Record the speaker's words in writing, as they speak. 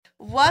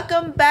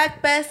Welcome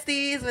back,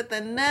 besties, with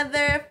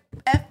another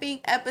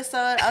effing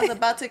episode. I was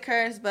about to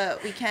curse,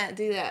 but we can't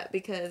do that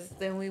because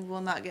then we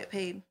will not get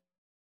paid.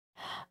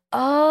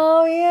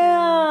 Oh,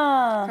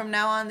 yeah. From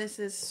now on, this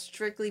is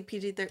strictly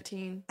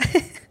PG-13.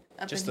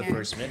 Just the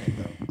first minute,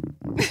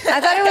 though. I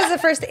thought it was the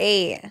first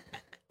 8.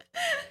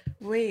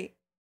 Wait.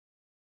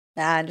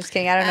 Nah, I'm just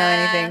kidding. I don't know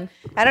anything.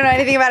 I don't know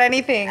anything about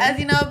anything. As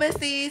you know,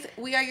 besties,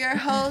 we are your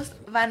hosts,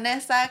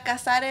 Vanessa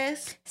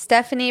Casares.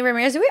 Stephanie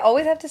Ramirez. Do we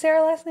always have to say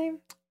our last name?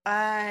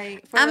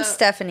 I'm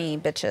Stephanie,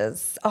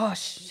 bitches. Oh,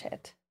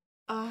 shit.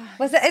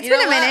 Was it? It's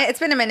been a minute. It's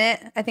been a minute.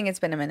 I think it's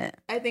been a minute.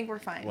 I think we're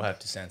fine. We'll have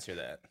to censor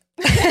that.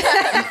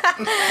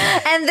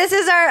 And this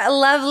is our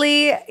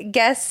lovely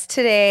guest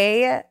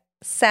today,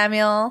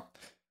 Samuel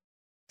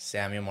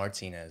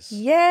Martinez.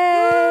 Yay!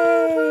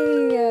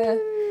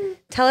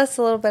 Tell us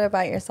a little bit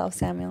about yourself,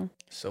 Samuel.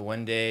 So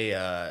one day,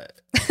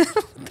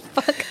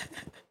 Fuck.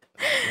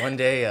 one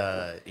day,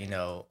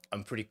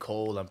 I'm pretty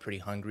cold. I'm pretty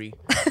hungry.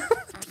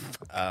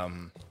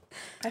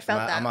 I felt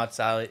that. I'm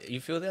outside. You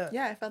feel that?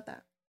 Yeah, I felt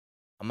that.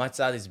 I'm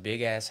outside this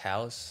big ass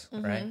house,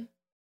 Mm-hmm. right?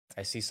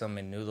 I see some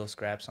noodle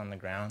scraps on the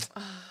ground.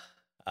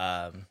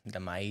 The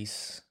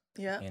maíz.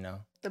 Yeah. You know.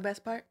 The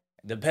best part?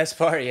 The best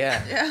part,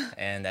 yeah. Yeah.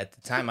 And at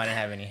the time, I didn't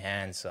have any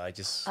hands, so I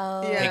just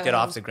Oh. picked it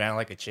off the ground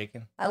like a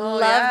chicken. I Oh, love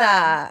yeah.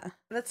 that.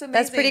 That's amazing. Uh,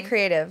 That's pretty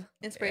creative.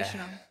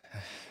 Inspirational.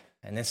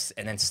 And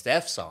then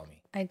Steph saw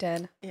me. I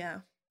did. Yeah.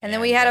 And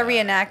then we had a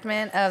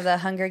reenactment of the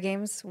Hunger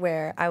Games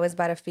where I was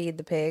about to feed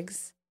the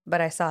pigs,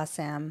 but I saw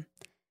Sam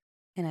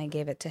and I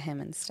gave it to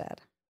him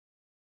instead.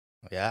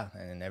 Yeah,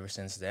 and then ever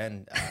since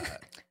then,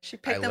 She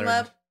picked them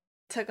learned. up,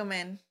 took them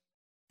in.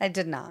 I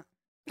did not.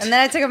 And then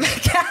I took him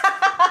back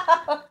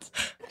out.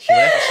 She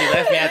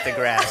left me at the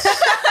grass.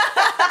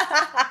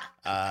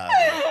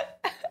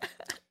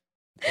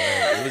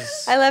 But it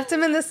was, I left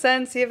him in the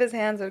sun, see if his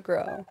hands would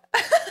grow.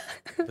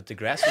 but the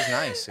grass was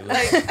nice.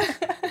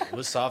 It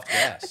was soft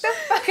grass. What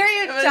the fuck are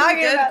you It was talking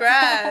good about?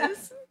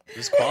 grass. It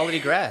was quality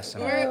grass.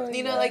 We're, Oh,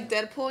 you know, God. like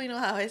Deadpool, you know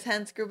how his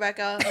hands grew back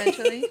out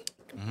eventually?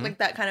 Like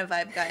that kind of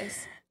vibe,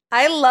 guys.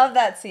 I love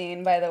that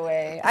scene, by the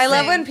way. I love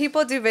Same. when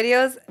people do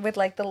videos with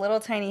like the little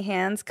tiny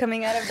hands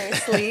coming out of their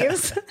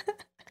sleeves.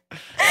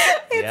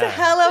 It's Yeah.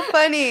 hella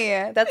funny.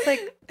 That's good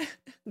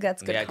Yeah,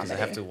 because comedy. I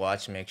have to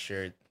watch, make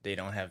sure they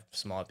don't have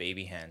small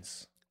baby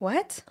hands.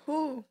 What?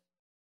 Who?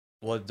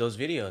 Well, those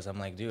videos, I'm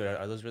like, dude,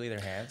 are those really their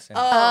hands? And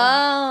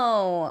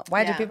Oh.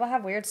 Why do Yeah. people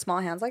have weird small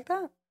hands like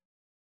that?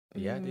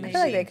 yeah, dude. I feel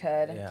like they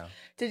could. Yeah.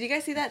 Did you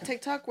guys see that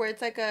TikTok where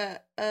it's like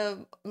a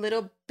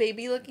little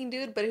baby looking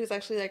dude, but who's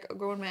actually like a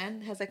grown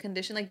man, has a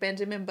condition like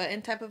Benjamin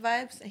Button type of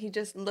vibes? He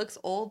just looks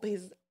old, but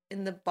he's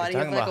in the body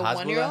of talking like a about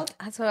 1-year-old.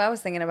 That's what I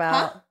was thinking about.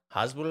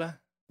 Huh? Hasbullah?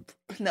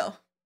 No.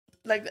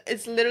 Like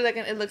it's literally like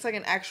it looks like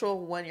an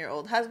actual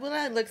 1-year-old.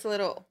 Hasbullah looks a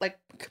little like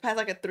past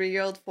like a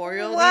 3-year-old,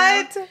 4-year-old.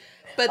 What? You know?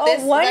 But Oh,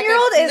 this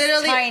 1-year-old is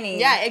literally- tiny.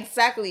 Yeah,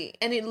 exactly.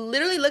 And it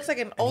literally looks like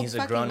an old he's a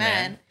fucking grown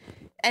man. man.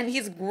 And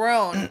he's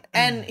grown.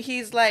 And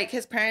he's like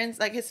his parents,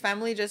 like his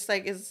family just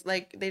like is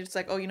like they just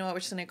like, oh, you know what, we're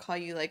just gonna call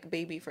you like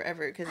baby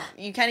forever because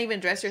you can't even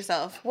dress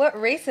yourself. What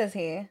race is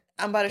he?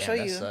 I'm about to Damn, show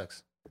that you.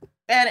 sucks.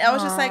 And I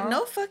was just Aw. like,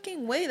 no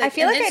fucking way. I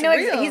feel and like I it's know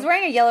real. he's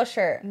wearing a yellow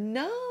shirt.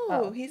 No,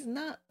 Oh. he's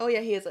not. Oh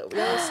yeah, he has a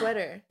yellow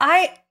sweater.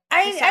 I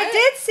You saw it?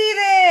 did see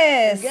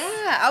this.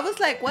 Yeah, I was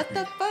like, what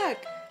the fuck?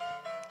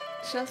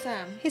 Show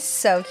Sam. He's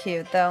so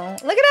cute though.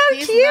 Look at how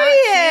He's cute not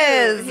he cute.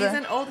 is. He's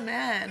an old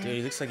man. Dude,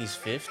 he looks like he's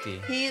 50.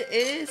 He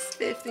is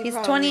 50. He's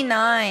probably.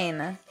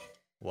 29.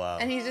 Wow.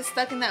 And he's just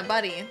stuck in that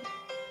body.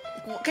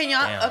 Can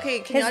y'all? Damn. Okay,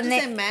 can His y'all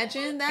just na-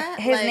 imagine that?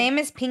 His Like, name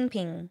is Ping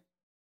Ping.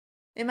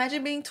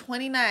 Imagine being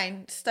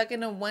 29, stuck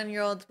in a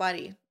 1-year-old's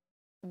body.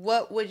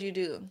 What would you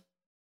do?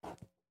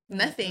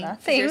 Nothing. 'cause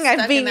Nothing. You're I'd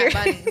stuck be in your-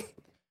 that body.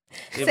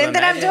 Yeah, Same but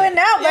that I'm imagine- doing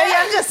now, buddy.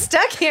 Yeah. I'm just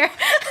stuck here.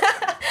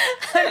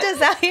 I'm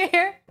just out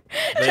here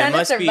But trying it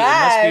must to be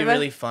survive.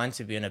 really fun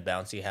to be in a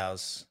bouncy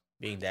house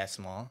being that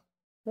small.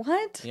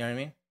 What? You know what I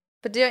mean?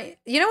 But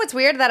you know what's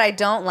weird that I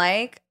don't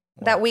like?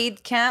 That What? we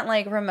can't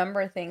like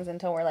remember things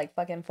until we're like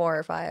fucking 4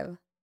 or 5.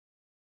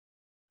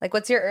 Like,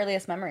 what's your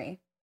earliest memory?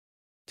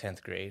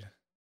 10th grade.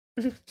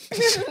 Not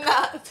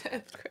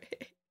 10th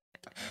grade.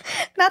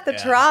 Not the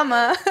Yeah.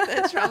 trauma.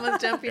 The trauma's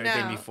jumping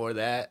Everything out. before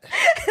that.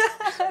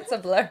 That's a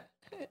blur.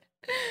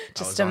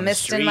 Just was a on the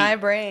mist in my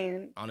street.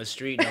 brain. On the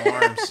street, no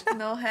arms,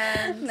 No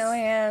hands. No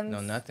hands. no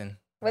nothing.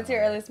 What's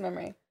your earliest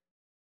memory?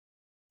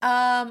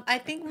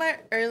 I think my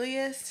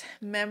earliest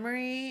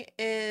memory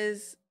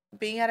is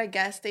being at a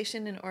gas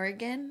station in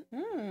Oregon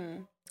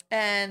Hmm.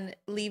 and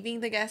leaving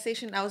the gas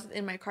station. I was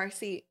in my car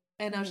seat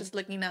and I was just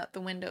looking out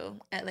the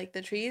window at like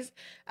the trees.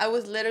 I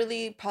was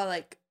literally probably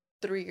like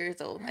 3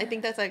 years old. I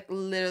think that's like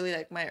literally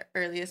like my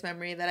earliest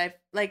memory that I've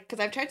like, because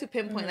I've tried to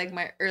pinpoint like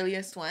my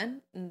earliest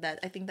one, and that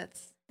I think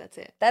that's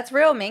it. That's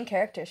real main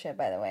character shit,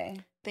 by the way.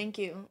 Thank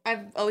you.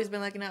 I've always been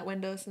looking out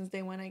windows since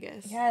day one, I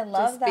guess. Yeah, I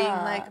love Just being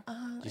that.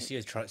 like, Did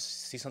you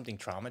see something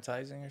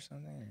traumatizing or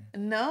something?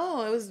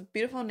 no, it was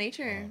beautiful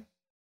nature.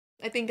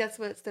 I think that's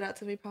what stood out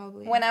to me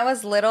probably. When I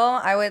was little,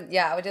 I would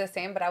do the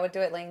same, but I would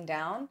do it laying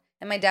down.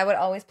 And my dad would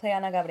always play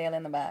Ana Gabriel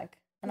in the back.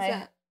 And Who's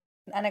that?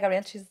 Ana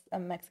Gabriel, she's a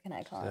Mexican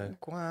icon.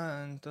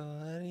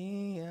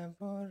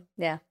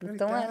 Yeah, that's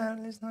the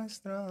one.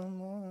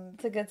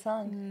 It's a good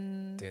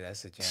song. Dude,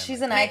 that's a jam.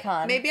 She's an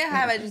icon. Maybe I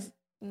have. I just.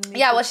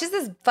 Yeah, well, she's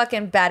this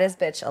fucking baddest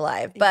bitch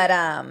alive. But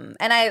and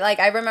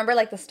I remember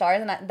like the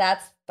stars, and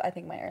that's I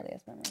think my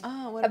earliest memory.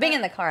 Oh, what Of being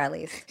in the car at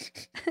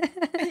least.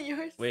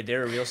 yours? Wait, they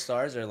were real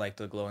stars or like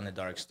the glow in the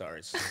dark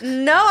stars?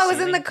 No, I was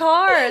in the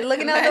car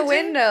looking out the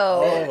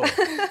window.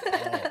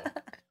 Oh.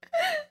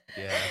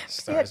 Yeah,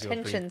 stars go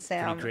attention,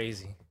 Sam. pretty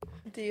crazy.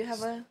 Do you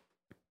have a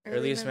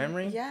Earliest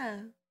memory? Yeah.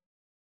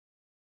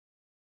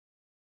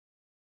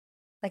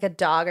 Like a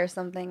dog or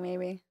something,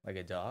 maybe. Like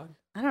a dog?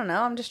 I don't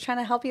know. I'm just trying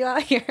to help you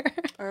out here.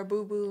 Or a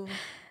boo boo.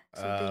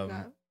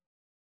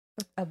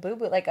 A boo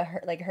boo, like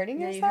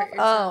hurting Yeah, you yourself? hurt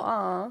yourself.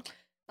 Oh.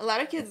 A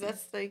lot of kids,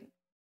 that's like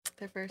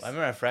their first. I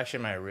remember I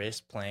fractured my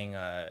wrist playing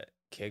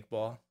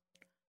kickball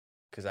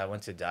because I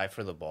went to dive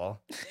for the ball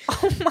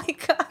Oh my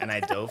god. and I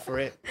dove for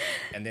it,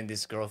 and then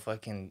this girl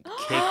fucking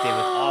kicked it with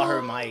all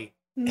her might.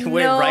 It No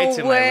went right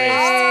to my way.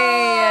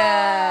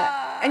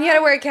 Ah. And you had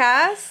to wear a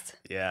cast?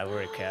 Yeah, I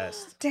wore a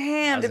cast. I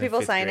Damn. was Did in people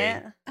 5th sign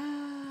grade.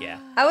 it? Yeah.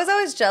 I was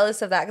always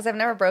jealous of that because I've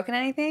never broken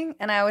anything,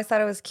 and I always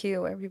thought it was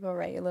cute where people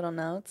write you little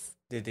notes.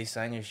 Did they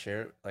sign your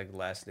shirt like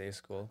last day of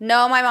school?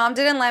 No, my mom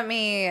didn't let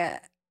me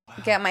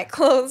get my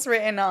clothes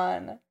written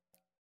on.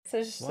 So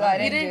I Why?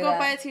 didn't You didn't do go that.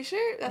 buy a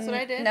t-shirt? That's what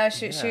I did. No,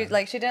 she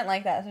Yeah. she didn't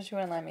like that, so she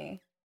wouldn't let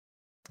me.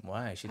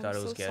 Why? She I'm thought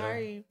it was so ghetto.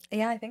 sorry.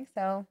 Yeah, I think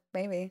so.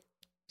 Maybe.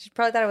 She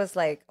probably thought it was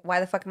like, why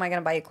the fuck am I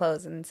gonna buy you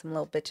clothes and some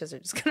little bitches are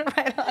just gonna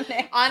write on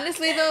it?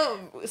 Honestly, though,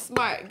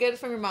 smart. Good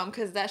from your mom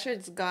because that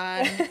shirt's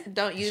gone.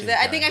 Don't use She's it.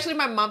 I think gone. actually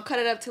my mom cut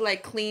it up to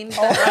like clean the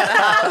front of the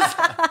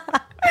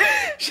house.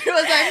 She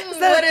was like,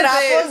 what is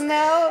Trapos this?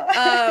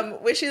 now?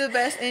 Wish you the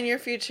best in your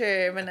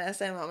future,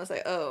 Vanessa. And mom was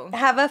like, oh,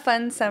 Have a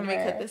fun let me summer.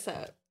 cut this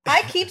up.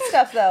 I keep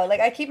stuff though. Like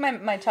I keep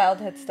my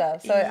childhood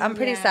stuff. So I'm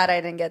pretty Yeah. sad I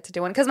didn't get to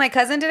do one because my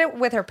cousin did it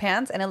with her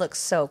pants and it looks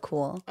so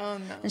cool. Oh,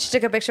 no. And she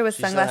took a picture with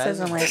She still sunglasses.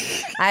 has I'm it?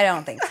 like, I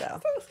don't think so.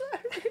 So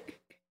sorry.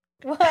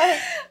 What?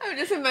 I'm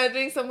just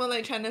imagining someone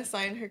like trying to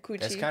sign her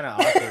coochie. That's kind of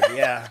awkward.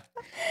 Yeah.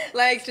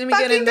 Like, let me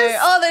get in there.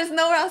 Oh, there's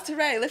nowhere else to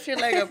write. Lift your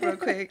leg up real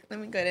quick. Let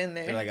me get in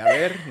there. They're like, a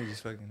ver. You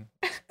just fucking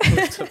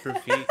lift up her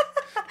feet.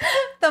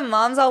 The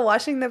mom's all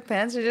washing the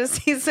pants. She just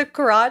sees the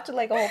crotch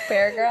like a whole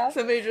paragraph.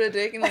 Somebody drew a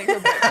dick and like her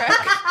butt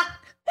crack.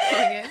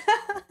 Okay.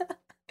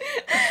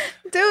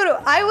 Dude,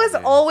 I was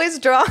Dude. always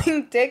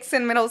drawing dicks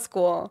in middle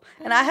school,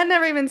 and I had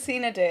never even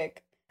seen a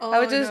dick. Oh, I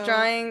was just no.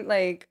 drawing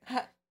like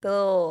Ha- the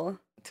little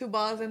two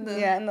balls in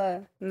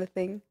the. in the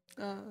thing.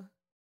 Oh.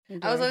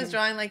 I was always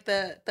drawing like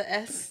the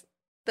S,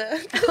 the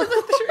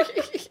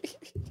tree.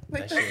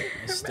 Like That shit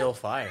is still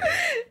fire.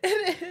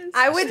 It is.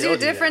 I would Still do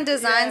do different that.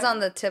 designs Yeah. on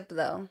the tip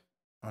though.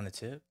 On the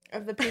tip?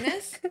 Of the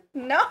penis.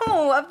 No,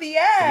 up the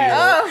end.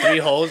 Oh. 3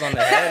 holes on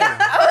the head?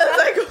 I was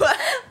like, what?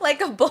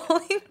 Like a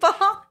bowling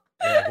ball.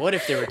 Yeah, what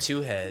if there were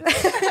 2 heads?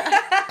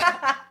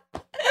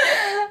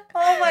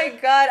 Oh my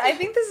god, I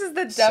think this is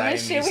the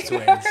dumbest shit Siamese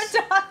we've twins.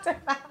 ever talked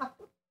about.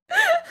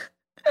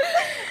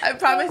 I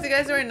promise you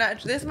guys we're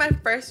not. This is my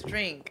first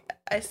drink.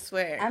 I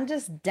swear. I'm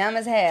just dumb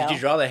as hell. Did you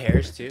draw the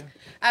hairs too?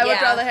 I would Yeah.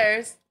 draw the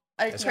hairs.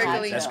 That's,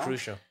 Percolate. that's Yeah.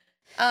 crucial.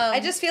 I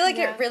just feel like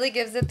yeah. it really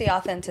gives it the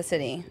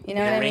authenticity. You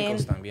know The what I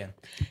wrinkles mean? también.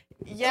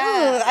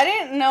 Yeah. Ooh, I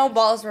didn't know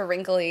balls were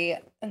wrinkly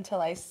until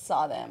I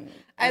saw them.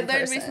 I in learned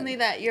person. recently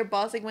that your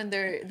balls, like when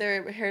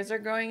their hairs are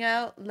growing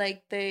out,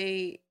 like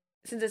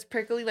since it's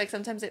prickly, like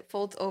sometimes it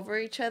folds over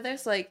each other,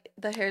 so like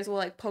the hairs will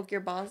like poke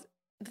your balls.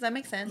 Does that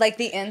make sense? Like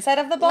the inside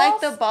of the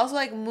balls? Like the balls will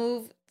like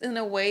move in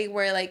a way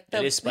where like the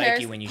It is spiky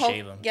hairs when you poke,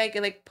 shave 'em. Yeah,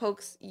 it like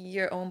pokes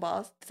your own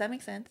balls. Does that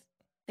make sense?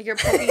 Like you're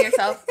poking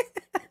yourself.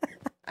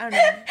 I don't know.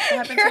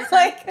 What happened to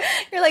Sam?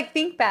 You're like,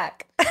 think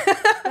back.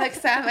 Like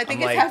Sam, I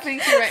think I'm it's like- happening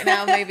to you right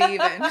now, maybe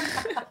even.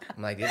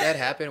 I'm like, did that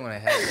happen when I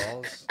had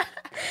balls?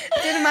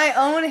 Did my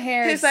own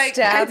hair He's like, I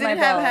stab didn't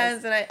my have balls?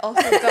 hands and I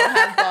also don't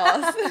have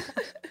balls.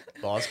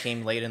 Balls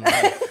came late in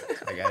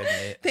life. I gotta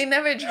admit. They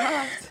never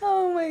dropped.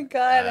 Oh my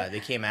god. They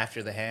came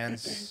after the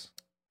hands,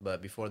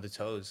 but before the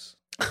toes.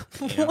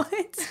 You know?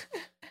 What?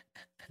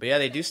 But yeah,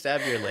 they do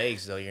stab your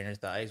legs though, your inner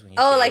thighs when you.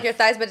 Oh, shave. like your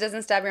thighs, but it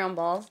doesn't stab your own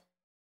balls?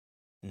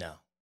 No.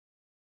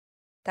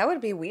 That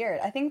would be weird.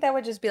 I think that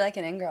would just be like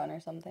an ingrown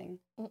or something.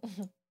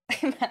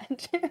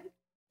 Imagine.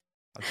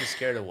 I'm just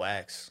scared of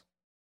wax.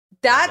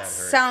 That that hurt?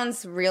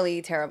 sounds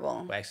really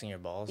terrible. Waxing your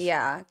balls.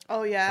 Yeah.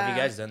 Oh yeah. Have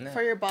you guys done that?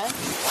 For your balls?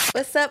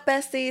 What's up,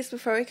 besties?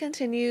 Before we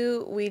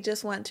continue, we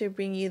just want to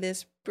bring you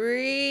this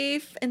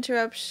brief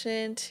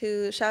interruption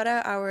to shout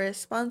out our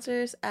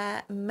sponsors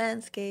at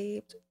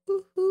Manscaped.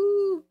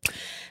 Woohoo!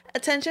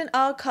 Attention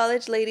all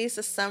college ladies,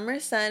 the summer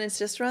sun is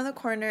just around the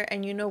corner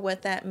and you know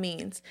what that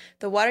means.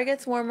 The water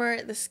gets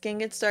warmer, the skin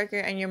gets darker,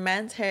 and your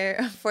man's hair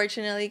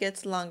unfortunately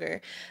gets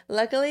longer.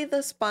 Luckily,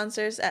 the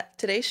sponsors at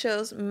today's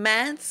shows,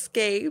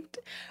 Manscaped,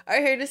 are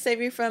here to save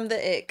you from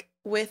the ick.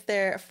 with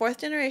their 4th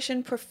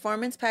generation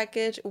performance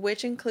package,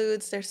 which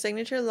includes their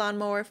signature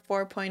lawnmower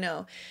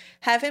 4.0.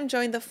 Have him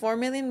join the 4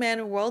 million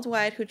men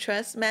worldwide who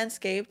trust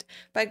Manscaped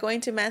by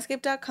going to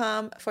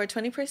manscaped.com for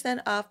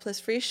 20% off plus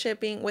free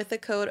shipping with the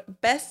code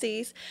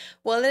BESTIES.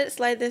 Well, let it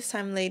slide this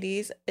time,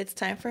 ladies. It's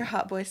time for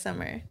Hot Boy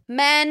Summer.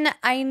 Men,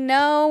 I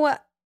know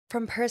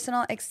from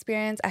personal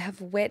experience, I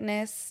have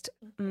witnessed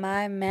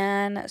my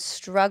man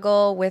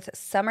struggle with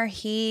summer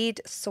heat,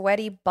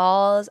 sweaty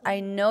balls. I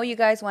know you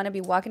guys want to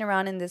be walking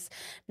around in this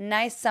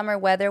nice summer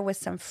weather with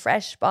some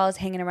fresh balls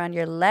hanging around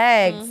your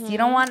legs. You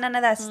don't want none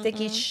of that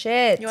sticky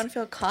shit. You want to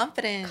feel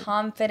confident.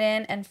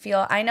 Confident and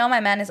feel, I know my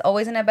man is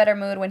always in a better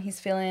mood when he's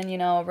feeling, you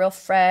know, real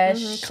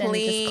fresh and just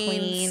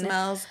clean.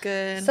 Smells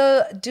good.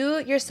 So do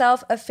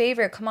yourself a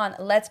favor. Come on,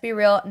 let's be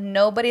real.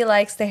 Nobody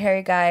likes the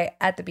hairy guy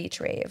at the beach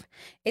rave.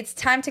 It's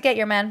time to get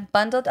your man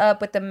bundled up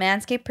with the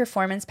Manscaped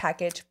Performance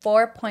Package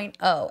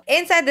 4.0.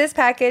 Inside this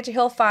package,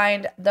 he'll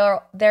find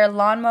their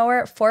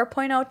Lawnmower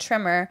 4.0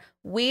 trimmer,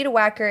 Weed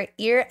Whacker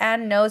ear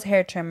and nose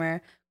hair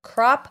trimmer,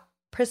 Crop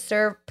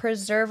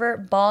Preserver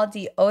ball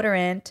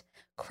deodorant,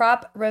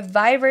 Crop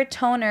Reviver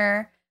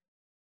toner,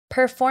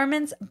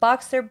 Performance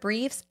boxer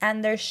briefs,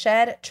 and their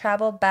Shed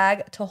travel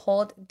bag to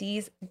hold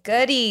these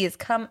goodies.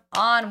 Come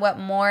on, what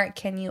more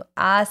can you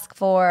ask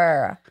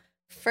for?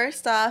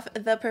 First off,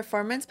 the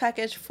Performance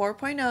Package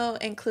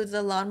 4.0 includes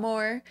the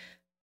Lawnmower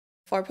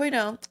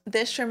 4.0.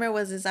 This trimmer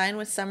was designed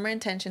with summer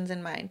intentions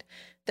in mind.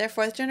 Their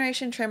 4th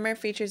generation trimmer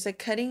features a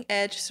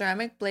cutting-edge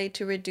ceramic blade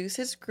to reduce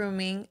his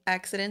grooming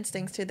accidents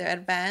thanks to their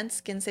advanced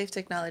skin-safe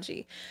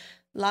technology.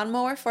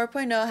 Lawnmower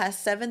 4.0 has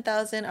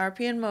 7,000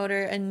 RPM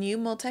motor, a new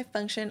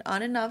multifunction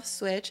on and off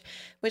switch,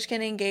 which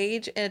can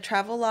engage a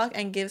travel lock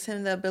and gives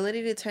him the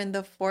ability to turn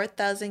the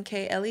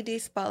 4000K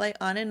LED spotlight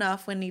on and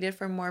off when needed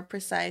for more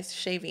precise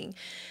shaving.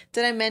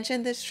 Did I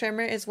mention this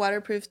trimmer is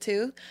waterproof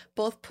too?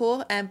 Both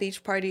pool and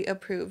beach party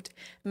approved.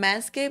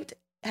 Manscaped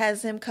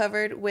has him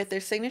covered with their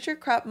signature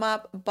crop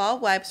mop ball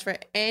wipes for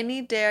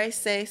any, dare I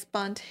say,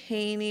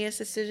 spontaneous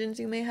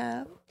decisions you may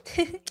have.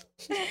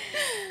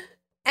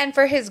 And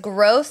for his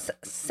gross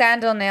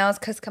sandal nails,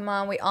 because come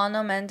on, we all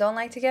know men don't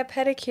like to get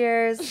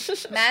pedicures.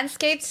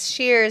 Manscaped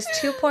Shears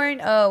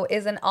 2.0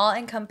 is an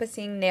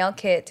all-encompassing nail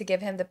kit to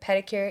give him the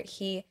pedicure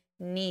he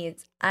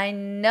needs. I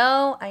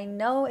know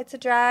it's a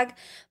drag,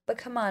 but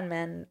come on,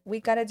 man. We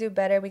got to do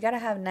better. We got to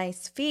have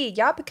nice feet.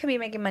 Y'all could be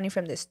making money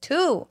from this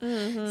too.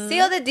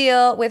 Seal the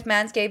deal with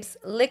Manscaped's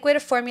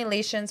liquid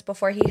formulations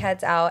before he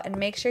heads out, and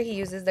make sure he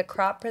uses the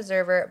Crop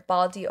Preserver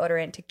ball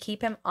deodorant to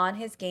keep him on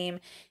his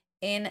game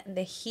in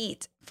the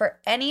heat. For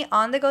any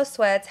on-the-go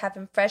sweats, have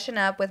him freshen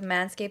up with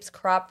Manscaped's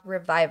Crop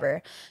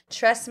Reviver.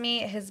 Trust me,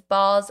 his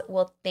balls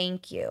will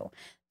thank you.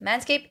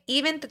 Manscaped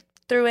even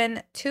threw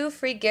in 2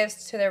 free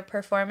gifts to their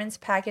Performance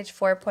Package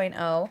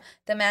 4.0,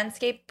 the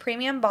Manscaped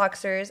Premium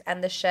Boxers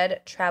and the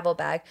Shed Travel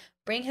Bag.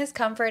 Bring his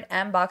comfort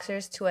and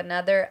boxers to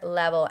another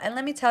level. And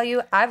let me tell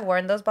you, I've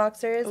worn those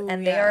boxers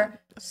and they are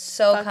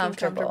so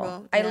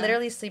comfortable. I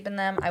literally sleep in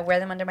them. I wear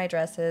them under my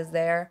dresses.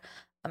 They're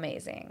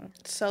amazing.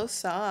 So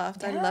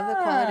soft. I love the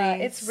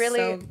quality. It's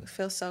really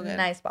feels so good.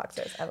 Nice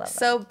boxers. I love them.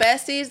 So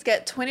besties,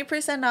 get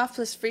 20% off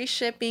plus free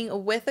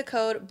shipping with the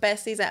code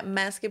besties at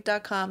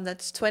manscaped.com.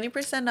 That's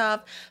 20%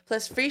 off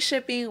plus free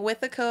shipping with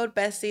the code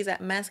besties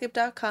at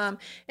manscaped.com.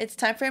 It's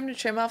time for him to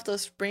trim off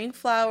those spring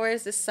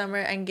flowers this summer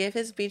and give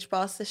his beach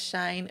balls to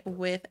shine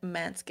with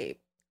Manscaped.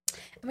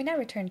 And we now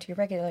return to your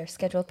regular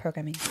scheduled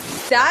programming.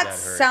 That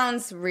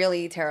sounds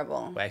really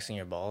terrible. Waxing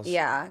your balls?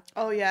 Yeah.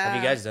 Oh yeah.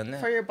 Have you guys done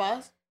that? For your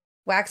balls?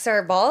 Wax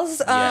our balls?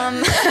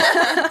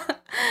 Yeah.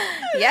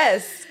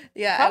 Yes.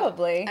 Yeah.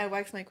 Probably. I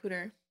wax my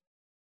cooter.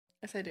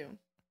 Yes, I do.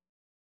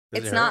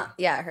 It's not.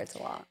 Yeah, it hurts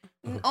a lot.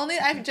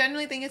 I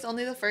generally think it's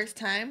only the first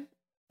time.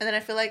 And then I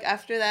feel like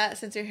after that,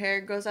 since your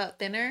hair grows out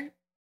thinner,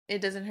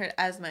 it doesn't hurt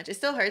as much. It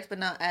still hurts, but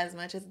not as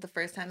much as the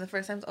first time. The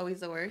first time's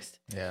always the worst.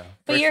 Yeah.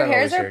 But your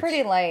hairs are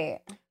pretty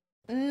light.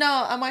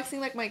 No, I'm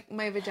waxing like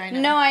my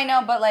vagina. No, I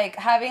know, but like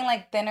having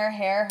like thinner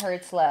hair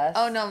hurts less.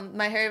 Oh no,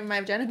 my hair in my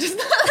vagina does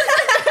not.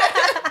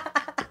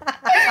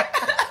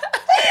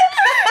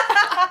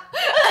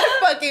 I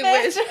fucking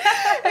wish.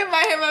 If my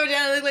hair in my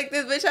vagina looked like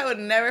this, bitch, I would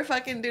never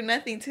fucking do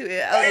nothing to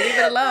it. I would leave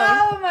it alone.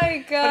 Oh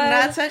my god. But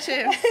not touch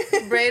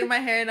it. Braid my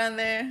hair down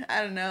there.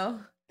 I don't know.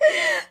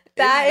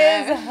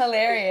 That is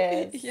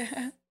hilarious.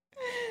 Yeah.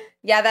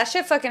 Yeah, that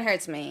shit fucking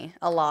hurts me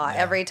a lot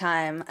every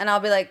time. And I'll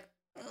be like,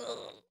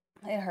 ugh,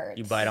 it hurts.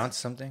 You bite onto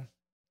something?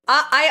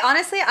 I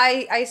honestly,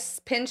 I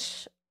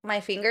pinch my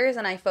fingers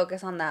and I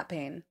focus on that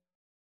pain.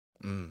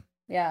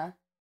 Yeah.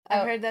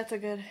 I've heard that's a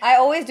good... I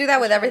always do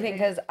that with everything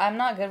because I'm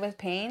not good with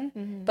pain.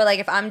 Mm-hmm. But like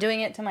if I'm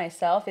doing it to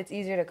myself, it's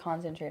easier to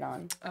concentrate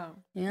on. Oh.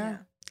 Yeah.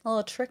 A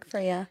little trick for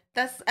you.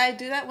 I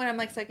do that when I'm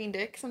like sucking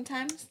dick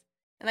sometimes.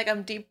 And like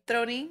I'm deep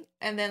throating.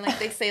 And then like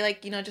they say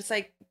like, you know, just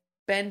like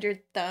bend your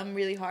thumb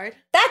really hard.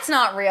 That's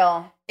not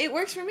real. It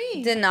works for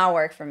me. Did not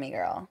work for me,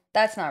 girl.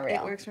 That's not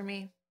real. It works for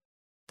me.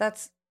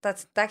 That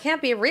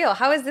can't be real.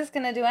 How is this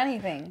gonna do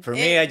anything? For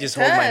me, I just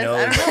hold my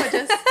nose. I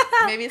don't know.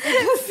 Maybe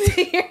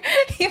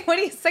it's What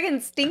are you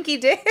sucking, stinky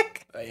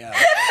dick? Yeah.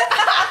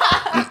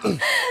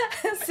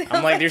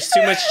 I'm like, there's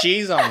too much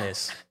cheese on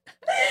this.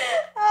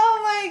 Oh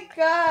my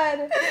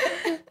god.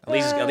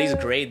 At least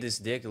grade this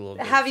dick a little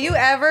bit. Have you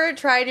ever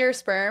tried your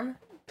sperm?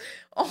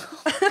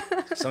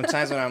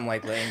 Sometimes when I'm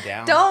like laying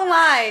down. Don't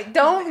lie.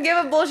 Don't give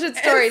a bullshit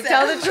story.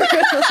 Tell the truth.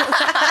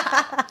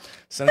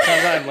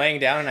 Sometimes when I'm laying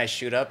down and I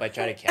shoot up, I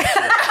try to catch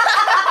it.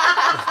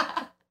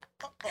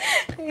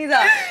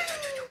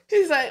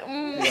 He's like,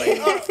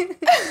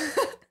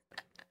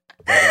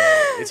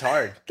 It's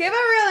hard. Give a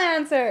real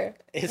answer.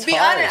 It's be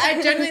hard. honest,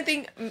 I genuinely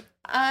think,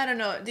 I don't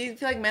know. Do you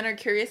feel like men are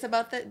curious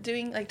about that,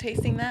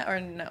 tasting that, or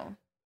no?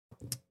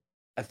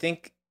 I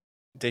think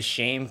the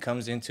shame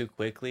comes in too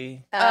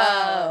quickly.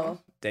 Oh.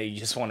 That you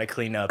just want to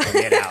clean up and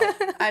get out.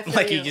 I feel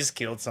Like you just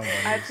killed someone.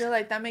 I feel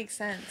like that makes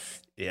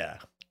sense. Yeah.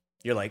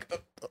 You're like,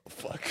 oh,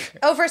 fuck.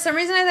 Oh, for some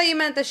reason I thought you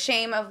meant the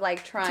shame of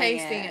like trying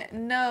Tasting it.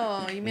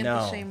 No, you meant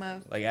the shame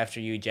of. Like after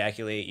you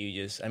ejaculate,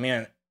 you just, I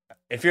mean,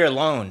 if you're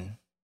alone,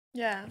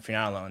 Yeah. if you're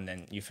not alone,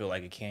 then you feel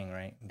like a king,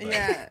 right? But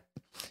Yeah.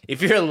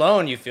 if you're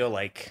alone, you feel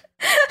like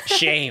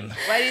shame.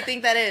 Why do you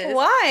think that is?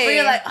 Why? But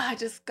you're like, oh, I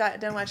just got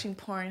done watching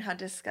porn. How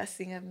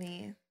disgusting of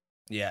me.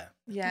 Yeah.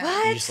 Yeah.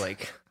 What? You're just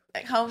like,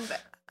 How?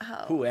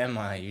 who am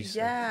I? You're just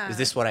like, is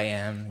this what I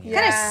am? What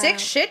kind of sick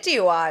shit do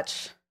you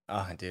watch?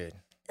 Oh, dude.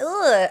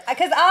 Ugh.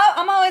 Because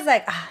I'm always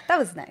like, that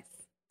was nice.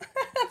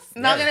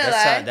 Not gonna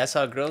lie. That's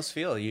how girls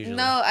feel usually.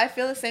 No, I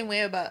feel the same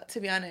way about, to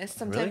be honest.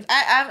 Sometimes Really?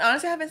 I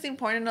honestly haven't seen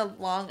porn in a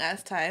long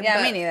ass time. Yeah,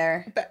 but me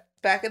neither.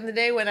 Back in the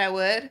day when I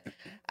would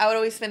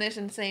always finish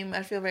and saying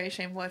I'd feel very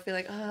shameful. I feel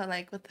like, oh,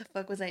 like what the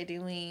fuck was I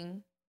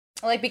doing?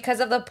 Like because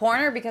of the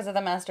porn or because of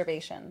the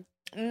masturbation?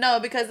 No,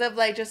 because of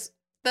like just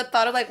the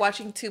thought of like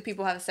watching two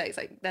people have sex.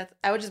 Like that's,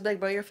 I would just be like,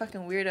 bro, you're a fucking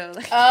weirdo.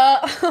 Like,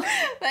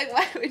 like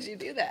why would you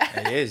do that?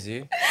 It is,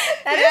 dude.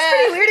 That is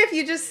pretty weird if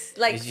you just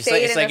like It's just say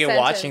like, it it's in like a you're sentence.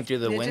 watching through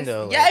the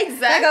window. Yeah,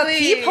 exactly. Like a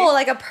peephole,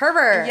 like a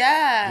pervert.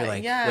 Yeah. You're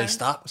like, yeah. wait,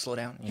 stop, slow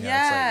down. You know,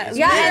 Yeah. it's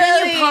Yeah, weird. and then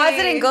you Literally. pause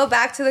it and go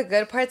back to the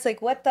good parts.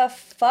 Like, what the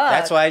fuck?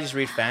 That's why I just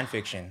read fan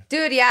fiction.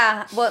 Dude,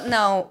 yeah. Well,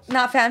 no,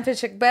 not fan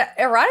fiction, but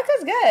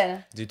erotica's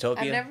good. Zootopia.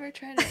 I've never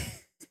tried it.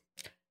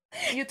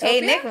 Utopia? Hey,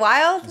 Nick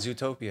Wilde.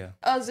 Zootopia.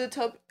 Oh,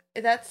 Zootopia.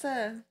 That's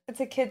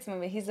It's a kid's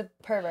movie. He's a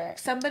pervert.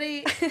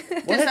 somebody.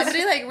 Did What?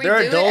 somebody like There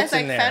are redo it adults as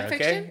like in there, fan okay?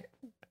 fiction?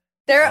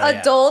 They're Oh,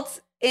 yeah.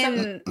 adults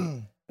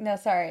in. No,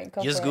 sorry.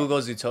 Go Just for Google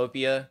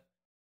Zootopia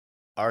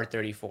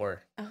R34.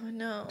 Oh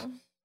no.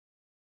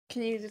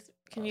 Can you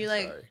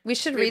like? Sorry. We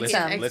should Read read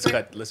some. some.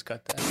 Let's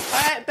cut that.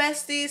 All right,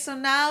 besties. So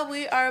now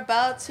we are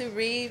about to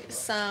read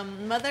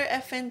some mother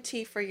effing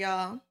tea for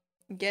y'all.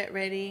 Get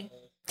ready.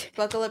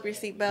 Buckle up your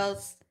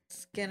seatbelts.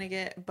 It's gonna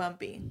get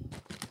bumpy.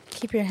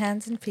 Keep your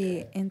hands and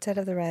feet inside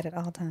of the ride at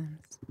all times.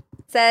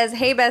 Says,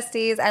 hey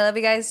besties, I love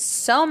you guys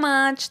so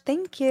much.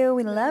 Thank you.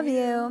 We love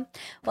you.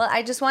 Well,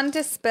 I just wanted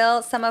to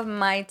spill some of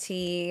my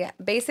tea.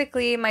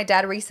 Basically, my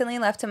dad recently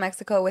left to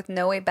Mexico with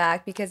no way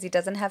back because he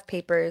doesn't have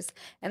papers.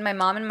 And my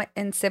mom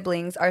and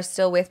siblings are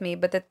still with me.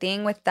 But the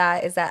thing with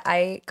that is that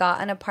I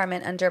got an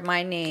apartment under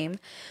my name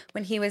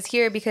when he was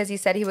here because he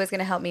said he was going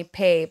to help me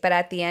pay. But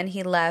at the end,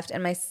 he left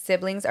and my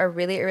siblings are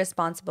really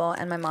irresponsible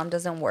and my mom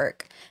doesn't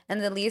work.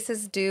 And the lease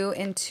is due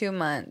in 2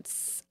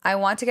 months. I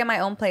want to get my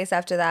own place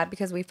after that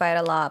because we fight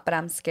a lot, but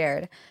I'm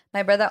scared.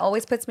 My brother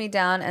always puts me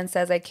down and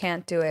says I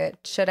can't do it.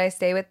 Should I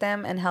stay with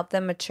them and help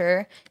them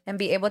mature and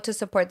be able to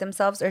support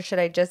themselves, or should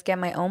I just get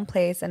my own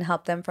place and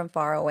help them from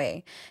far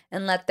away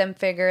and let them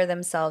figure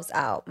themselves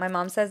out? My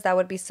mom says that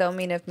would be so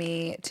mean of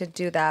me to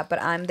do that,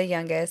 but I'm the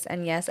youngest,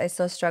 and yes, I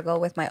still struggle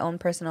with my own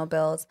personal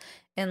bills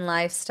and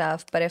life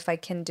stuff, but if I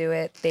can do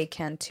it, they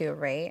can too,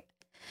 right?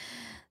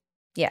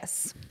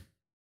 Yes.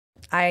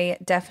 I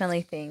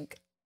definitely think.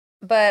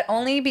 But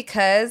only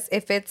because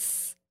if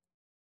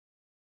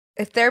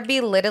they're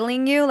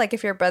belittling you, like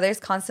if your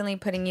brother's constantly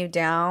putting you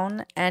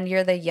down and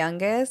you're the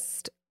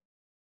youngest,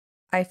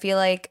 I feel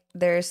like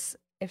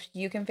if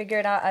you can figure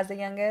it out as the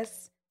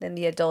youngest, then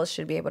the adults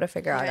should be able to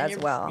figure out as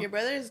well. Your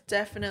brother is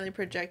definitely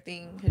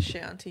projecting his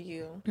shit onto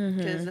you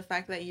because the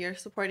fact that you're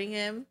supporting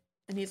him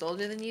and he's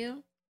older than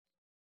you,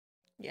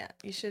 yeah,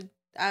 you should.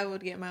 I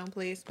would get my own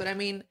place, but I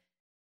mean,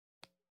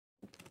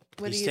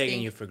 what He's do you taking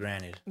think? you for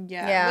granted.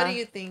 Yeah. What do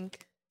you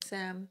think,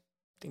 Sam?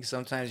 I think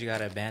sometimes you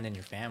gotta abandon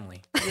your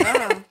family.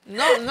 Yeah.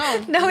 No.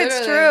 No, it's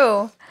literally.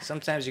 true.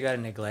 Sometimes you gotta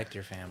neglect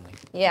your family.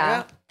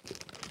 Yeah.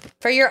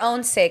 For your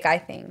own sake, I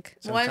think.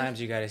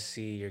 Sometimes you gotta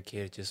see your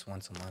kid just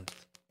once a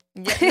month.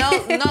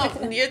 Yeah.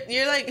 No.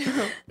 You're like,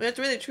 that's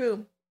really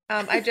true.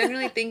 I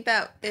genuinely think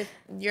that if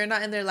you're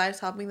not in their lives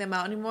helping them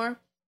out anymore,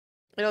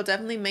 it'll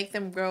definitely make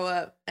them grow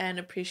up and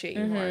appreciate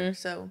you more.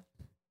 So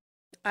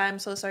I'm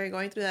so sorry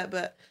going through that,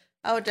 but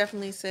I would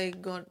definitely say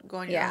go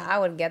on your own. I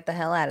would get the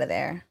hell out of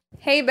there.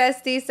 Hey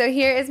bestie, so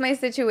here is my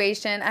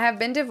situation. I have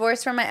been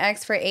divorced from my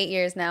ex for 8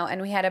 years now,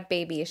 and we had a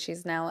baby.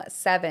 She's now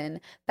 7.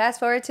 Fast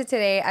forward to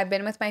today, I've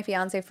been with my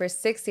fiance for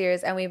 6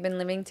 years, and we've been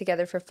living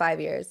together for 5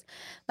 years.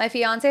 My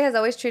fiance has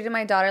always treated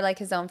my daughter like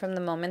his own from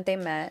the moment they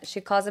met.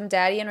 She calls him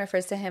daddy and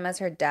refers to him as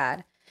her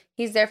dad.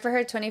 He's there for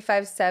her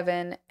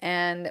 24/7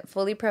 and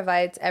fully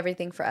provides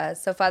everything for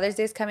us. So Father's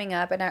Day is coming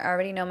up, and I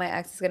already know my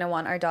ex is going to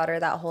want our daughter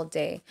that whole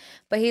day.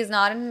 But he's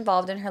not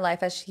involved in her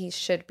life as he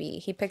should be.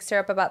 He picks her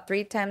up about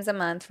 3 times a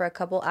month for a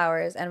couple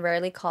hours and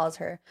rarely calls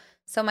her.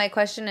 So my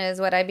question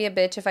is, would I be a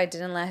bitch if I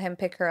didn't let him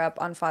pick her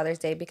up on Father's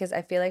Day? Because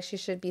I feel like she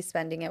should be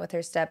spending it with her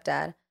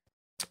stepdad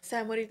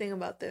Sam, what do you think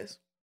about this?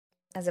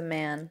 as a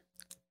man.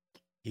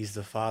 He's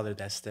the father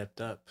that stepped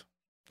up.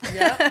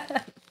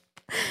 Yeah.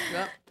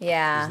 Yep.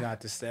 Yeah. He's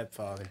not the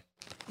stepfather.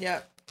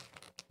 Yep.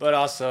 But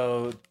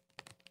also,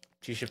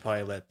 she should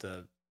probably let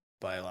the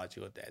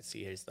biological dad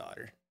see his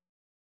daughter.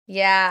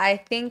 Yeah, I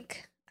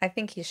think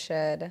he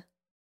should.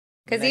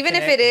 Because That even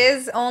if it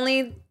is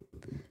only,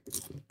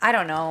 I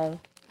don't know.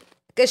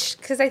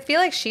 Because I feel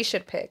like she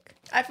should pick.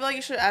 I feel like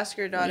you should ask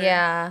your daughter.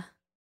 Yeah.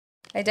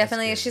 I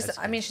definitely, good, she's, that's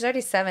I mean, good. she's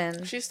already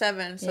 7. She's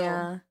 7, so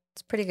Yeah.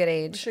 It's a pretty good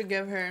you age. should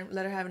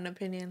let her have an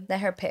opinion.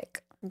 Let her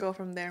pick. Go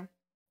from there.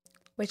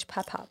 Which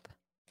pop?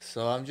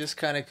 So I'm just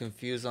kind of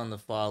confused on the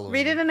following.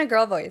 Read it in a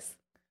girl voice.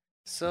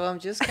 So I'm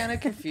just kind of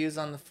confused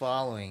on the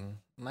following.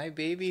 My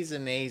baby's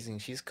amazing.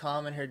 She's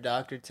calm and her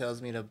doctor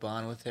tells me to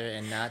bond with her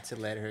and not to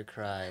let her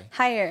cry.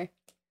 Higher.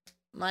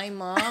 My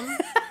mom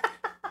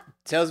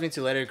tells me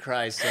to let her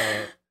cry,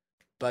 so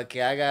pa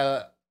que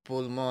haga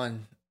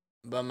pulmón.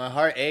 But my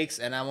heart aches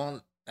and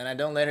I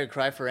don't let her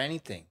cry for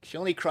anything. She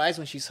only cries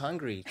when she's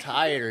hungry,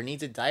 tired, or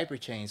needs a diaper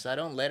change, so I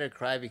don't let her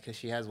cry because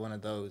she has one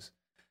of those.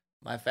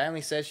 My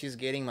family says she's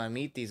getting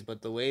Mamitis,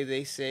 but the way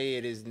they say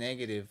it is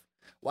negative.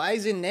 Why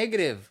is it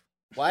negative?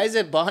 Why is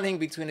it bonding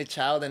between a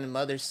child and a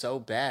mother so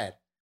bad?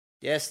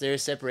 Yes, there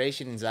is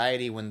separation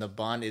anxiety when the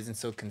bond isn't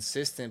so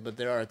consistent, but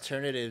there are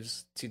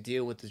alternatives to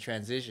deal with the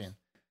transition.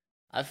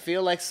 I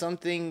feel like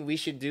something we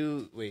should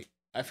do.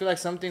 I feel like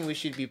something we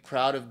should be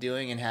proud of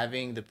doing and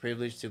having the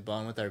privilege to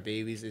bond with our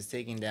babies is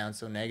taken down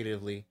so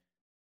negatively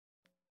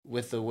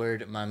with the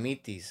word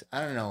mamitis. I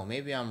don't know.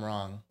 Maybe I'm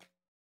wrong.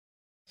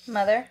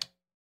 Mother?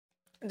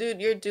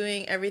 Dude, you're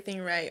doing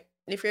everything right.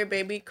 If your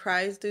baby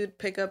cries, dude,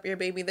 pick up your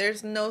baby.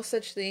 There's no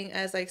such thing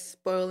as like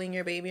spoiling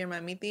your baby or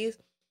mamitis.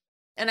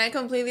 And I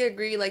completely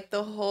agree. Like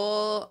the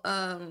whole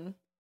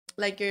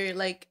like you're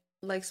like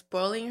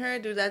spoiling her,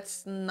 dude,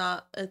 that's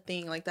not a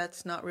thing. Like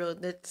that's not real.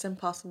 It's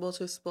impossible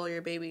to spoil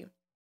your baby.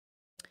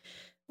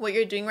 What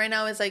you're doing right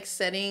now is like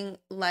setting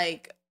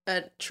like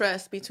a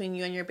trust between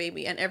you and your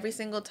baby. And every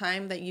single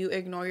time that you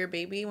ignore your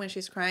baby when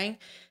she's crying,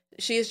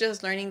 she's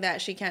just learning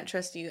that she can't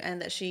trust you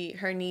and that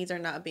her needs are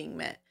not being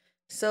met.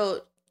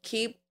 So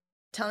keep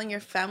telling your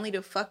family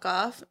to fuck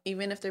off,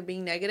 even if they're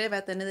being negative.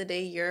 At the end of the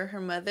day, you're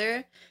her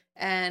mother,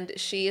 and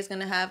she is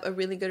going to have a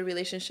really good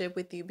relationship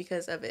with you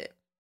because of it.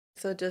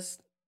 So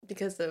just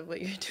because of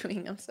what you're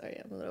doing, I'm sorry,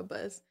 I'm a little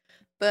buzzed.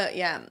 But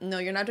yeah, no,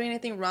 you're not doing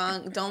anything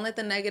wrong. Don't let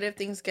the negative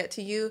things get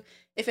to you.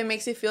 If it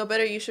makes you feel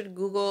better, you should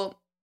Google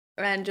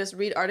and just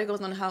read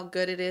articles on how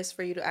good it is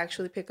for you to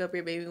actually pick up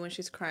your baby when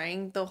she's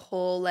crying. The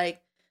whole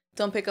like,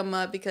 don't pick them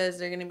up because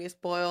they're going to be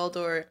spoiled,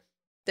 or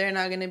they're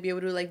not going to be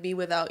able to like be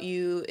without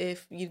you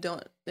if you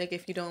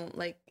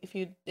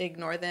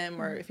ignore them,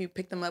 or if you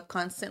pick them up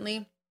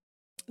constantly.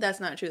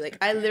 That's not true. Like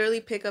I literally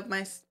picked up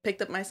my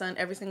son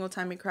every single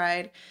time he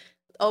cried,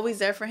 always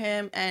there for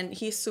him, and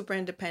he's super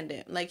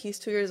independent. Like he's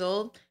 2 years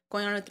old,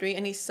 going on to 3,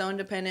 and he's so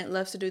independent,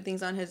 loves to do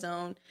things on his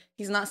own.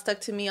 He's not stuck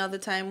to me all the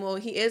time. Well,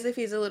 he is if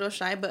he's a little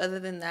shy, but other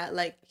than that,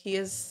 like he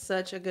is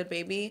such a good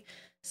baby.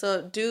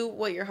 So do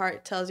what your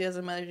heart tells you as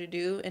a mother to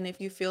do, and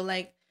if you feel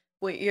like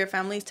what your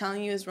family's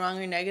telling you is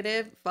wrong or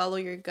negative, follow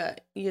your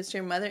gut. It's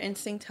your mother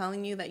instinct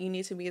telling you that you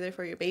need to be there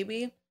for your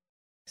baby.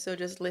 So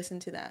just listen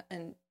to that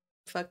and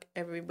fuck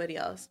everybody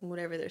else,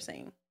 whatever they're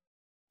saying.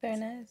 Very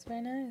nice,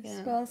 very nice.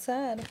 Yeah. Well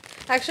said.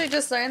 I actually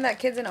just learned that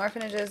kids in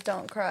orphanages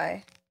don't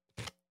cry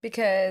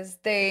because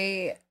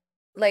they,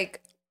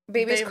 like,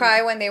 babies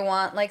cry when they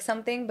want, like,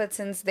 something, but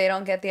since they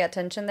don't get the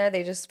attention there,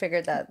 they just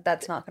figured that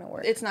that's not going to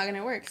work. It's not going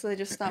to work, so they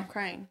just stop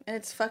crying. And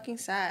it's fucking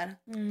sad.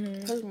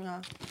 Mm-hmm. Pisses me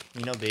off.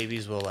 You know,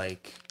 babies will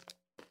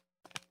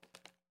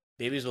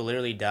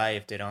literally die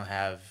if they don't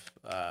have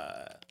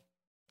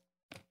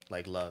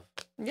like love.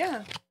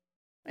 Yeah.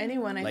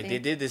 Anyone, I Like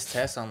think. they did this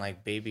test on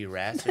like baby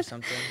rats or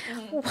something,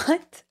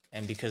 What?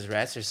 and because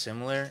rats are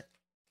similar,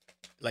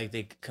 like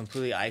they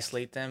completely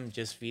isolate them,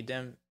 just feed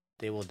them,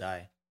 they will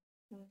die.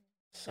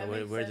 So That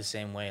makes we're the sense.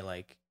 same way.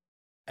 Like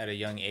at a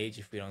young age,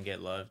 if we don't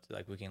get loved,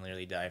 like we can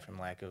literally die from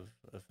lack of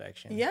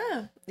affection.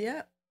 Yeah.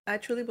 I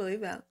truly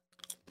believe that.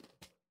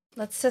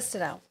 Let's test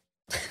it out.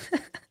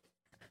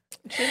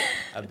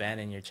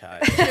 Abandon your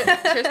child.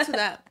 Cheers to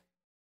that.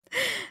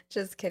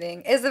 Just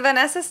kidding. Is the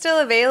Vanessa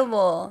still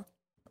available?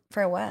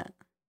 For what?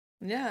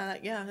 Yeah,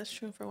 that's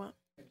true. For what?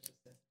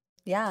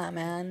 Yeah,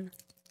 man.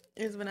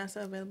 Is Vanessa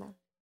available?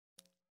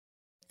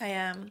 I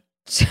am.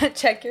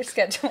 Check your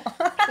schedule.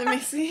 Let me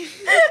see.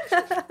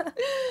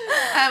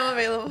 I'm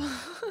available.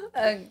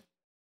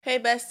 Hey,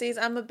 besties.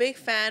 I'm a big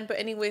fan, but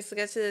anyways, to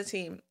get to the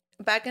team.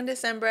 Back in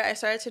December, I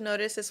started to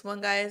notice this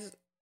one guy's,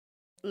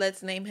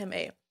 let's name him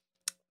A.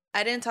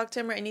 I didn't talk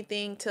to him or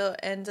anything till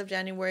end of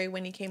January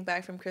when he came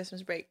back from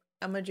Christmas break.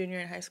 I'm a junior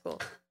in high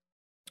school.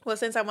 Well,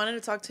 since I wanted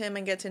to talk to him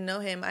and get to know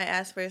him, I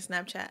asked for his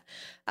Snapchat.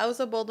 I was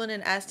a bold one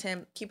and asked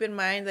him. Keep in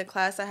mind the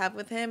class I have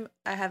with him,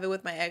 I have it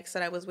with my ex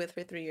that I was with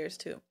for 3 years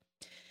too.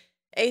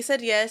 A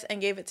said yes and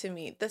gave it to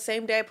me. The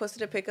same day I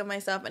posted a pic of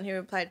myself and he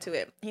replied to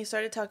it. He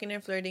started talking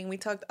and flirting. We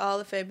talked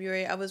all of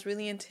February. I was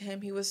really into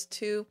him. He was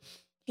too.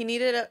 He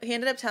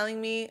ended up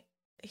telling me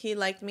he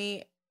liked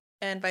me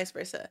and vice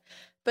versa.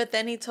 But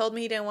then he told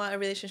me he didn't want a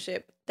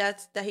relationship.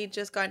 That he'd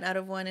just gotten out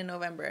of one in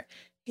November.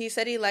 He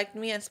said he liked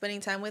me and spending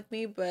time with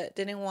me, but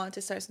didn't want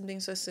to start something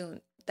so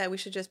soon. That we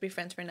should just be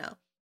friends for now.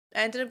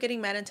 I ended up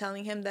getting mad and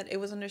telling him that it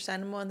was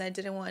understandable and that I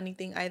didn't want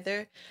anything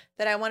either,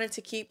 that I wanted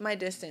to keep my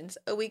distance.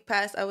 A week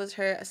passed, I was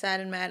hurt,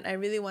 sad, and mad. I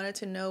really wanted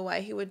to know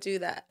why he would do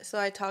that. So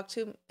I talked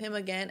to him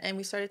again and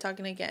we started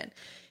talking again.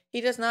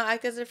 He does not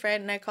act as a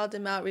friend and I called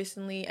him out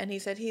recently and he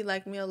said he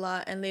liked me a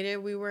lot and later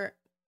we were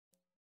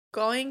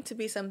going to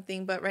be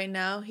something, but right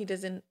now he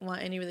doesn't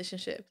want any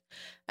relationships.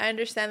 I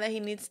understand that he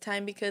needs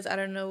time because I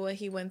don't know what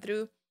he went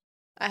through.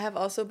 I have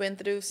also been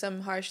through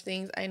some harsh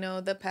things. I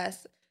know the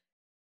past.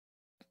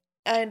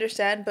 I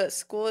understand, but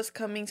school is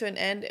coming to an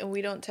end and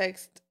we don't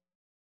text.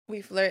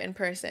 We flirt in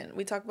person.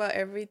 We talk about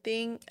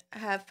everything,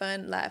 have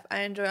fun, laugh.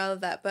 I enjoy all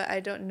of that, but I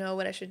don't know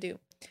what I should do.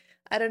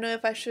 I don't know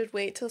if I should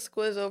wait till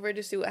school is over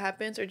to see what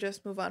happens or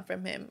just move on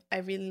from him. I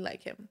really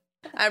like him.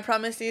 I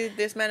promise you,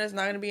 this man is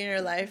not going to be in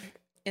your life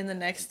in the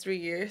next 3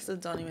 years, so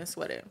don't even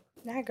sweat it.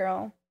 That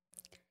girl.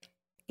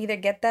 Either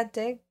get that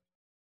dick.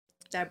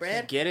 That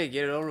bread? Get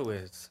it over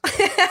with.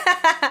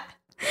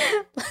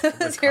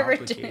 Lose your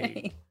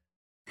virginity.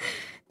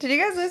 Did you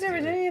guys lose your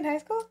virginity in high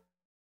school?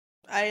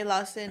 I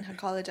lost it in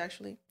college,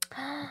 actually.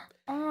 Aww.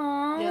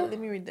 Yeah, let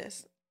me read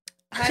this.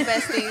 Hi,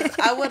 besties.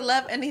 I would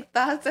love any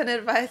thoughts and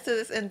advice to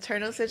this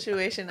internal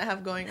situation I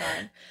have going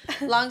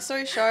on. Long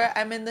story short,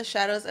 I'm in the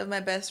shadows of my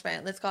best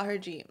friend. Let's call her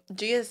G.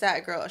 G is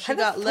that girl. She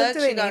got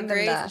looks, she got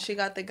grades, and she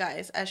got the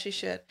guys, as she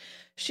should.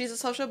 She's a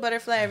social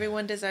butterfly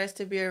everyone desires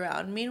to be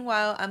around.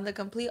 Meanwhile, I'm the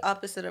complete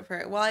opposite of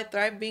her. While I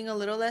thrive being a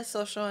little less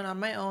social and on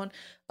my own,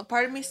 a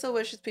part of me still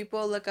wishes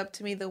people look up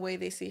to me the way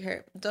they see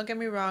her. Don't get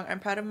me wrong, I'm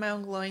proud of my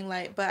own glowing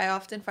light, but I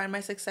often find my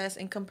success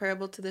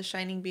incomparable to the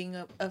shining being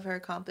of her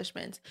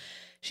accomplishments.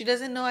 She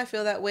doesn't know I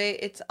feel that way.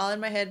 It's all in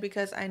my head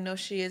because I know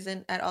she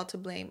isn't at all to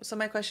blame. So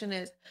my question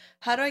is,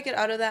 how do I get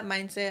out of that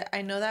mindset?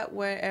 I know that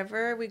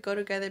wherever we go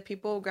together,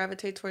 people will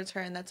gravitate towards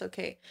her and that's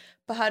okay.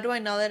 But how do I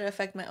not let it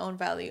affect my own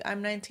value?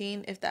 I'm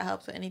 19, if that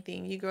helps with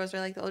anything. You girls are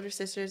like the older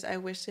sisters I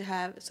wish to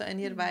have. So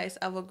any advice,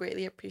 I will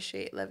greatly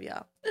appreciate. Love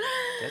y'all.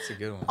 That's a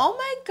good one. Oh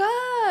my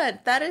God.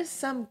 That is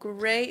some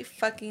great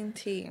fucking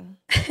tea.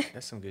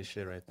 That's some good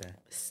shit right there.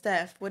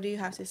 Steph, what do you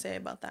have to say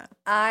about that?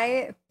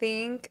 I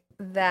think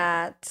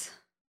that...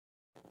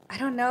 I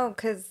don't know,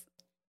 because...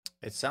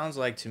 It sounds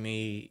like to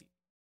me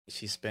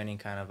she's spending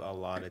kind of a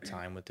lot of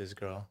time with this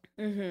girl.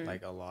 Mm-hmm.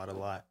 Like a lot,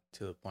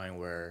 to the point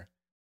where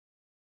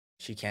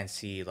she can't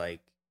see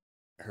like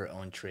her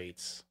own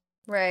traits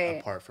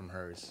Right. apart from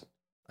hers.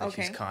 Like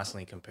Okay. she's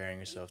constantly comparing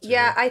herself to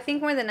Yeah, her. I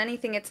think more than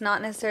anything, it's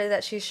not necessarily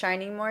that she's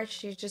shining more.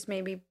 She's just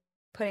maybe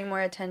putting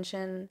more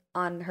attention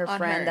on her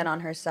friend than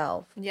on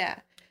herself. Yeah.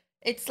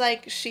 It's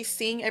like she's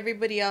seeing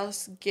everybody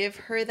else give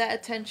her that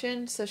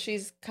attention, so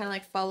she's kind of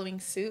like following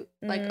suit.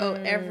 Like, oh,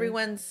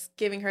 everyone's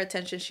giving her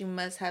attention. She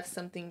must have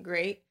something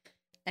great,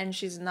 and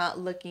she's not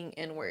looking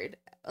inward,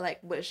 like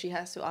what she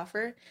has to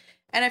offer.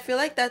 And I feel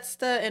like that's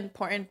the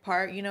important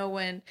part, you know,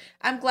 when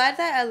I'm glad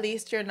that at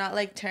least you're not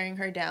like tearing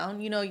her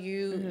down. You know,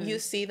 you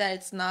see that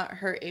it's not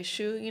her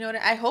issue. You know,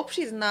 I hope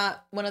she's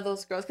not one of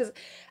those girls, because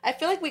I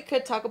feel like we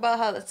could talk about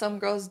how some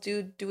girls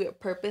do it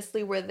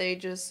purposely, where they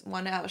just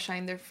want to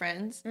outshine their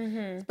friends.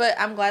 Mm-hmm. But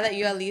I'm glad that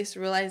you at least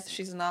realize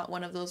she's not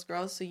one of those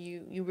girls. So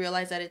you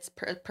realize that it's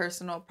a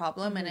personal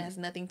problem and it has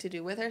nothing to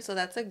do with her. So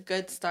that's a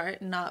good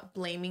start, not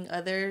blaming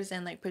others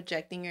and like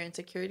projecting your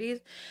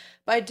insecurities.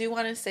 But I do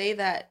want to say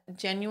that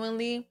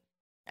genuinely,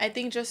 I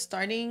think just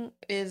starting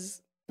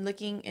is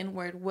looking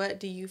inward. What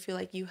do you feel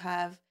like you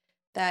have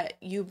that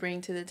you bring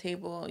to the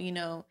table, you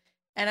know?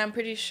 And I'm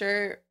pretty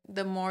sure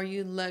the more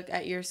you look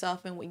at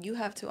yourself and what you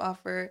have to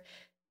offer,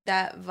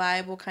 that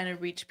vibe will kind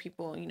of reach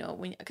people, you know,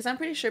 because I'm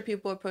pretty sure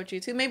people approach you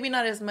too. Maybe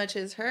not as much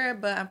as her,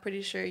 but I'm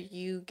pretty sure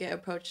you get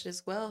approached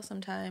as well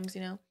sometimes,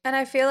 you know? And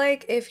I feel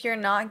like if you're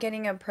not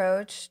getting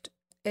approached,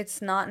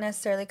 it's not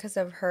necessarily because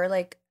of her,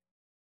 like,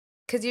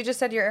 because you just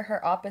said you're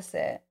her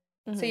opposite.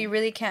 Mm-hmm. So you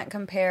really can't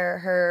compare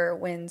her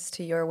wins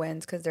to your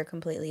wins because they're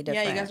completely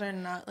different. Yeah, you guys are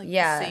not like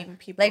the same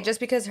people. Like, just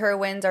because her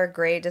wins are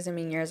great doesn't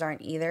mean yours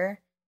aren't either.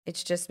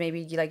 It's just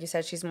maybe, like you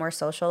said, she's more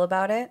social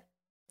about it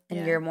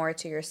and you're more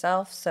to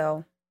yourself.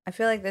 So I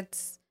feel like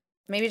that's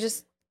maybe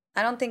just,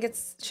 I don't think it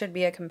should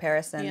be a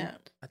comparison. Yeah.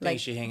 I think you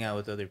should hang out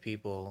with other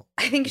people.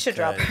 I think you should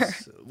drop her.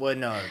 Well,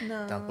 no,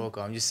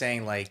 tampoco. I'm just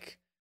saying, like,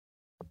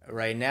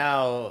 right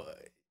now,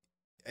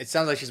 it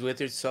sounds like she's with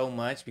her so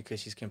much because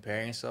she's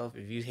comparing herself.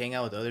 If you hang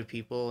out with other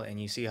people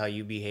and you see how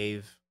you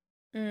behave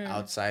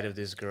outside of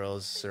this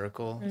girl's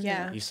circle,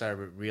 you start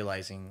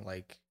realizing,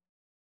 like,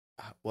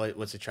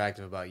 what's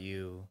attractive about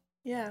you.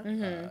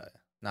 Yeah.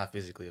 Not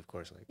physically, of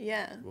course, like,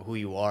 yeah, who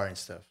you are and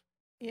stuff.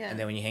 Yeah. And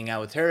then when you hang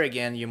out with her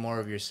again, you're more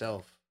of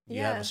yourself.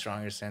 You have Yeah. a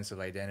stronger sense of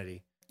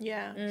identity.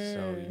 Yeah.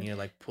 So you need to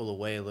like pull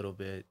away a little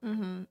bit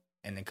Mm-hmm.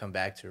 and then come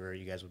back to her.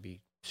 You guys will be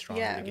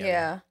stronger Yeah. together.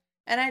 Yeah.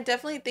 And I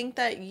definitely think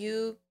that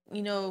you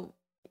know,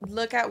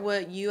 look at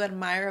what you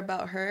admire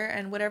about her,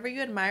 and whatever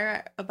you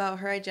admire about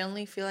her, I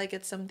generally feel like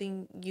it's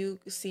something you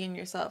see in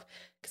yourself.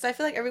 Because I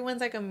feel like everyone's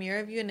like a mirror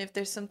of you, and if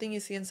there's something you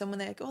see in someone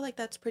that like, oh, like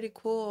that's pretty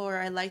cool, or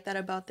I like that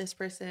about this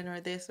person,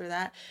 or this or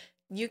that,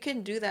 you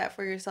can do that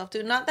for yourself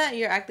too. Not that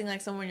you're acting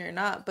like someone you're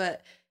not,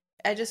 but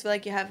I just feel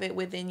like you have it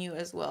within you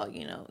as well,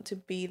 you know, to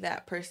be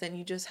that person.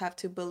 You just have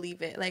to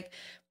believe it. Like,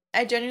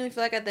 I genuinely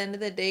feel like at the end of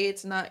the day,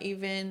 it's not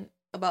even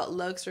about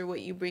looks or what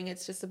you bring.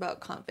 It's just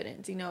about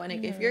confidence, you know.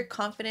 And if you're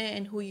confident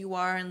in who you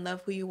are and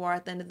love who you are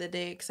at the end of the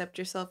day, accept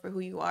yourself for who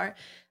you are,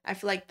 I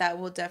feel like that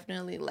will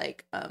definitely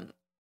like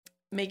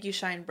make you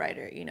shine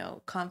brighter, you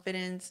know.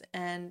 Confidence,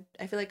 and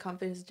I feel like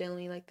confidence is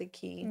generally like the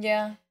key.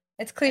 Yeah.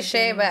 It's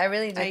cliche, but I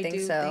really do I think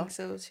do so. think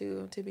so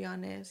too, to be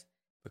honest.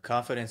 But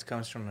confidence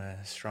comes from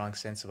a strong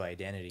sense of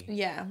identity.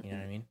 Yeah. You know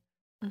what I mean?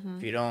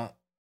 Mm-hmm.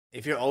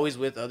 If you're always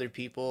with other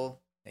people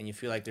and you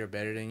feel like they're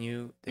better than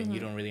you, then you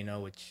don't really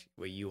know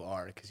what you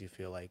are, because you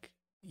feel like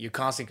you're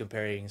constantly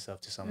comparing yourself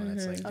to someone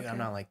that's like, dude, I'm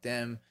not like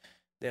them.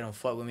 They don't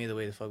fuck with me the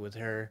way they fuck with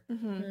her.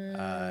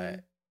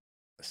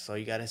 So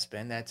you gotta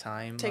spend that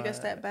time. Take a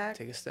step back.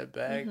 Take a step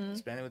back.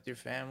 Spend it with your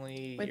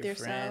family, With your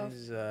yourself.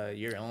 friends,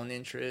 your own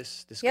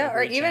interests. Yeah,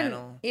 or Discovery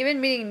Channel.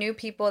 even meeting new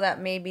people that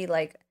maybe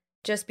like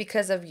just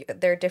because of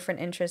their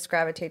different interests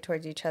gravitate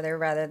towards each other,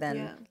 rather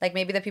than like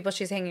maybe the people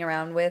she's hanging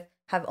around with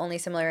have only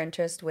similar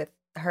interests with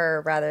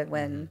her, rather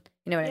when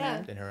you know what I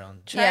mean. Than her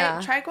own.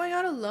 Try going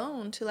out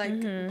alone to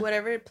like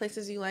whatever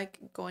places you like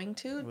going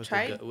to.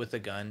 With a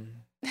gun.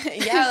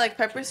 Yeah, like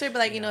pepper spray, but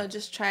like you know,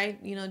 just try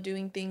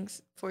doing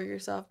things for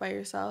yourself by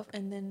yourself,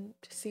 and then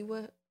to see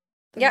what.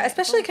 Yeah,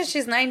 especially because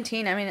she's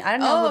 19. I mean, I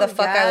don't know who the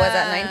fuck I was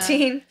at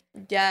 19.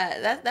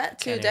 Yeah, that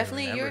too. Can't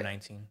Definitely, even you're remember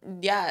 19.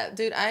 Yeah,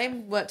 dude,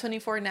 I'm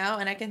 24 now,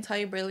 and I can tell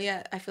you, really,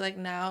 I feel like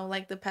now,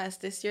 like this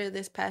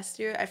past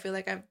year, I feel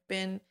like I've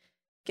been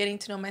getting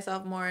to know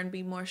myself more and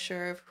be more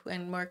sure of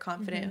and more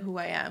confident who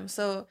I am.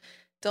 So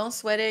don't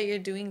sweat it. You're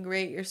doing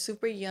great. You're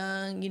super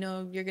young. You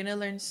know, you're gonna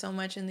learn so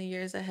much in the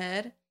years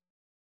ahead.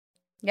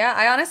 Yeah,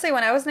 I honestly,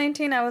 when I was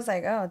 19, I was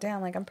like, oh,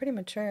 damn, like, I'm pretty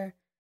mature.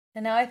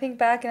 And now I think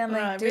back and I'm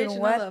like, dude,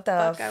 what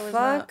the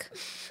fuck?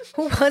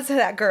 Who was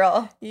that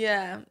girl?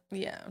 Yeah.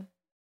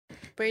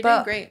 But you're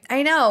doing great.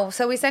 I know.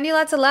 So we send you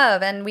lots of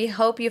love, and we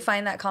hope you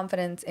find that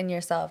confidence in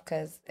yourself,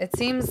 because it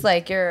seems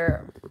like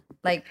you're,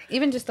 like,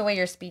 even just the way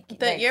you're speaking.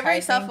 That like, you're very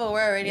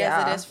self-aware already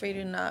as it is for you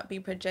to not be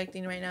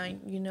projecting right now.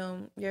 You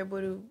know, you're able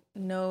to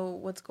know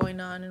what's going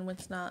on and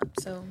what's not.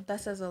 So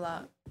that says a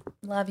lot.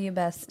 Love you,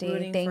 bestie.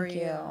 Rooting Thank for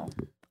you.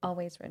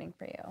 Always rooting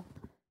for you.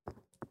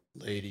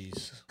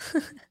 Ladies.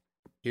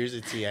 Here's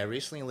the tea. I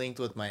recently linked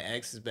with my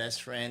ex's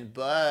best friend,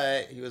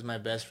 but he was my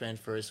best friend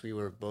first. We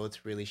were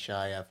both really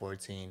shy at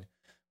 14.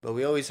 But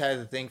we always had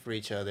a thing for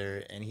each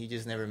other, and he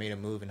just never made a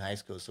move in high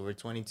school. So we're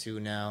 22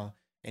 now,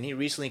 and he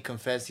recently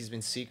confessed he's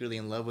been secretly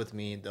in love with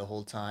me the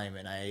whole time,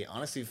 and I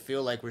honestly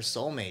feel like we're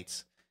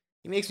soulmates.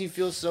 He makes me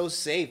feel so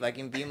safe. I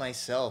can be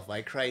myself.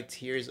 I cried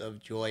tears of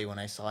joy when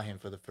I saw him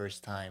for the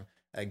first time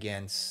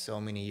again so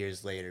many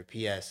years later.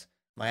 P.S.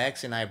 My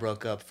ex and I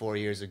broke up 4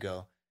 years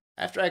ago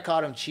after I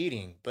caught him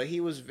cheating, but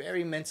he was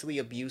very mentally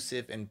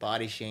abusive and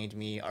body shamed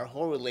me our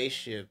whole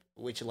relationship,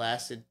 which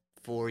lasted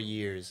 4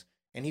 years.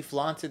 And he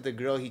flaunted the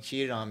girl he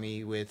cheated on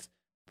me with,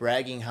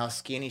 bragging how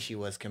skinny she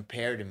was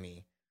compared to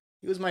me.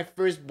 He was my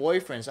first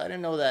boyfriend, so I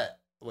didn't know that.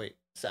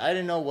 So I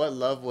didn't know what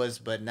love was,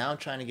 but now I'm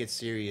trying to get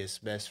serious.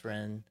 Best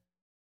friend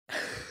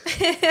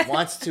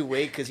wants to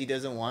wait because he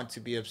doesn't want to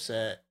be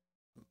upset.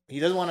 He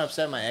doesn't want to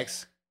upset my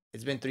ex.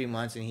 It's been 3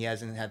 months and he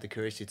hasn't had the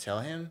courage to tell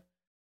him.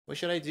 What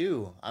should I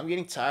do? I'm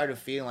getting tired of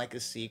feeling like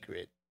a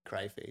secret.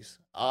 Cry face.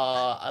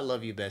 I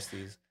love you,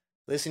 besties.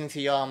 Listening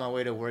to y'all on my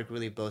way to work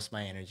really boasts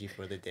my energy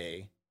for the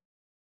day.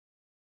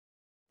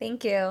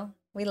 Thank you.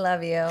 We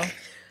love you.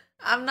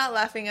 I'm not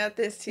laughing at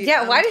this too.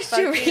 Yeah, why did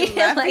you read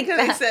it like that?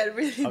 I said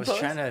really I was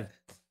trying to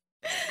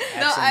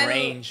No, some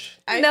range.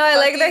 I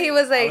like that he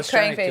was I like was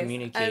crying trying to face.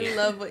 communicate. I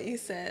love what you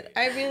said.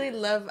 I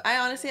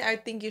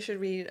think you should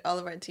read all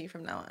of our tea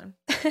from now on.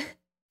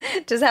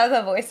 Just have the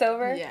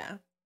voiceover. Yeah.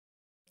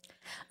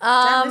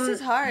 Damn, this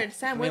is hard,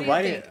 Sam. What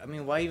do you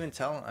think? Why even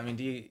tell him? I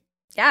mean,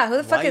 Yeah, who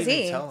the fuck why is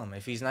even he? tell him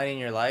if he's not in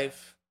your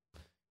life?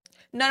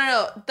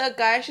 No. The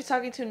guy she's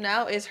talking to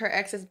now is her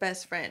ex's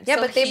best friend. Yeah,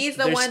 so but he's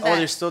the one that.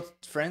 they're still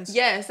friends.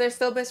 Yes, they're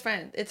still best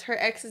friends. It's her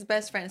ex's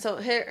best friend. So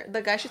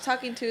the guy she's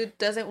talking to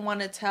doesn't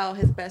want to tell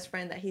his best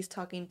friend that he's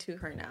talking to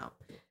her now.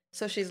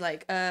 So she's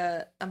like,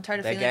 I'm tired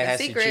of feeling like a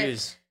secret. That guy has to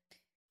choose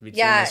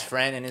between his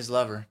friend and his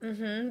lover.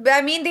 Mm-hmm. But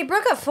I mean, they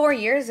broke up 4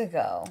 years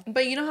ago.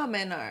 But you know how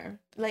men are.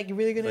 Like,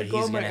 really gonna go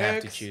on my ex? But he's gonna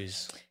have to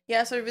choose.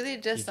 Yeah, so it really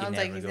just sounds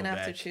like he's gonna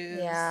have to choose.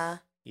 Yeah.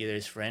 Either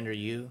his friend or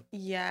you.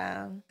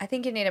 Yeah. I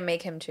think you need to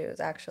make him choose,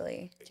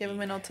 actually. Give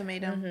him an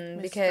ultimatum.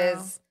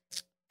 Because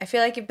I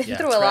feel like you've been Yeah,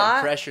 through a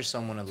lot. Pressure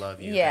someone to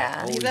love you.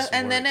 Yeah.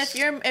 And then if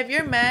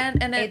you're man,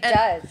 and It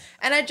does.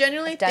 And I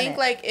genuinely I've done think it.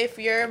 like if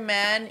you're a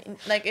man,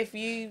 like if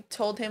you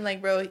told him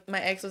like, bro, my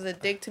ex was a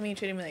dick to me,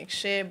 treated me like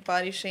shit,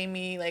 body shamed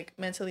me, like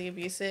mentally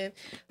abusive,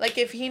 like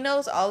if he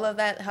knows all of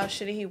that, how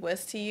shitty he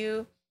was to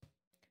you,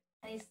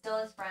 And he's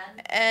still his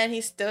friend. and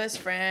he's still his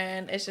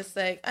friend, it's just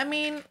like, I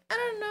mean, I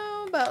don't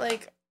know about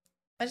like,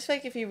 I just feel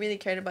like if he really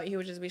cared about you, he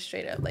would just be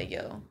straight up like,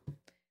 yo.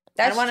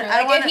 That's true.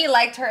 If he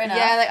liked her enough.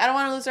 Yeah, like I don't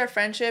want to lose our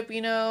friendship,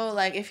 you know.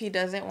 Like if he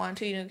doesn't want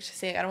to, you know, just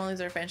say like, I don't want to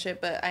lose our friendship,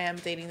 but I am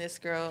dating this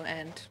girl,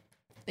 and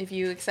if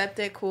you accept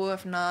it, cool.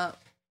 If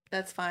not,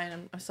 that's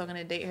fine. I'm still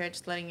gonna date her.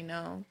 Just letting you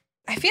know.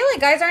 I feel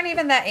like guys aren't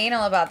even that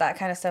anal about that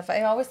kind of stuff.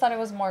 I always thought it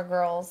was more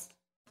girls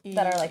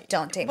that are like,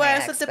 don't date my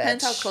ex, Well, it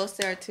depends how bitch. close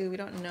they are too. We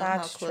don't know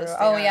That's how close. true. They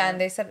Oh are. yeah,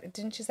 and they said,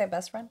 didn't you say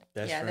best friend?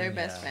 They're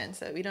best friends,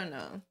 so we don't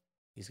know.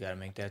 He's got to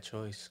make that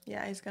choice.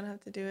 Yeah, he's gonna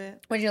have to do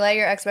it. Would you let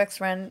your ex-best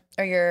friend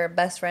or your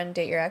best friend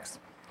date your ex?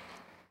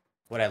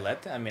 Would I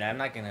let them? I mean, I'm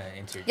not gonna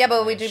enter. Yeah,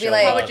 but would you be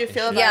like, How would you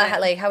feel about yeah,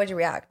 it? like how would you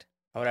react?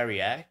 How would I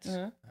react?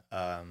 Mhm.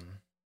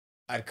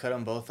 I'd cut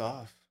them both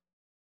off.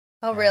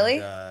 Oh really?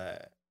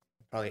 And,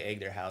 probably egg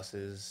their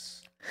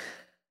houses.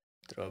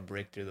 Throw a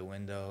brick through the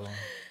window.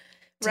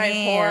 Write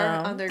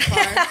whore on their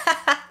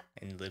car.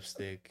 And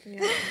lipstick.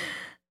 Yeah,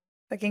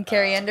 Fucking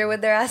carry under with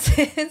their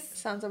asses.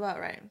 sounds about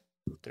right.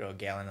 Throw a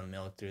gallon of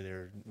milk through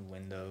their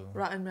window.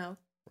 Rotten milk.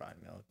 Rotten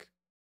milk.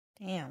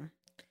 Damn.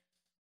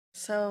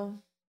 So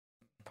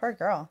Poor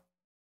girl.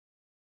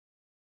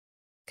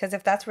 Because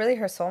if that's really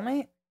her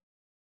soulmate,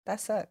 that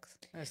sucks.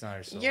 That's not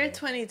her soulmate. you're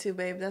 22,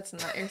 babe. That's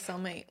not your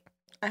soulmate.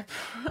 I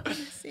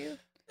promise you.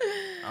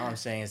 All I'm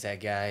saying is that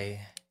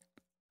guy.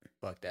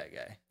 Fuck that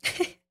guy.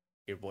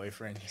 Your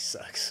boyfriend, he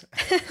sucks.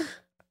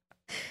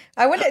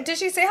 I wonder, did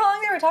she say how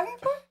long they were talking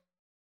for?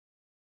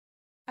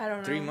 I don't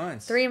know. 3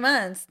 months. 3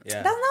 months.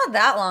 Yeah. That's not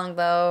that long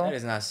though. That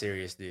is not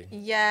serious, dude.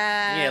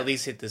 Yeah. You at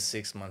least hit the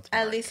 6 month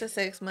mark. At least a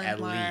 6-month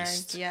mark.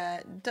 least.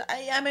 Yeah.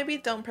 Yeah, maybe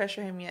don't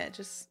pressure him yet.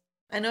 Just,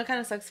 I know it kind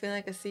of sucks feeling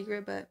like a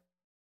secret, but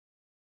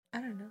I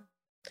don't know.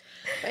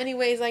 But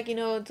anyways, like, you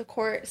know, the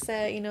court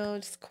set, you know,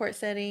 just court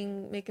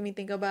setting, making me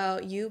think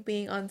about you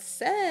being on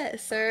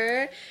set,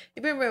 sir.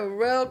 You've been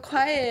real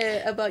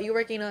quiet about you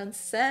working on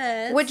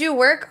set. Would you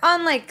work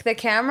on like the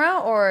camera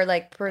or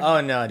like? Oh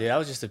no, dude! I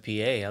was just a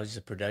PA. I was just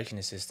a production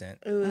assistant.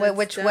 Ooh,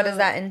 What does dope.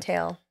 that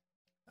entail?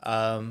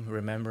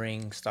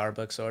 Remembering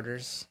Starbucks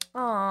orders,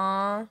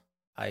 Aw,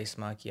 ice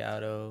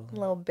macchiato,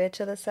 little bitch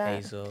of the set.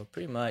 hazel,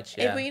 pretty much.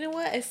 Hey, Yeah. but you know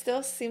what? It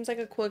still seems like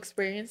a cool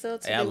experience though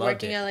to Yeah, I be loved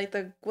working it. at like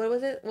the, what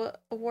was it?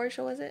 What award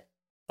show was it?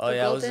 Oh the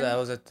yeah, Golden- I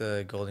was at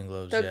the Golden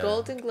Globes. The yeah.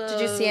 Golden Globes.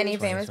 Did you see any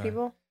famous 2020.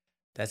 people?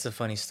 That's a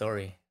funny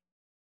story,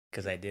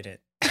 because I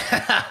didn't.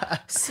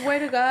 Swear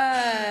to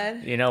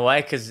God. You know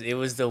why? Because it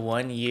was the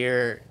 1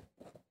 year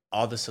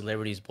all the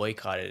celebrities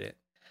boycotted it.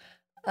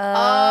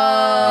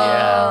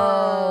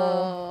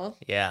 Oh.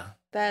 Yeah.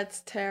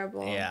 That's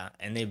terrible. Yeah,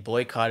 and they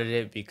boycotted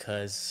it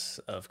because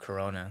of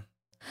Corona,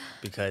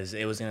 because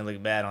it was gonna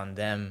look bad on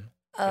them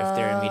if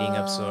they were meeting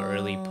up so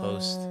early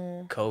post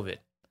COVID.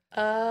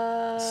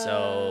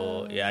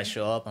 So yeah, I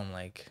show up, I'm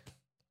like,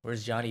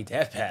 "Where's Johnny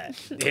Depp at,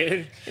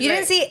 dude?" You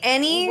didn't see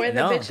any? Where the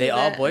No, bitches they all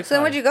at? boycotted So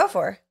then what'd you go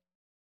for?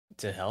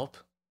 to help.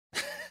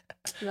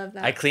 Love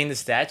that. I cleaned the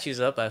statues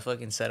up. I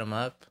fucking set them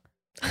up.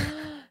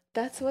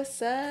 That's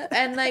what's up.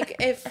 And like,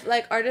 if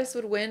like artists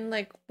would win,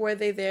 like, were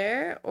they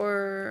there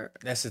or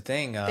That's the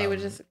thing. they would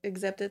just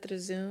accept it through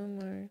Zoom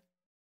or?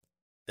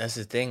 That's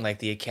the thing. Like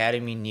the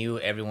Academy knew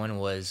everyone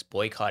was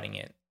boycotting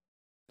it,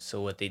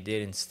 so what they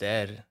did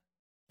instead.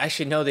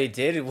 Actually, no, they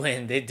did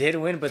win. They did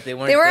win, but they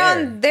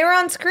weren't. They were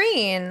on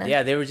screen.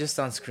 Yeah, they were just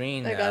on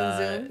screen. Like on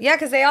Zoom? Yeah,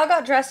 because they all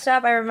got dressed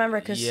up. I remember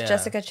because Yeah.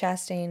 Jessica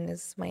Chastain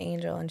is my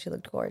angel and she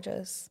looked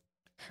gorgeous.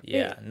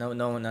 Yeah,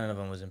 none of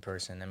them was in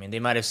person. I mean, they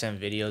might have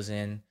sent videos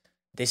in.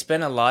 They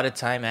spent a lot of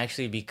time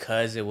actually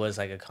because it was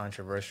like a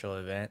controversial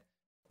event.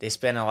 They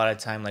spent a lot of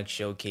time like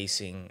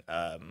showcasing,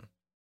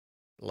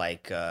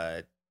 like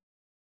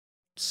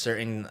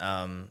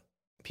certain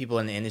people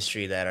in the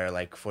industry that are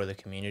like for the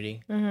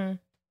community. Mm-hmm.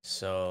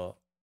 So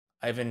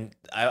I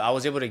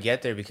was able to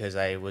get there because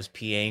I was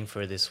PAing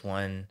for this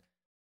one.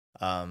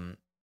 One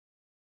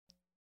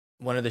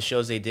of the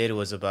shows they did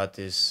was about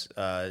this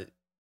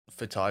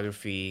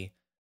photography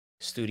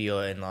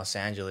studio in Los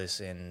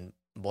Angeles in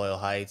Boyle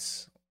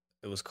Heights.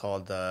 It was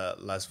called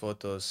Las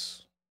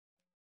Fotos,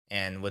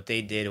 and what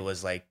they did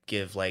was like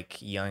give like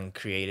young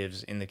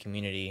creatives in the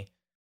community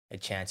a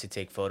chance to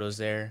take photos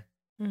there.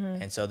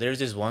 Mm-hmm. And so there's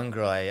this one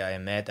girl I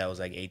met that was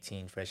like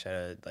 18, fresh out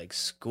of like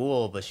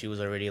school, but she was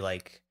already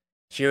like,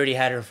 she already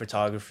had her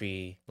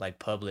photography like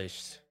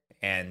published.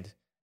 And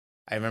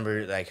I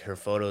remember like her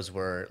photos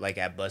were like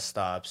at bus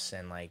stops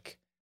and like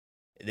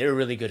they were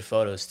really good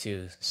photos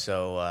too.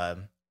 So,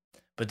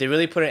 but they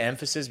really put an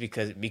emphasis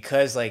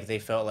because like they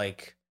felt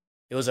like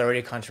it was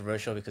already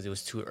controversial because it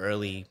was too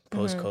early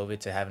post COVID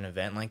to have an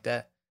event like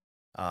that.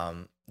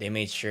 They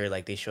made sure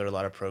like they showed a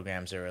lot of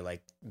programs that were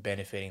like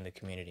benefiting the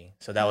community.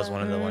 So that was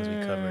one of the ones we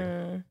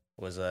covered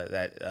was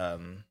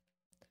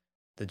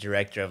the the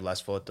director of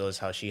Las Fotos,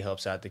 how she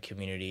helps out the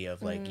community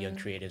of like young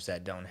creatives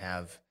that don't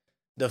have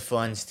the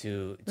funds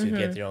to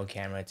get their own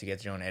camera, to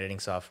get their own editing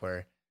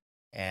software.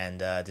 And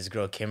this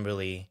girl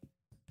Kimberly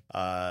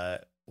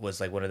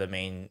was like one of the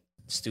main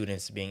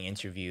students being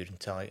interviewed,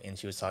 and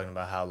she was talking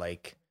about how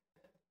like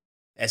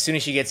as soon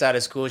as she gets out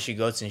of school, she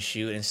goes and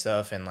shoot and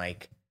stuff, and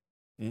like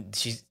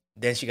she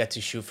got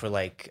to shoot for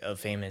like a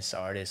famous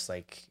artist,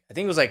 like I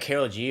think it was like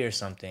Karol G or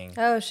something.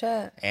 Oh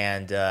shit!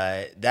 And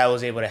that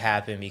was able to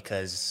happen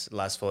because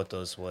Las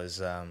Fotos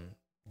was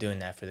doing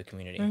that for the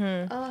community.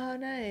 Mm-hmm. Oh, how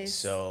nice.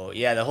 So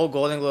yeah, the whole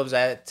Golden Globes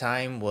at that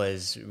time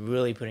was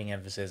really putting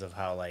emphasis of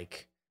how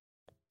like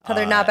how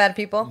they're not bad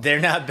people. They're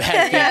not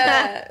bad people.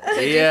 Yeah. So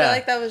do you feel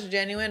like that was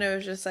genuine, or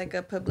was just like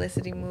a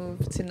publicity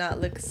move to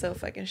not look so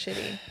fucking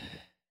shitty?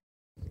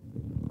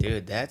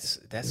 Dude, that's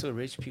what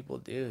rich people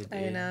do, dude.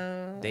 I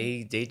know.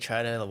 They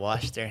try to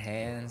wash their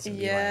hands and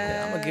be like,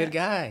 I'm a good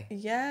guy.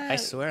 Yeah. I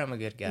swear I'm a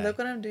good guy. Look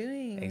what I'm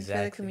doing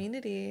for the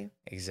community.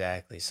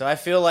 Exactly. So I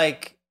feel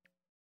like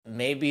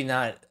maybe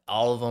not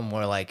all of them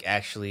were like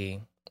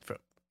actually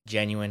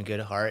genuine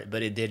good heart,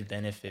 but it did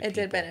benefit people.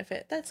 Did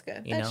benefit. That's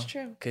good. That's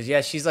true. Because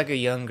yeah, she's like a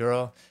young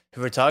girl.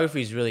 Her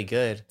photography is really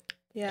good.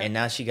 Yeah. And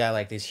now she got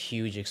like this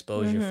huge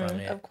exposure from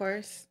it. Of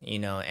course. You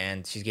know,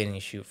 and she's getting to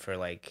shoot for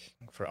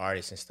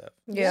artists and stuff.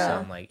 Yeah. So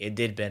I'm like, it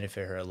did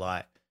benefit her a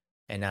lot.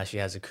 And now she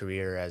has a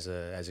career as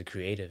a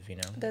creative, you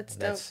know.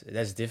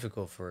 That's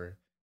difficult for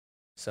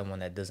someone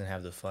that doesn't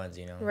have the funds,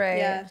 you know. Right.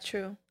 Yeah,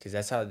 true. Because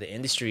that's how the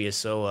industry is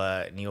so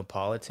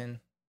Neapolitan,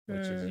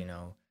 which is, you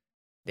know,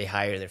 they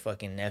hire their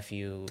fucking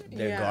nephew,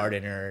 their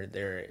gardener,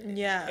 their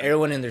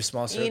everyone in their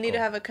small circle. You need to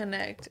have a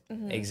connect.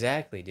 Mm-hmm.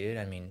 Exactly, dude.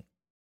 I mean,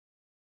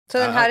 so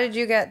then how did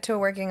you get to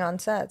working on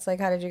sets? Like,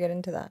 how did you get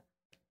into that?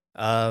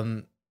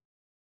 I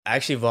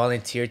actually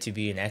volunteered to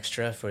be an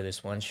extra for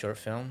this one short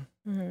film.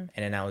 And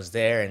then I was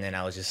there, and then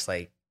I was just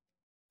like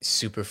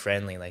super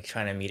friendly, like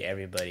trying to meet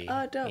everybody.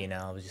 Oh, dope. You know,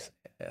 I was just,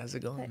 how's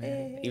it going,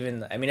 man?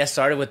 Even, I mean, I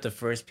started with the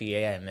first PA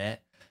I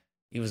met.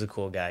 He was a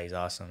cool guy. He's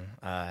awesome.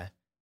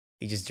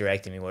 He just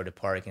directed me where to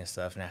park and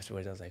stuff. And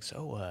afterwards, I was like,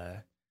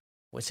 so,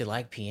 what's it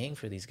like PAing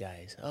for these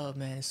guys? Oh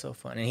man, it's so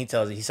fun. And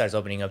he starts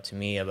opening up to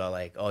me about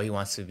like, oh, he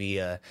wants to be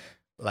a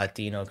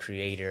Latino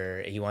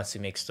creator. He wants to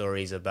make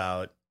stories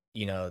about,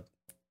 you know,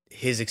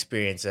 his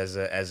experience as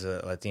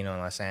a Latino in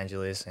Los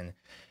Angeles. And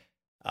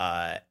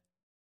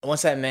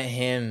once I met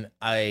him,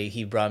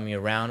 he brought me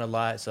around a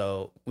lot.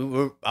 So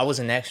I was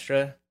an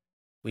extra.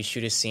 We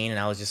shoot a scene, and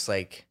I was just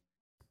like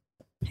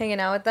hanging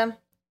out with them.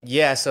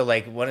 Yeah, so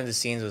like one of the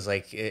scenes was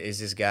like, is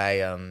this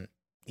guy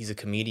he's a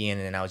comedian,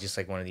 and I was just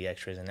like one of the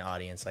extras in the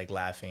audience, like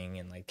laughing,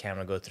 and like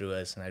camera go through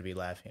us, and I'd be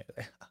laughing,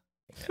 you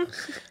know,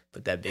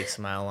 put that big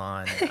smile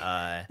on.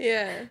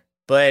 Yeah.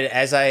 But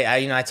as I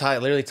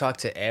literally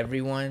talked to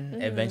everyone.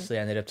 Eventually,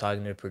 I ended up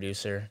talking to a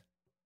producer,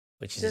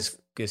 which is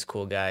this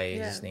cool guy.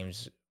 Yeah. His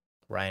name's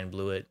Ryan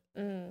Blewett,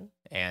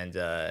 and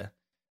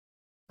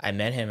I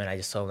met him, and I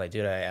just told him like,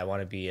 dude, I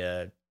want to be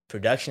a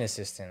production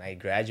assistant. I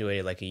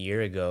graduated like a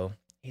year ago.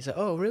 He's like,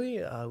 oh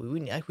really?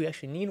 We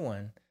actually need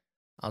one.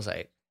 I was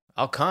like,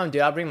 I'll come,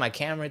 dude. I'll bring my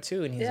camera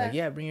too. And he's like,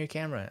 yeah, bring your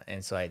camera.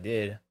 And so I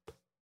did.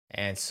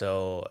 And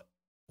so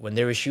when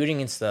they were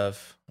shooting and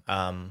stuff,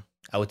 I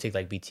would take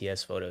like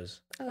BTS photos.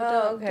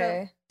 Oh,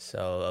 okay.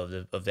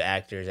 So of the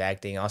actors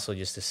acting, also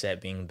just the set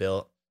being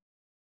built.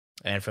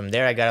 And from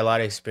there, I got a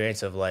lot of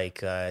experience of like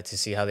to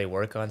see how they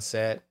work on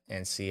set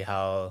and see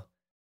how.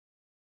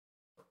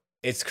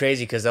 It's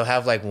crazy because they'll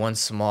have like one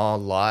small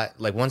lot,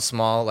 like one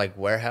small like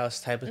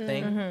warehouse type of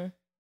thing.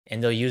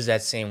 And they'll use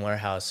that same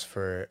warehouse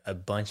for a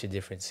bunch of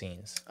different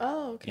scenes.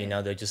 Oh, okay. You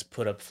know, they'll just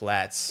put up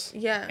flats.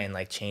 Yeah. And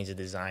like change the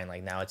design.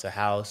 Like now it's a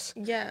house.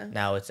 Yeah.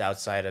 Now it's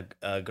outside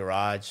a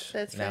garage.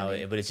 That's now,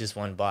 funny. but it's just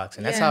one box,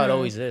 and that's how it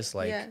always is.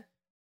 Like,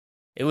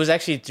 it was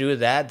actually through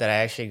that I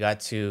actually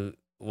got to,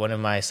 one of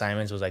my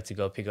assignments was like to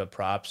go pick up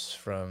props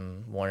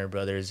from Warner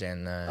Brothers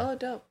and oh,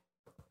 dope.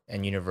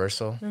 And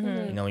Universal.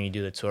 You know, when you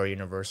do the tour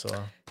Universal.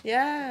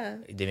 Yeah.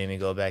 They made me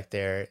go back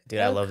there.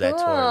 Dude, I love that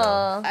tour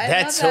though.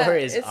 That tour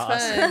is it's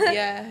awesome. Fun.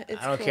 Yeah. It's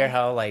I don't care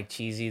how like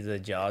cheesy the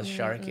Jaws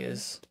shark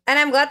is. And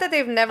I'm glad that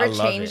they've never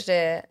changed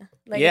it.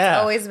 Like it's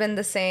always been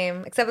the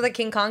same. Except for the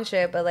King Kong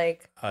shit, but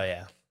like oh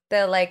yeah.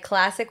 The like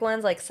classic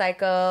ones like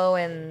Psycho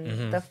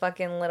and the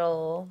fucking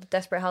little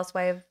Desperate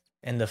Housewife.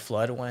 And the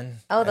flood one.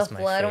 Oh, the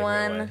flood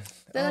one.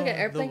 Is that like an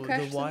airplane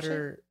crash? The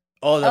water.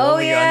 Oh, the one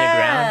where you're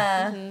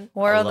underground.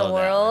 War of the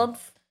Worlds.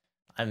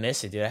 I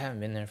miss it, dude. I haven't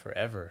been there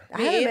forever.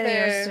 I haven't been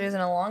there in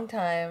a long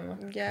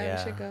time. Yeah,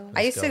 we should go.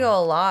 I used to go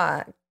a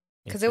lot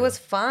because it was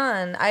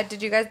fun. Do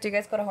you guys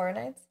go to horror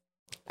nights?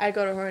 I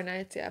go to horror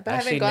nights, yeah, but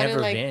actually, I haven't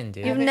gone never in been,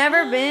 dude. You've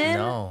never been?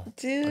 No,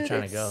 dude. I'm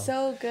trying to go. It's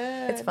so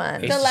good. It's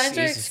fun. The lines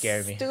are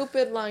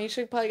stupid long. You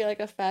should probably get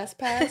like a fast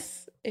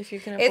pass if you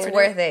can afford it. It's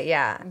worth it,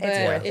 yeah.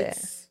 It's worth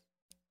it.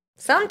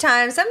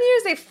 Sometimes, some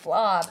years they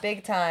flop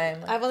big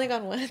time. I've only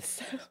gone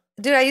once.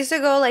 Dude, I used to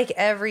go like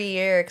every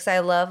year because I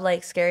love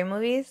like scary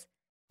movies.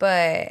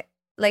 But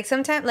like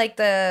sometimes like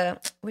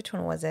which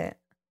one was it?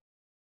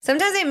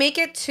 Sometimes they make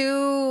it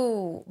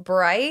too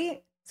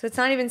bright. So it's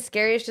not even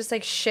scary. It's just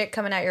like shit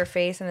coming at your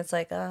face, and it's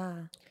like, ah.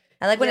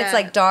 I like when it's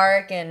like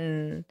dark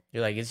and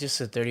you're like, it's just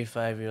a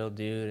 35-year-old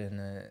dude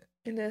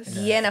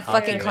in a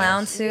fucking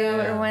clown suit.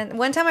 Yeah. Or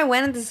one time I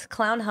went and this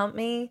clown humped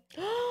me.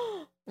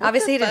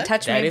 Obviously, he didn't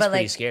touch me, but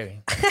like,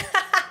 scary.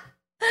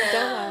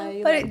 Don't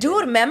lie. But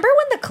dude, remember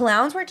when the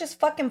clowns were just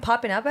fucking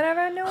popping up at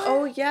everyone?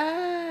 Oh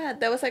yeah,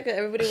 that was like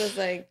everybody was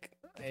like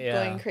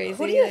going crazy.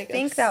 Who do you like,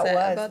 think that was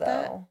about though?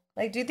 That?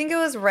 Like, do you think it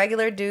was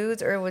regular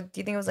dudes or do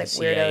you think it was like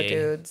weirdo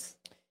dudes?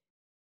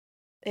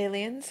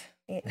 Aliens.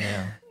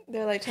 Yeah.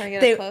 They're like trying to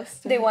get up close.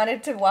 They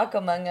wanted to walk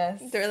among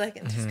us. They're like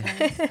in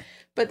disguise,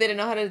 but they didn't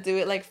know how to do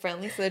it like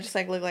friendly, so they just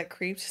like look like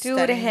creeps.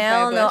 Dude,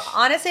 hell no.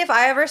 Honestly, if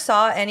I ever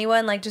saw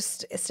anyone like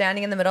just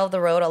standing in the middle of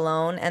the road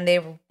alone and they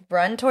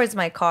run towards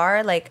my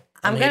car, like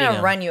I'm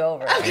gonna run you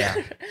over.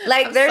 Yeah.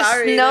 Like there's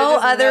no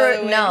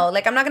other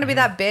like I'm not gonna be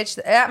that bitch.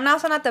 I'm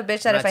also not the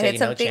bitch that if I hit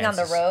something on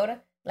the road,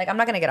 like I'm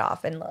not gonna get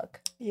off and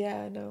look.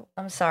 Yeah, no.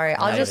 I'm sorry.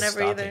 I'll just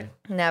never either.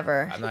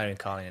 Never. I'm not even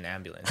calling an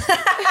ambulance.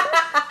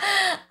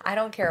 I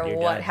don't care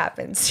what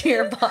happens to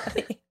your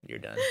body. You're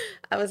done.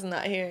 I was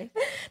not here.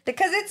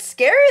 Because it's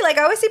scary. Like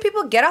I always see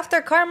people get off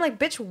their car. I'm like,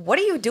 bitch, what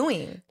are you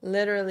doing?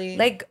 Literally.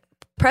 Like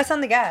press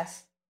on the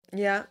gas.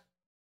 Yeah.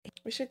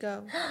 We should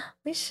go.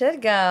 We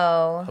should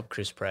go. Hope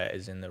Chris Pratt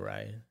is in the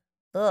ride.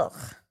 Ugh.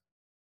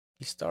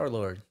 He's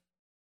Star-Lord.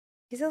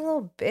 He's a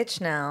little bitch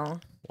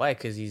now. Why?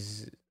 Because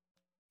he's...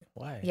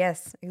 Why?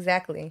 Yes,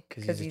 exactly.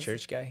 Because he's a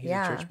church guy? He's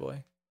a church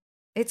boy?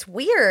 It's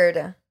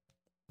weird.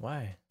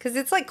 Why? Because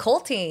it's like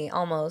culty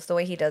almost, the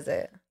way he does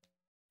it.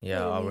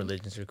 Yeah, all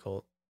religions are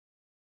cult.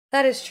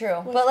 That is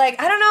true. But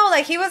like, I don't know,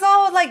 like he was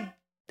all like,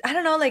 I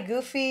don't know, like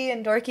goofy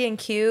and dorky and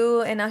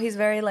cute. And now he's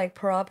very like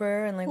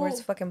proper and like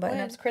wears fucking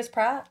button-ups. Chris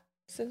Pratt.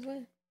 Since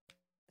when?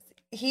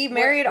 He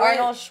married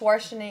Arnold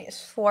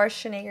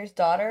Schwarzenegger's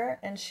daughter,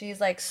 and she's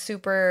like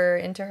super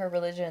into her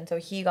religion. So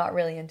he got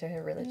really into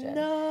her religion.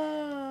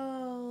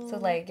 No. So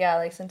like, yeah,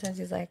 like sometimes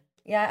he's like,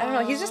 yeah, I don't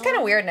know. He's just kind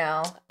of weird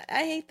now. I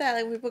hate that.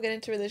 Like when people get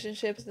into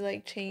relationships, they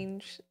like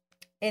change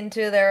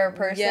into their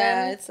person.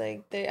 Yeah, it's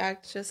like they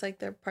act just like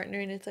their partner,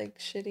 and it's like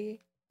shitty.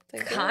 It's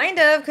like, kind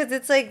of, because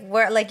it's like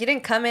where like you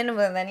didn't come in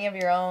with any of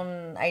your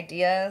own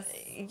ideas.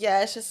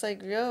 Yeah, it's just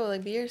like, yo,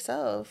 like be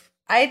yourself.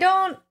 I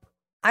don't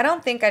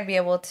think I'd be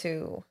able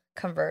to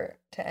convert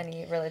to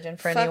any religion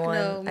for anyone.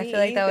 No, I feel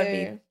like that would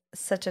be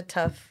such a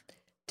tough.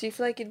 Do you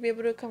feel like you'd be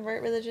able to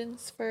convert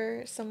religions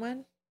for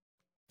someone?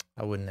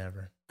 I would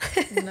never.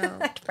 No.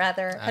 I'd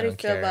rather. How do you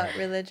feel about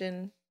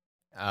religion?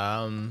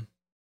 I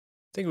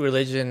think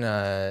religion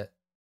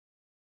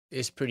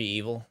is pretty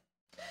evil.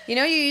 You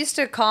know, you used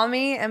to call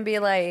me and be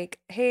like,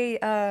 hey,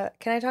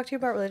 can I talk to you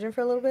about religion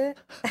for a little bit?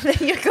 And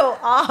then you'd go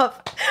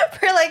off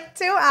for like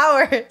 2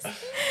 hours.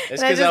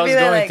 It's because I was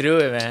going through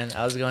it, man.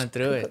 I was going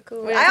through it.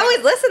 Cool. I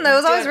always listen, though.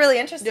 It was always really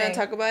interesting. Do you want to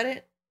talk about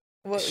it?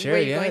 Sure,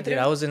 yeah, dude.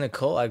 I was in a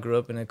cult. I grew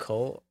up in a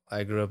cult.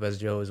 I grew up as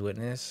Jehovah's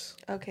Witness.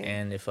 Okay.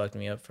 And it fucked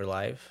me up for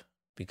life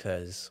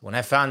because when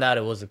I found out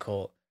it was a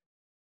cult,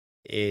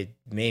 it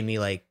made me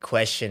like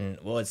question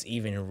what's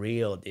even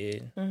real,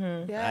 dude.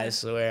 Mm-hmm. Yeah. I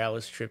swear I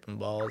was tripping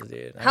balls,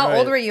 dude. How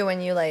old were you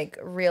when you like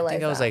realized?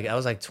 I think I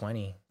was like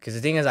 20. Because the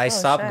thing is, I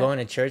stopped going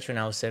to church when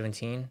I was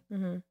 17,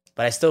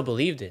 but I still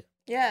believed it.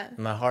 Yeah.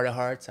 In my heart of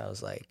hearts, I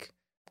was like,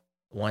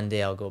 one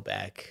day I'll go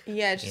back.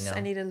 Yeah, just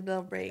I need a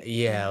little break.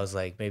 Yeah, I was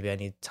like, maybe I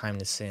need time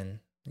to sin.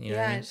 You know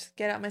what I mean? Just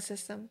get out my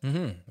system.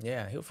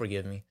 Yeah, he'll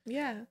forgive me.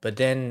 Yeah. But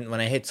then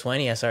when I hit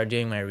 20, I started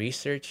doing my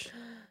research.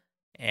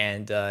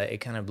 And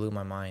it kind of blew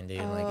my mind,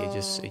 dude. Like it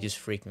just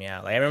freaked me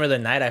out. Like I remember the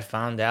night I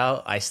found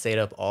out, I stayed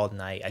up all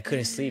night. I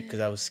couldn't sleep because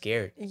I was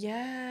scared.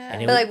 Yeah.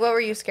 But like, what were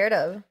you scared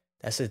of?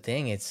 That's the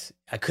thing.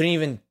 I couldn't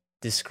even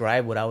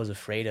describe what I was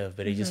afraid of,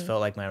 but it just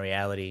felt like my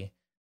reality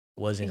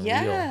wasn't real.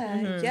 Yeah.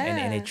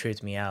 And it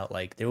tripped me out.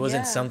 Like there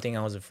wasn't something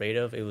I was afraid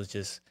of. It was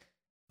just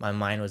my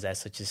mind was at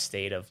such a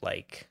state of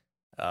like,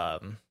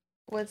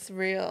 what's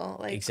real?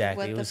 Like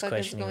exactly. What It the was fuck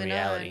questioning is going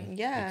reality. On?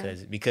 Yeah.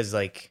 Because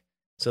like.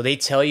 So they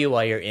tell you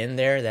while you're in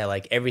there that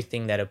like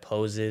everything that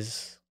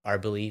opposes our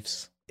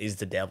beliefs is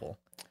the devil.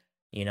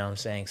 You know what I'm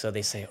saying? So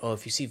they say, oh,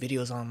 if you see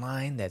videos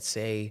online that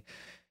say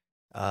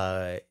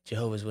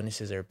Jehovah's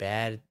Witnesses are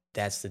bad,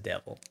 that's the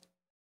devil.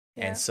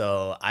 Yeah. And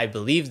so I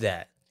believed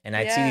that. And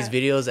I'd see these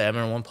videos. I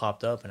remember one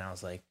popped up and I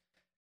was like,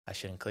 I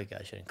shouldn't click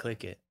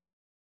it.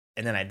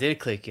 And then I did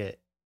click it.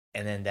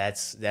 And then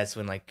that's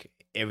when like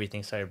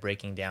everything started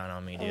breaking down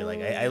on me, dude.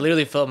 Like I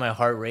literally felt my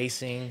heart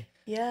racing.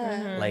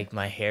 Yeah. Like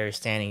my hair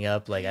standing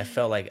up. Like I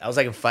felt like I was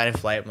like in fight and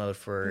flight mode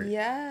for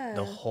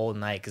the whole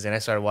night. Because then I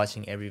started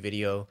watching every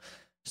video,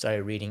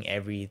 started reading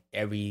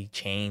every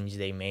change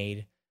they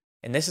made.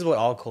 And this is what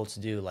all cults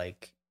do.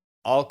 Like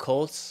all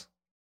cults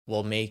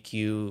will make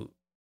you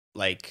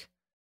like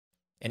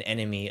an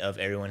enemy of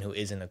everyone who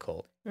is in a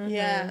cult.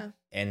 Yeah.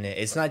 And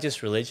it's not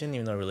just religion,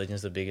 even though religion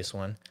is the biggest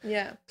one.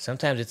 Yeah.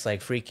 Sometimes it's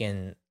like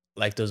freaking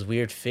like those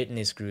weird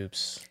fitness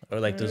groups or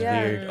like those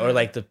weird or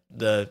like the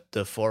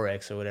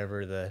Forex or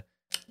whatever the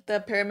the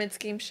pyramid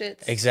scheme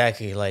shits.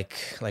 Exactly, like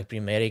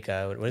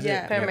Primerica. What is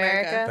it?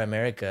 Primerica.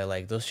 Primerica.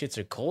 Like those shits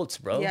are cults,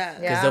 bro. Yeah.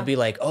 Because they'll be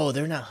like, oh,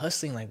 they're not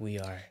hustling like we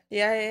are.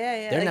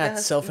 Yeah. They're like not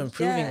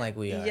self-improving like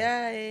we are.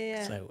 Yeah.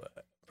 It's like,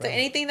 So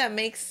anything that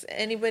makes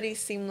anybody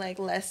seem like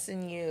less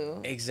than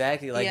you.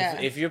 Exactly. Like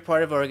if you're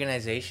part of an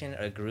organization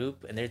or a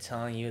group and they're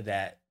telling you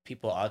that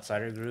people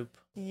outside our group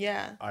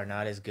are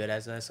not as good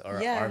as us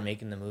or are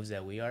making the moves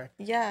that we are,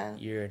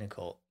 you're in a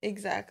cult.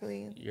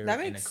 Exactly. You're that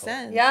makes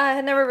sense. Yeah, I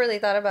had never really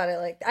thought about it.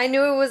 Like, I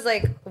knew it was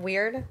like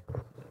weird,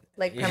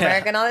 like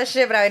American and all this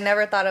shit, but I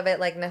never thought of it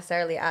like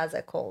necessarily as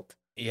a cult.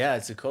 Yeah,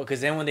 it's a cult. Because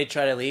then when they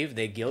try to leave,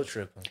 they guilt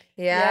trip them.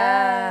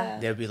 Yeah.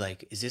 They'll be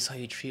like, is this how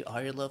you treat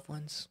all your loved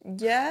ones?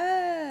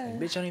 Yeah. Like,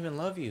 bitch, I don't even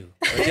love you.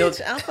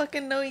 Bitch, I don't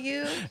fucking know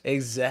you.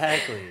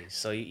 Exactly.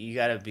 So you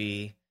gotta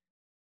be...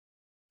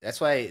 That's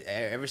why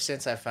ever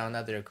since I found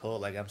out they're a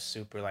cult, like I'm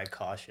super like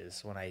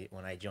cautious when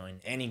I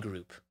join any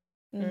group.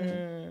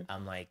 Mm-hmm.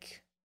 I'm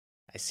like,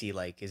 I see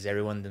like, is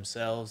everyone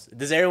themselves?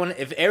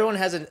 If everyone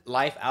has a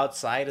life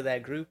outside of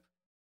that group,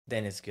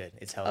 then it's good.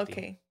 It's healthy.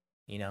 Okay.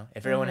 You know,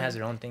 if everyone has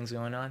their own things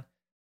going on.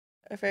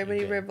 If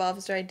everybody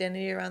revolves their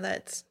identity around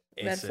that,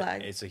 red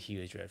flag. It's a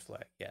huge red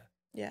flag. Yeah.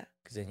 Yeah.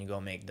 Because then you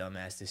go make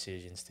dumbass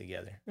decisions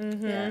together.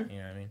 Mm-hmm. Yeah. You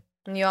know what I mean?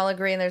 And you all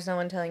agree, and there's no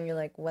one telling you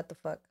like, what the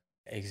fuck.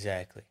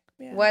 Exactly.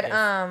 Yeah. What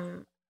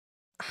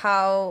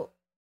how?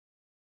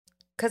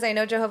 Because I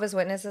know Jehovah's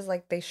Witnesses,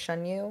 like, they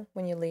shun you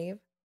when you leave.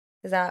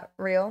 Is that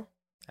real?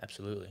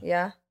 Absolutely.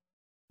 Yeah.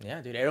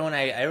 Yeah, dude. Everyone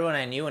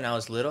I knew when I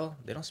was little,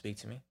 they don't speak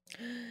to me.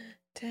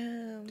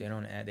 Damn.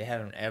 They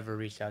haven't ever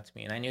reached out to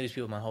me, and I knew these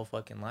people my whole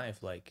fucking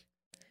life. Like,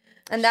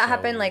 and that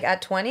happened like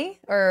at 20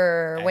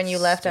 or when you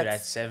left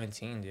at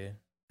 17, dude.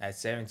 At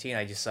 17,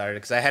 I just started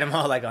because I had them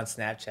all like on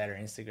Snapchat or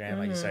Instagram.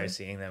 I just started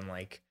seeing them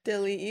like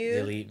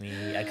delete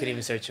me. I couldn't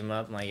even search them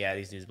up. I'm like, yeah,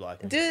 these dudes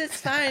blocking me. Dude, it's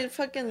fine.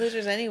 Fucking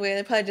losers anyway.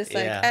 They're probably just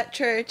like at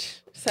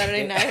church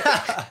Saturday night.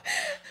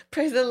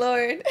 Praise the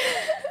Lord.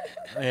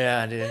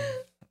 Yeah, dude.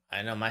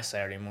 I know my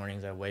Saturday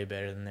mornings are way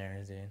better than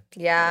theirs, dude.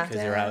 Yeah.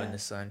 Because they're out in the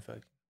sun,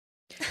 fuck.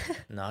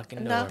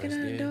 Knocking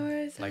on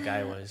doors, like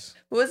I was.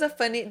 What was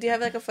do you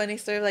have like a funny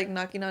story of like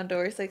knocking on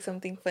doors, like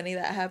something funny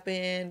that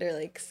happened or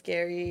like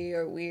scary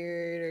or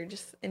weird or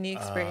just any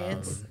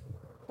experience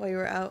while you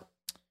were out?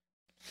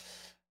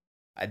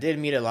 I did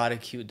meet a lot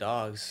of cute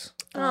dogs.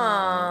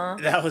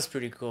 Aww. That was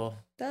pretty cool.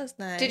 That was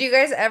nice. Did you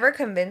guys ever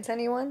convince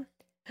anyone?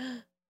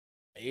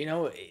 You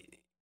know,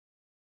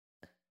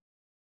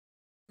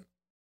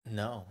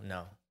 no.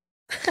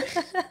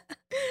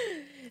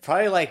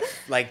 Probably like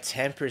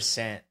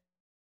 10%.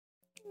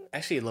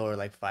 Actually, lower,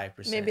 like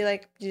 5%. Maybe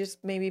like you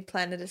just maybe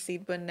planted a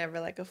seed, but never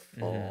like a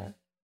full.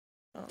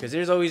 Because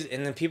there's always,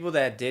 and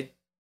the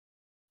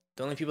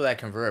only people that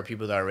convert are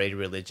people that are already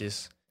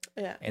religious.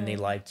 Yeah. And they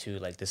like to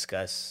like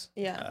discuss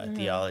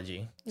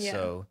theology. Yeah.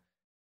 So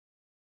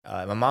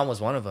my mom was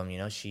one of them. You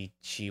know, she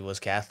was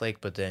Catholic,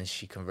 but then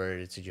she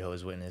converted to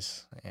Jehovah's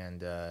Witness,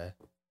 and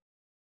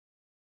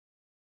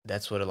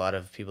that's what a lot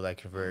of people that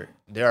convert.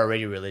 They're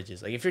already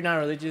religious. Like if you're not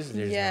religious,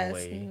 there's no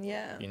way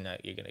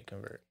you're gonna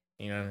convert.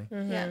 You know what I mean?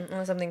 Mm-hmm. Yeah.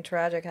 When something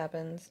tragic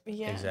happens.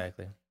 Yeah.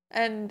 Exactly.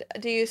 And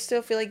do you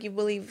still feel like you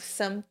believe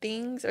some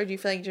things, or do you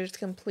feel like you're just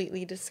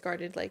completely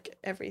discarded like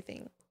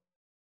everything?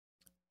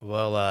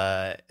 Well,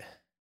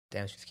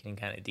 damn, she's getting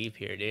kind of deep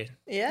here, dude.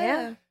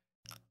 Yeah.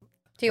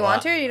 Do you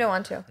want to, or you don't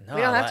want to? No,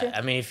 we don't have to.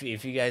 I mean, if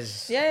you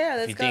guys,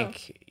 let's go.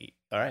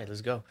 All right,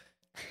 let's go.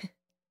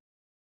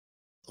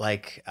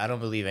 Like, I don't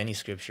believe any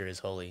scripture is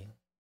holy.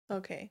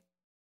 Okay.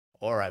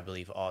 Or I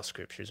believe all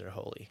scriptures are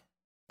holy.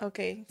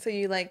 Okay, so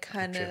you like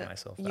kind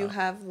of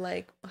have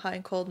like hot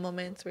and cold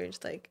moments where you're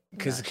just like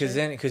because here's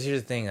the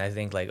thing. I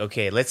think like,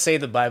 okay, let's say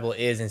the Bible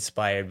is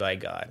inspired by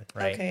God,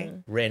 right? Okay.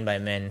 Written by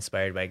men,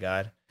 inspired by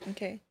God.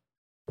 Okay.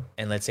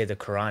 And let's say the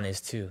Quran is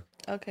too.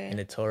 Okay. And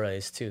the Torah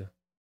is too,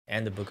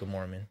 and the Book of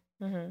Mormon.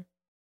 Mm-hmm.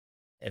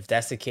 If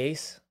that's the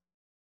case,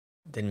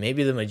 then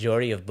maybe the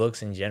majority of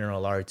books in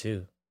general are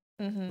too.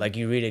 Mm-hmm. Like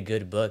you read a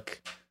good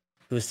book,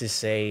 who's to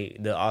say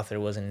the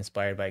author wasn't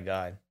inspired by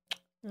God?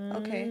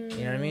 Okay. You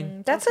know what I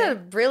mean? That's a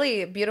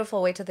really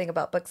beautiful way to think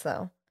about books,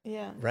 though.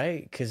 Yeah.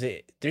 Right? Because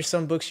there's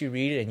some books you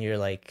read and you're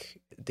like,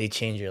 they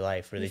change your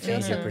life or they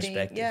change your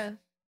perspective. Yeah.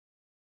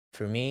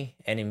 For me,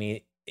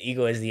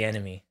 Ego is the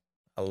Enemy.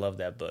 I love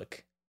that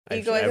book.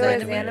 Ego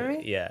is the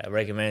Enemy? Yeah, I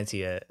recommend it to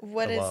you.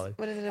 What is it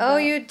about? Oh,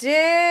 you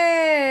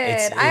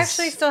did. I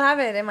actually still have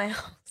it in my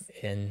house.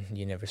 And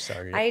you never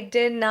started it. I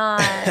did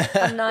not.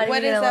 I'm not What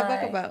even is that lie.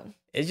 book about?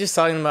 It's just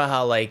talking about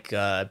how like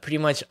pretty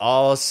much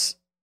all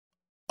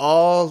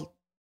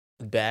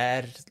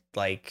bad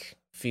like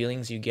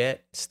feelings you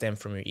get stem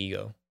from your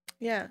ego.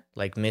 Yeah.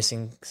 Like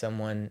missing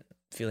someone,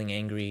 feeling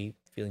angry,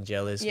 feeling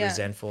jealous,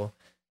 resentful.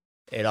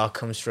 It all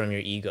comes from your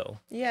ego.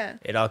 Yeah.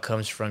 It all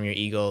comes from your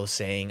ego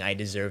saying, I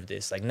deserve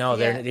this. Like, no,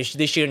 they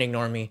shouldn't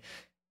ignore me.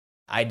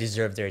 I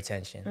deserve their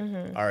attention.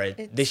 Mm-hmm. Or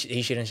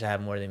he shouldn't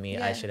have more than me.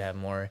 I should have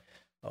more.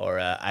 Or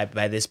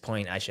by this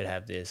point, I should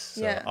have this.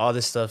 So all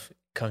this stuff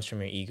comes from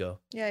your ego.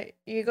 Yeah.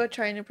 Ego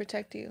trying to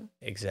protect you.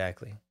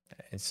 Exactly.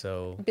 And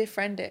so...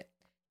 Befriend it.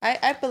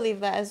 I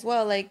believe that as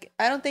well. Like,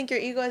 I don't think your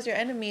ego is your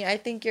enemy. I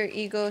think your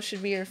ego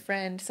should be your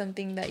friend,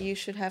 something that you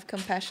should have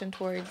compassion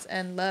towards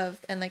and love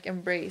and like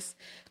embrace.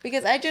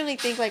 Because I generally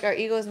think like our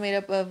ego is made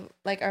up of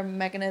like our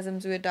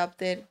mechanisms we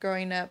adopted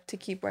growing up to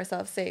keep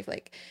ourselves safe.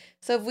 Like,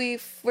 so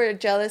if we're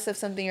jealous of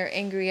something or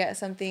angry at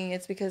something,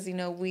 it's because, you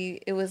know,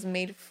 it was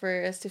made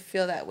for us to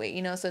feel that way,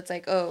 you know? So it's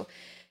like, oh,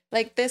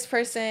 like this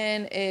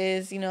person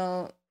is, you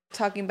know,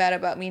 talking bad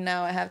about me,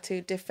 now I have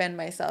to defend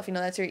myself. You know,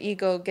 that's your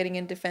ego getting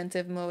in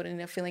defensive mode and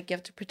you feel like you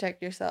have to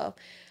protect yourself.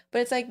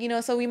 But it's like, you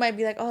know, so we might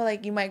be like, oh,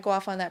 like you might go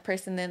off on that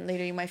person, then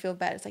later you might feel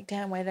bad. It's like,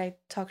 damn, why did I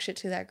talk shit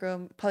to that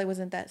girl? Probably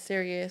wasn't that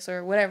serious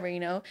or whatever, you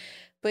know?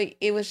 But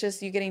it was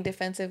just you getting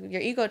defensive,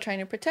 your ego trying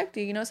to protect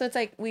you, you know? So it's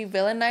like we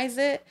villainize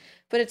it,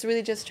 but it's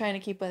really just trying to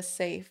keep us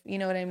safe. You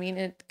know what I mean?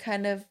 It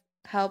kind of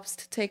helps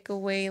to take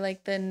away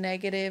like the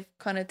negative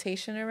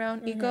connotation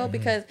around ego,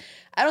 because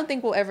I don't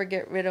think we'll ever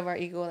get rid of our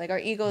ego. Like our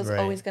ego is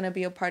always going to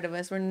be a part of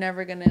us. We're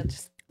never going to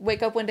just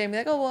wake up one day and be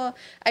like, oh, well,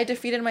 I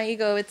defeated my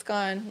ego. It's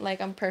gone.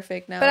 Like I'm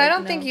perfect now. But like, I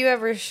don't think you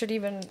ever should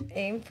even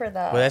aim for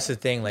that. Well, that's the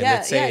thing. Like, yeah,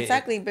 let's say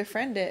exactly.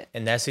 Befriend it.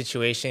 In that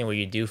situation where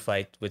you do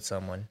fight with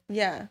someone,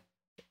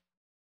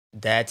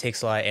 that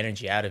takes a lot of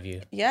energy out of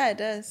you. Yeah, it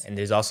does. And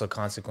there's also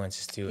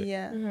consequences to it.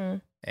 Yeah.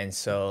 And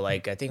so,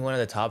 like, I think one of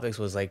the topics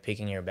was, like,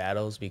 picking your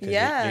battles, because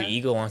your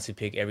ego wants to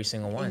pick every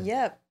single one.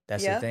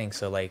 That's the thing.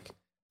 So, like,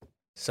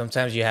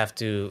 sometimes you have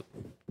to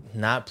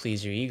not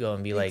please your ego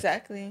and be like,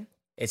 exactly,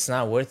 it's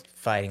not worth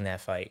fighting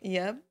that fight.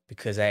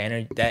 Because that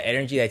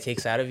energy that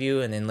takes out of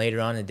you, and then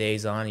later on, the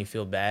days on, you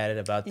feel bad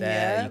about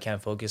that. You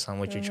can't focus on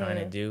what you're trying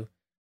to do.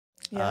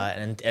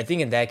 And I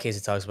think in that case,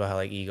 it talks about how,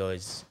 like, ego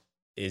is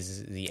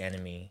the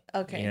enemy.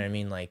 Okay. You know what I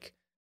mean? Like,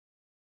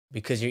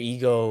 because your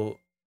ego...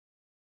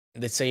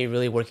 Let's say you're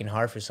really working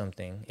hard for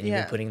something and you've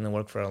been putting in the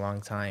work for a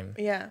long time.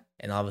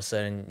 And all of a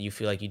sudden you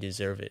feel like you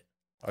deserve it,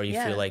 or you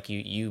feel like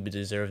you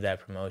deserve that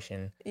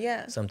promotion.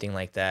 Something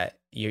like that.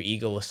 Your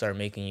ego will start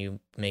making you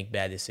make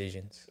bad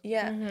decisions.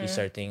 You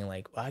start thinking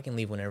like, well, I can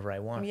leave whenever I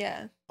want.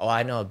 Oh,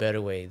 I know a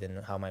better way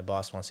than how my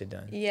boss wants it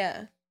done.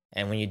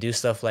 And when you do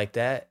stuff like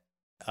that,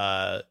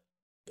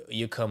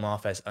 you come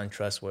off as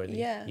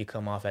untrustworthy. You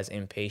come off as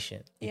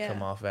impatient. You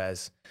come off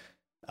as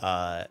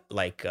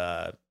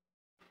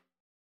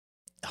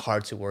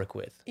hard to work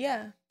with.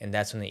 And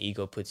that's when the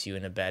ego puts you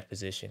in a bad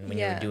position when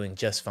you're doing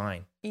just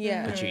fine.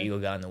 But your ego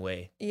got in the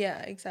way.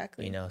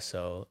 Exactly. You know,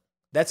 so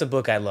that's a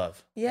book I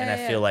love. And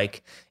I feel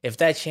like if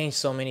that changed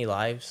so many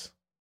lives,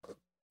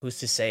 who's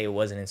to say it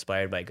wasn't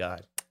inspired by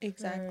God?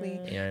 Exactly. You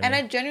know what and I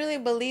mean? I genuinely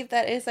believe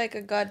that is like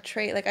a God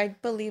trait. Like I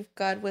believe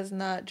God was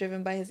not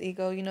driven by his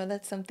ego. You know,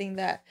 that's something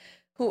that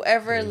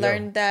whoever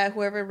learned that,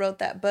 whoever wrote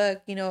that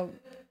book, you know,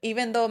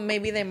 even though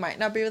maybe they might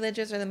not be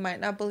religious or they might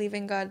not believe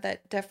in God,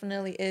 that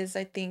definitely is,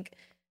 I think,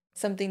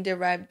 something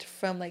derived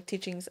from like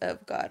teachings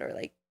of God or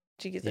like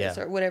Jesus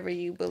or whatever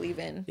you believe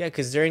in. Yeah,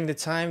 because during the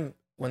time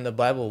when the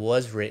Bible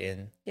was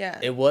written,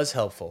 it was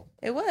helpful.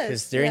 It was.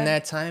 Because during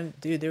that time,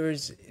 dude,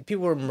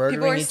 people were murdering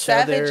people were each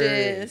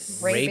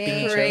savages, other,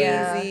 raping each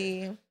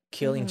other,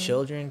 killing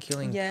children,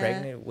 killing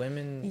pregnant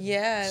women,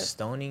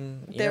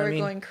 stoning. They were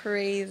going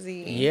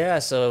crazy. Yeah,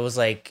 so it was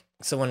like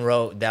someone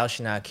wrote "Thou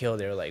shalt not kill."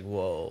 They were like,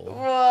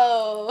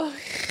 "Whoa,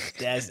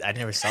 I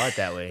never saw it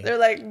that way." They're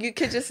like, you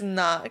could just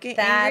not get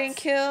angry and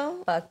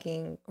kill.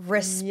 Fucking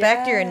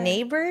respect your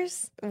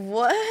neighbors.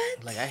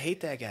 What? Like, I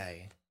hate that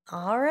guy.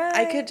 All right,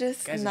 I could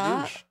just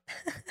not.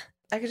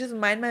 I could just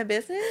mind my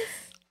business.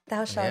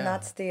 Thou shalt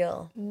not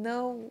steal.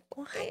 No.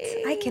 What?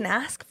 I can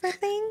ask for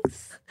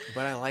things.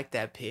 But I like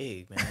that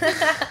pig, man.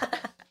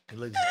 It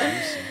looks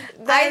juicy.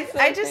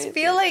 I just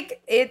feel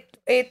like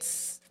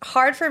it's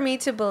hard for me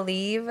to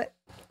believe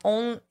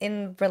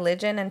in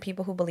religion and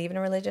people who believe in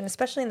religion,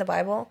 especially in the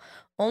Bible,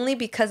 only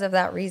because of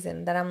that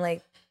reason, that I'm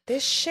like,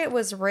 this shit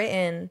was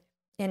written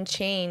and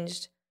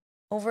changed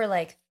over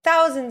like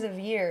thousands of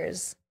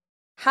years.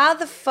 How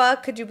the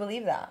fuck could you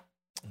believe that?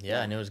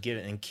 Yeah, and it was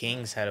given, and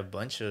kings had a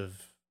bunch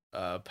of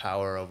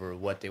power over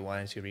what they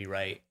wanted to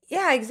rewrite.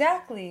 Yeah,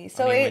 exactly.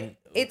 So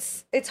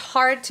it's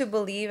hard to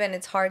believe, and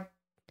it's hard.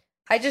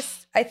 I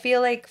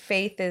feel like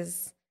faith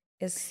is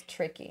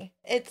tricky.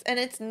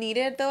 It's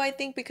needed though, I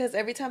think, because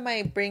every time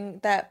I bring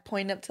that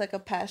point up to like a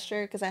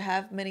pastor, because I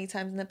have many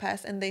times in the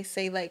past, and they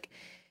say like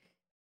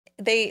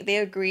they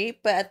agree,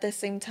 but at the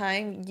same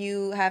time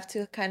you have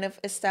to kind of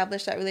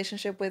establish that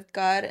relationship with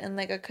God and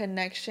like a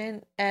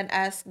connection, and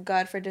ask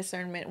God for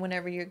discernment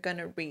whenever you're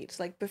gonna read.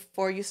 So, like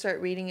before you start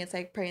reading, it's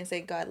like pray and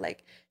say, God,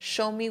 like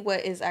show me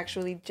what is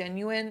actually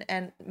genuine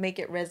and make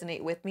it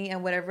resonate with me,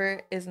 and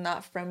whatever is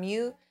not from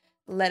you,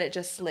 let it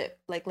just slip.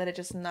 Like let it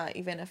just not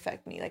even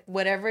affect me. Like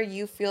whatever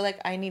you feel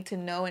like I need to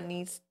know and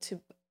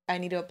I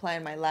need to apply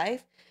in my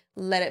life,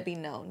 let it be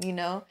known, you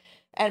know?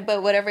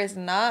 But whatever is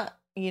not,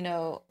 you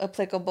know,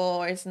 applicable,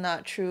 or it's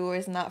not true, or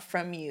it's not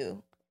from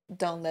you,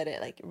 don't let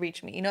it like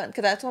reach me, you know?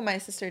 Because that's what my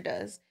sister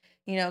does.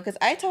 You know, because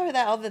I tell her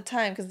that all the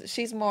time because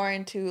she's more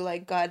into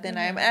like God than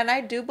I am. And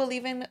I do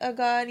believe in a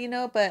God, you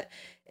know, but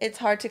it's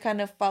hard to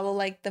kind of follow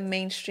like the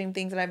mainstream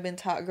things that I've been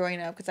taught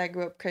growing up because I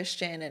grew up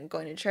Christian and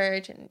going to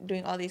church and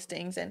doing all these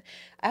things. And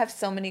I have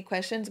so many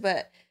questions,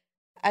 but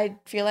I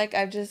feel like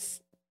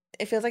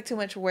it feels like too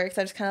much work.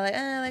 So I'm just kind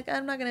of like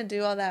I'm not going to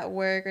do all that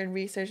work and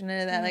research and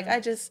none of that. Like,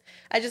 I just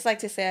like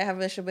to say I have a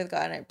relationship with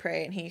God and I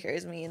pray and he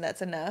hears me and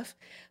that's enough.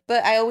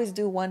 But I always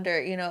do wonder,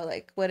 you know,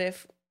 like what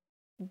if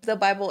the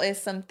Bible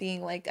is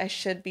something like I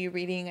should be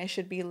reading, I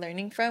should be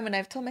learning from. And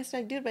I've told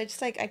myself, dude, but I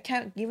just like, I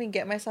can't even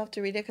get myself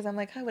to read it because I'm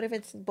like, oh, what if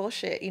it's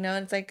bullshit, you know?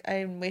 And it's like,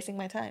 I'm wasting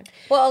my time.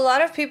 Well, a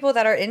lot of people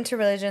that are into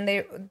religion,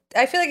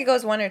 I feel like it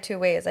goes one or two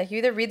ways. Like you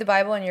either read the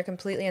Bible and you're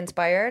completely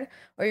inspired,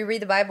 or you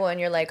read the Bible and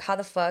you're like, how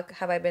the fuck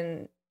have I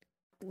been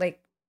like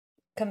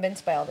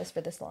convinced by all this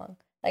for this long?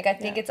 Like, I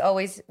think it's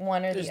always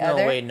one or There's the other.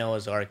 There's no way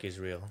Noah's Ark is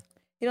real.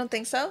 You don't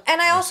think so?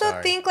 And I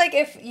also think, like,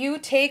 if you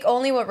take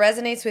only what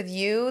resonates with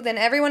you, then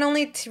everyone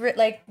only,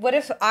 like, what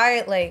if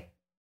I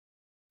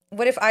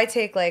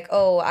take, like,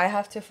 oh, I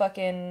have to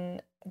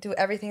fucking do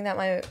everything that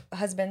my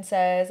husband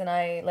says, and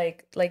I,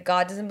 like,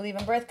 God doesn't believe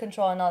in birth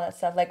control and all that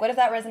stuff. Like, what if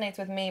that resonates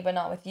with me, but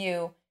not with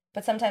you?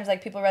 But sometimes,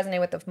 like, people resonate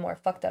with the more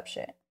fucked up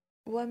shit.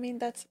 Well, I mean,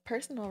 that's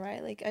personal,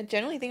 right? Like, I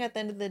generally think at the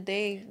end of the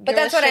day... But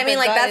that's what I mean.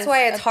 Like, that's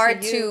why it's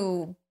hard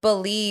to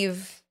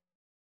believe...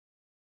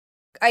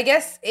 I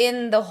guess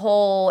in the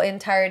whole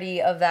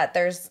entirety of that,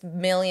 there's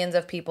millions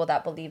of people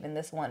that believe in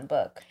this one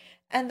book.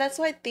 And that's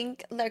why I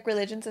think, like,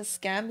 religion's a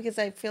scam, because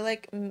I feel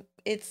like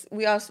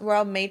we're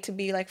all made to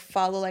be, like,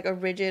 follow, like, a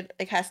rigid,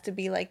 it has to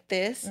be like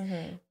this.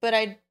 Mm-hmm. But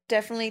I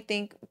definitely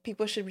think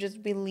people should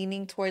just be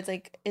leaning towards,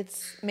 like,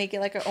 make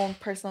it, like, our own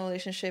personal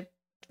relationship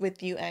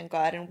with you and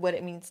God and what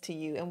it means to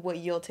you and what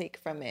you'll take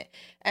from it,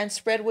 and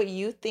spread what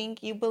you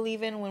think you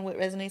believe in when what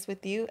resonates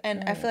with you.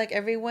 And I feel like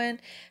everyone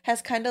has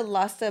kind of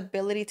lost the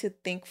ability to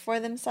think for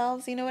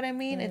themselves, you know what I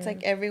mean? It's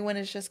like everyone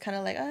is just kind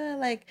of like,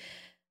 like,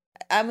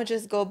 I'm gonna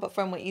just go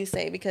from what you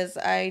say because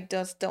I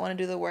just don't want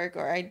to do the work,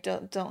 or I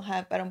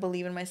don't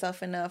believe in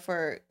myself enough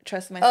or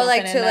trust myself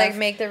enough like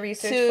make the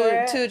research for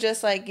it? To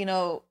just like, you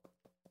know,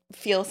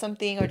 feel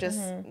something or just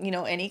you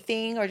know,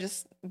 anything, or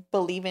just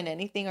believe in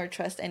anything or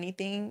trust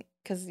anything,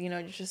 because, you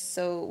know,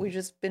 we've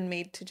just been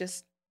made to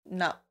just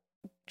not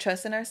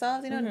trust in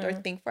ourselves, you know, or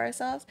think for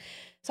ourselves.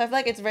 So I feel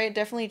like it's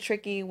definitely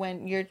tricky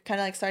when you're kind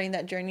of like starting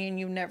that journey and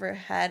you've never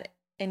had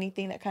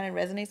anything that kind of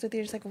resonates with you.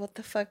 You're just like, what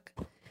the fuck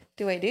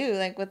do I do?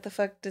 Like, what the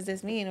fuck does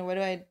this mean, or what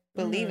do I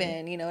believe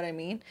in? You know what I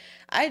mean?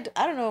 I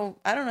don't know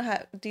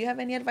how. Do you have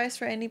any advice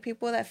for any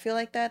people that feel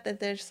like that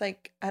they're just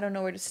like, I don't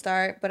know where to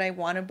start, but I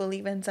want to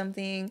believe in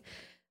something.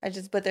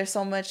 But there's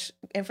so much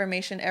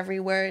information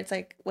everywhere. It's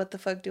like, what the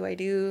fuck do I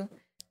do?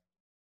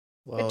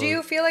 Well, do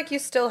you feel like you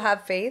still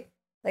have faith,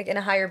 like in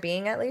a higher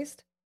being at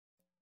least?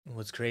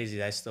 What's crazy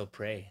is I still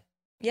pray.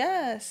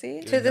 Yeah,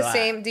 see?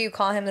 Even do you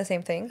call him the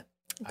same thing?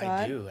 God?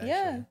 I do,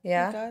 actually.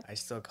 Yeah. God. I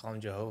still call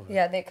him Jehovah.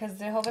 Yeah, because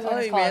Jehovah's one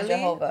is called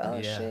Jehovah. Oh,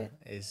 yeah, shit.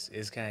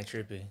 It's kind of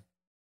trippy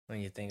when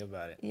you think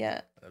about it.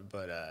 Yeah.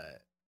 But I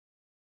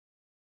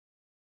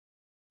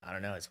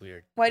don't know, it's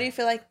weird. Why do you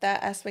feel like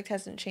that aspect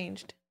hasn't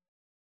changed?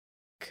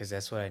 Because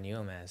that's what I knew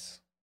him as.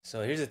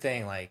 So here's the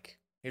thing, like,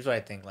 here's what I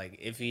think, like,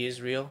 if he is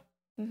real,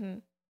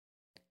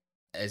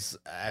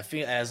 I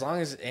feel as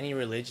long as any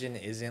religion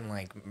isn't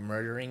like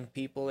murdering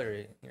people or,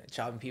 you know,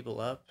 chopping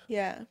people up,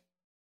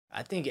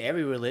 I think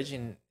every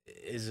religion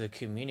is a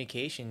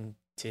communication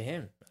to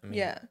him. I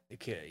mean,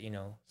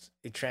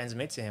 it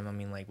transmits to him. I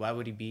mean, like, why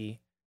would he be?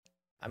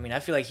 I mean, I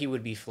feel like he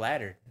would be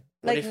flattered.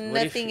 Like,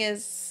 nothing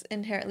is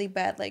inherently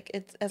bad. Like,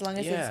 it's as long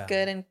as it's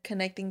good and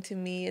connecting to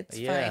me, it's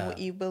fine. What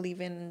you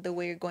believe in, the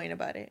way you're going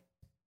about it.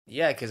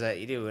 Yeah, because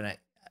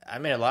I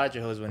met a lot of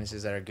Jehovah's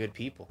Witnesses that are good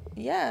people.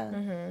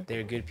 Yeah.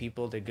 They're good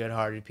people. They're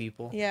good-hearted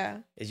people. Yeah.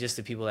 It's just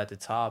the people at the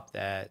top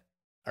that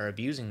are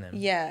abusing them.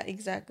 Yeah,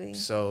 exactly.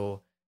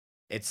 So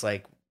it's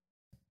like,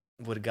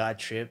 would God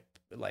trip?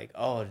 Like,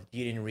 oh,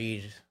 you didn't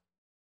read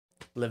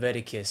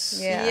Leviticus.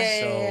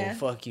 Yeah.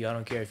 So fuck you. I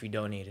don't care if you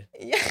donated.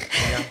 Yeah.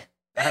 You know?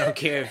 I don't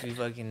care if you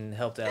fucking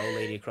helped that old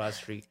lady across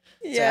the street.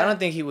 Yeah. So I don't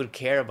think he would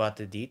care about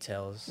the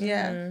details.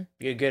 Yeah. If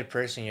you're a good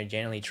person, you're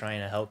genuinely trying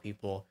to help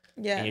people.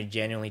 Yeah. And you're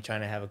genuinely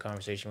trying to have a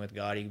conversation with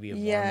God. You could be a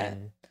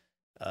Mormon,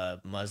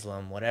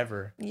 Muslim,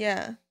 whatever.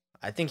 Yeah.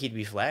 I think he'd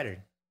be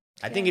flattered.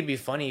 I think it'd be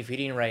funny if he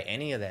didn't write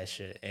any of that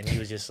shit and he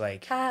was just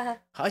like,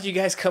 how'd you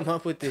guys come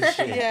up with this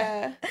shit?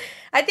 Yeah.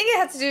 I think it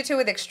has to do too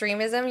with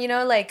extremism, you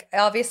know, like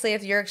obviously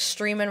if you're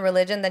extreme in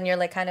religion, then you're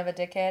like kind of a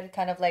dickhead,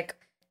 kind of like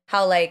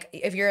how like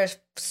if you're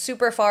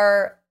super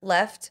far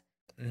left,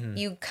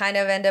 you kind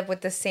of end up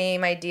with the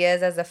same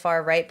ideas as the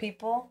far right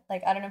people.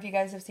 Like, I don't know if you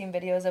guys have seen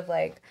videos of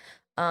like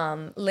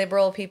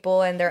liberal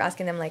people and they're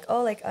asking them like,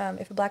 oh, like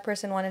if a black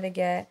person wanted to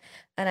get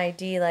an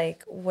ID,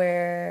 like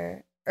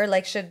where, or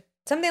like should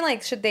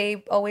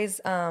they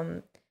always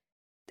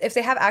if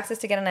they have access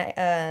to get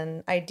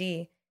an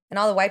ID, And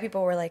all the white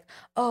people were like,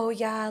 oh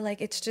yeah,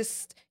 like it's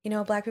just,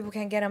 black people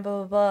can't get them,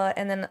 blah blah blah.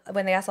 And then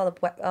when they asked all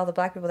the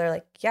black people, they're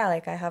like, yeah,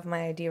 like I have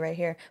my ID right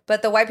here.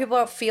 But the white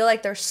people feel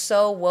like they're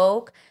so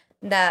woke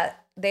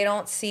that they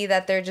don't see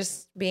that they're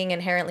just being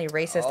inherently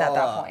racist at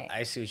that point.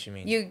 I see what you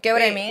mean. You get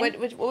what I mean?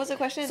 What was the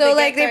question? So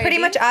like they pretty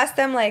much asked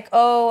them like,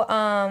 oh,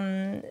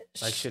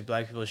 like should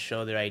black people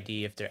show their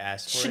ID if they're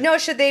asked for it? No,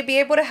 should they be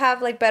able to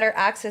have like better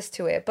access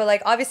to it? But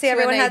like obviously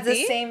everyone has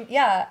the same.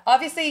 Yeah,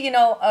 obviously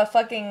a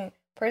fucking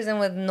person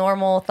with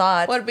normal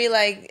thoughts would be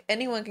like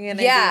anyone can get an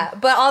ID.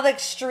 But all the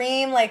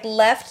extreme like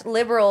left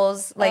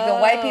liberals, like the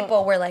white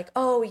people, were like,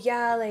 oh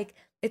yeah, like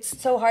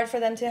it's so hard for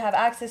them to have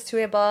access to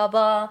it, blah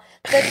blah.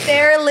 But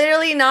they're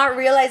literally not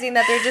realizing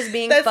that they're just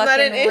being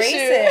fucking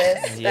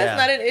racist. That's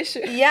not an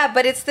issue. Yeah,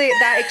 but it's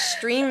that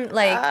extreme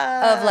like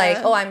of like,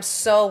 oh, I'm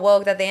so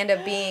woke that they end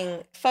up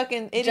being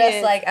fucking idiots.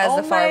 Just like as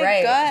the far right. Oh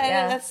my god,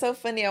 yeah. That's so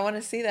funny. I want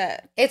to see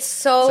that. It's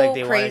so it's like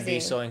they crazy. want to be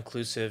so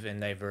inclusive and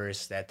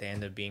diverse that they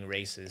end up being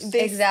racist.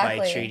 Exactly.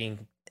 By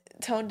treating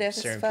tone deaf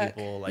certain as fuck.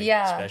 people like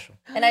special.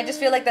 And I just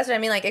feel like that's what I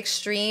mean, like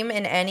extreme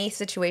in any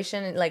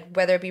situation, like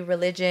whether it be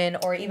religion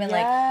or even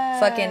like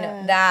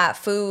fucking that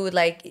food,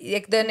 like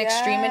the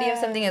extremity of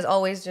something is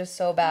always just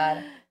so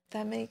bad.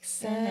 That makes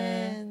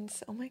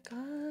sense. Oh my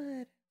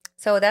god.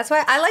 So that's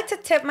why I like to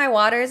tip my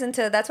waters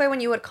into. That's why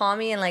when you would call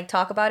me and like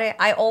talk about it,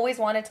 I always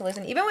wanted to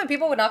listen. Even when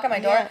people would knock on my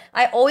door,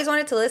 I always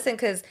wanted to listen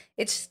because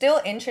it's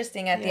still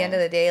interesting at the end of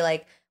the day,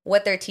 like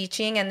what they're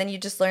teaching, and then you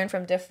just learn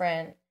from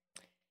different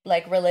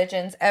like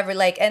religions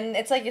and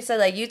it's like you said,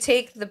 like you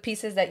take the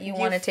pieces that you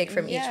want to take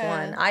from each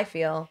one. I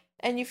feel.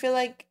 And you feel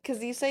like,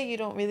 because you say you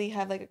don't really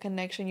have like a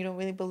connection, you don't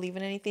really believe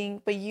in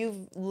anything, but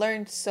you've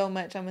learned so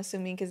much, I'm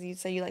assuming, because you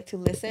say you like to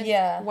listen.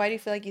 Yeah. Why do you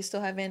feel like you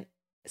still haven't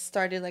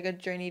started like a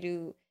journey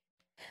to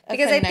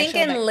because I think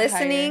in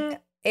listening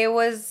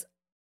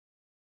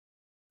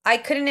I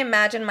couldn't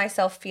imagine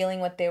myself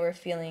feeling what they were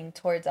feeling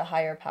towards a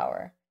higher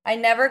power. I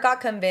never got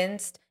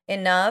convinced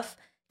enough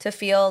to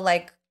feel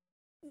like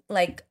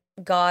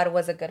God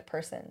was a good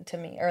person to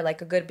me or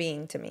like a good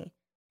being to me.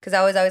 Because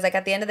I was always like,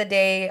 at the end of the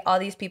day, all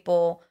these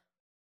people,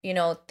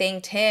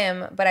 thanked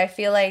him. But I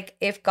feel like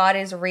if God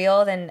is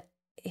real, then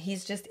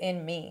he's just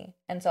in me.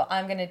 And so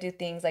I'm going to do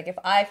things like if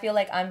I feel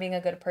like I'm being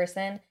a good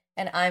person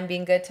and I'm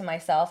being good to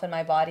myself and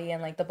my body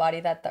and like the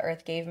body that the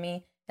earth gave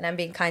me and I'm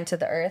being kind to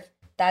the earth,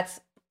 that's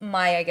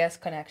my, I guess,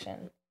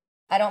 connection.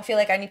 I don't feel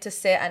like I need to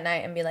sit at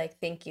night and be like,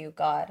 thank you,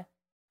 God.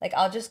 Like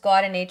I'll just go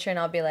out in nature and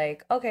I'll be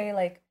like, okay,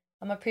 like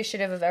I'm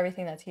appreciative of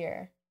everything that's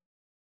here.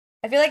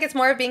 I feel like it's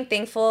more of being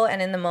thankful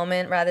and in the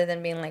moment rather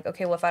than being like,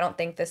 okay, well, if I don't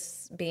thank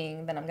this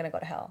being, then I'm going to go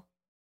to hell.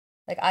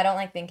 Like, I don't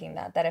like thinking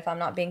that if I'm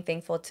not being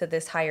thankful to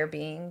this higher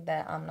being,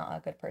 that I'm not a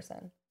good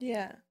person.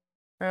 Yeah.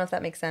 I don't know if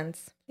that makes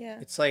sense. Yeah.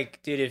 It's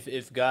like, dude,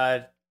 if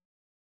God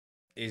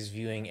is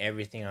viewing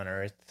everything on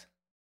earth,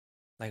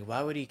 like,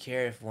 why would he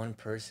care if one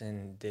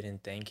person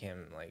didn't thank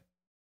him? Like,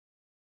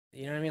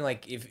 you know what I mean?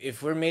 Like,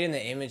 if we're made in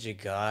the image of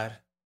God,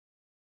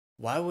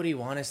 why would he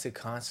want us to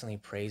constantly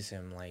praise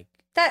him? Like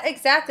that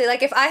exactly.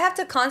 Like if I have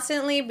to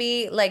constantly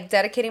be like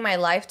dedicating my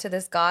life to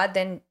this God,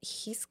 then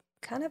he's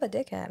kind of a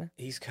dickhead.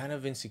 He's kind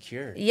of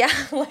insecure. Yeah,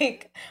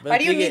 like why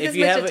do you need this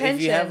much attention?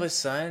 If you have a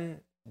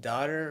son,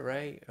 daughter,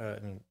 right? I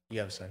mean, you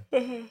have a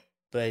son,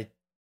 but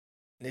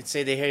let's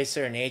say they hit a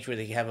certain age where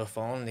they have a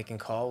phone, they can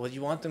call. Would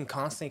you want them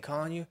constantly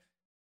calling you?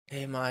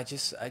 Hey ma, I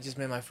just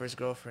met my first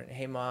girlfriend.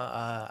 Hey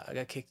ma, I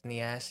got kicked in the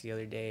ass the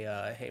other day.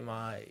 Hey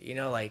ma,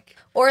 like.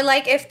 Or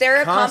like if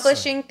they're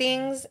accomplishing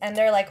things and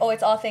they're like, oh,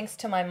 it's all thanks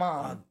to my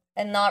mom,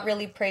 and not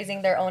really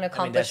praising their own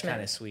accomplishment. I mean, that's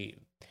kind of sweet.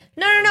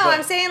 No. But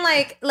I'm saying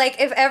like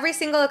if every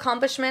single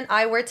accomplishment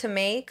I were to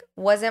make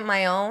wasn't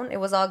my own, it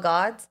was all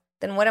God's,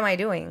 then what am I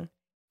doing?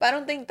 But I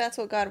don't think that's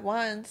what God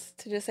wants,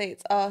 to just say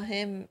it's all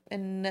him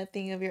and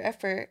nothing of your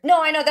effort.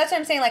 No, I know. That's what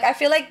I'm saying. Like, I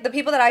feel like the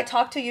people that I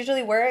talk to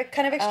usually were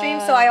kind of extreme,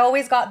 so I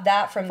always got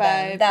that from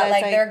them. That,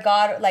 like, their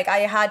God, like, I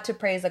had to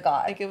praise a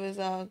God. Like, it was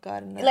all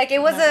God. And like,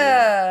 it was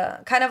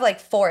a kind of, like,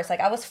 force. Like,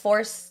 I was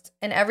forced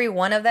in every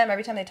one of them.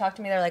 Every time they talk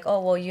to me, they're like,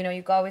 oh, well,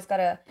 you've always got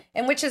to...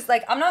 And which is,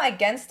 like, I'm not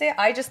against it.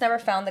 I just never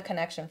found the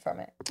connection from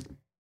it.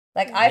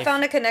 Like, I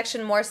found a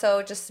connection more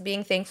so just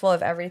being thankful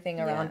of everything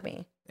around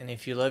me. And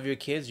if you love your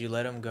kids, you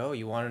let them go.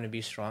 You want them to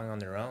be strong on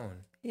their own.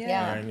 Yeah. You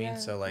know what I mean?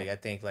 So, like, I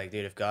think, like,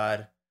 dude, if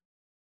God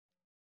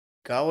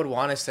would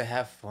want us to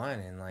have fun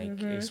and,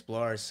 like,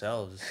 explore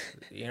ourselves.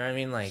 You know what I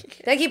mean?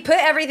 Like he put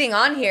everything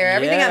on here.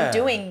 Everything I'm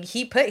doing,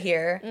 he put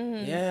here.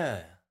 Mm-hmm.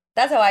 Yeah.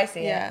 That's how I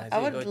see it. Yeah. I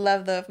would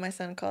love, though, if my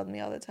son called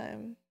me all the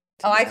time.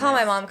 Oh, I call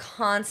my mom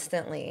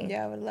constantly.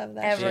 Yeah, I would love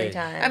that. Every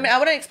time. I mean, I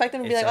wouldn't expect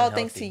him to be like, unhealthy. Oh,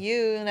 thanks to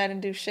you, and I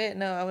didn't do shit.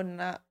 No, I would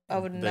not.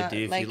 But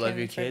dude, if you love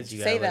your kids, you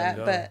gotta say let that.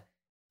 them go. But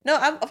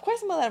no, of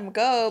course I'm gonna let him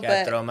go.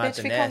 But bitch,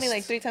 if he called me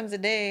like 3 times a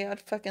day, I'd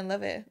fucking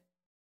love it.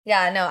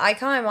 Yeah, no, I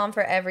call my mom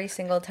for every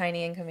single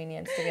tiny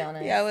inconvenience, to be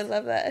honest. Yeah, I would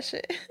love that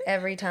shit.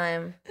 Every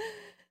time.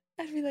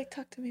 I'd be like,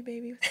 talk to me,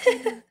 baby.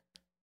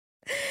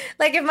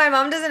 Like, if my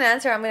mom doesn't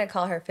answer, I'm gonna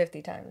call her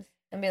 50 times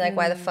and be like,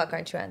 why the fuck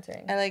aren't you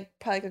answering? I, like,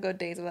 probably could go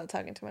days without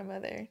talking to my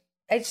mother.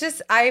 It's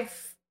just, I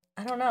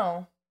don't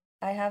know.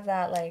 I have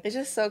that, like, It's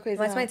just so crazy.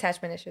 that's my how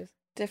attachment issues.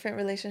 different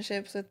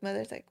relationships with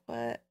mothers. Like,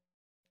 what?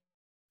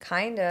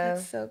 Kind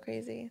That's of. so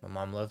crazy. My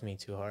mom loved me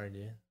too hard,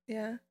 dude.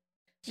 Yeah.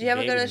 She Do you have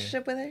a good babied me.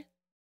 relationship with her?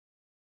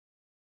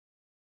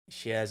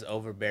 She has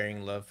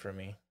overbearing love for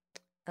me.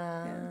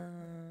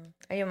 Are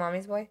you a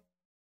mommy's boy?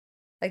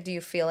 Like, do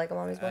you feel like a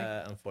mommy's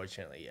boy?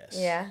 Unfortunately, yes.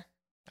 Yeah.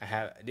 I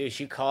have, dude.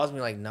 She calls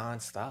me like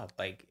nonstop.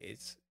 Like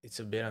it's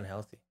a bit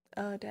unhealthy.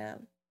 Oh,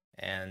 damn.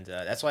 And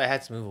that's why I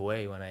had to move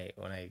away when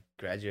I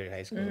graduated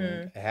high school.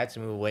 Mhm. I had to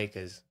move away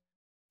because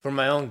for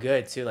my own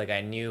good too. Like I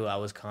knew I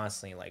was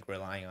constantly like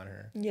relying on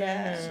her.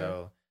 Yeah. Mhm.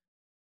 So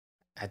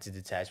I had to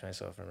detach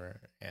myself from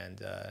her, and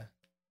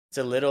it's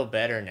a little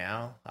better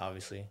now,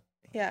 obviously.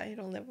 Yeah, you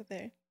don't live with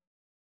her.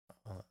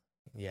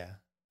 Yeah.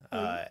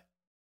 Mm.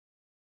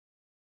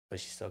 But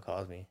she still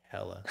calls me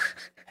hella,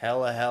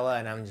 hella,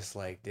 and I'm just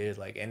like, dude,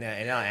 like, and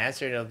I'll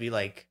answer, and it'll be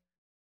like,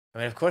 I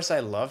mean, of course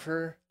I love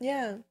her,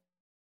 Yeah.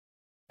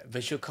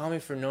 but she'll call me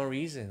for no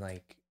reason.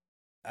 Like,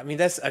 I mean,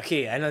 that's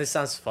okay. I know this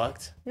sounds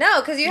fucked.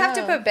 No, because you have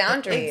to No. put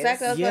boundaries.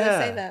 Exactly. I was about to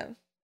say Yeah. that.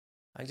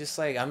 I'm just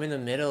like, I'm in the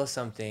middle of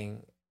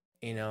something,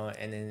 and I'll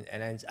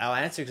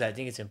answer because I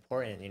think it's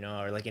important,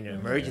 or like in an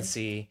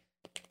emergency,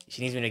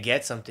 she needs me to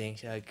get something.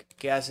 She's like,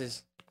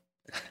 gases.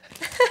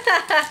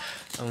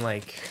 I'm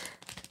like,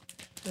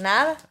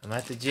 Nada. I'm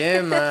at the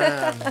gym.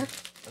 I'm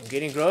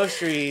getting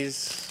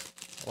groceries.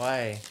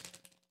 Why?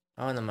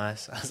 Oh, no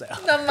mas. I was like,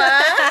 oh. No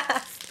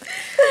más.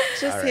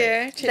 Just All right.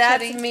 here. That's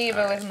chit-chatting. me,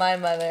 but with my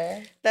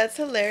mother. That's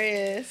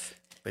hilarious.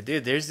 But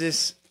dude, there's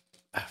this.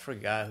 I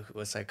forgot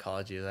what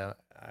psychology is. I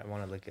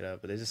want to look it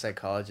up, but there's a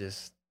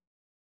psychologist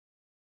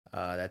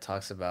that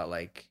talks about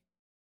like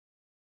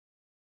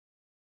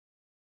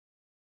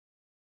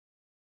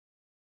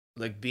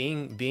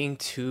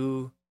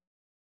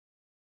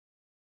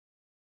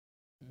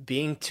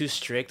being too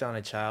strict on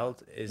a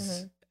child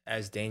is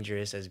as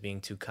dangerous as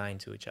being too kind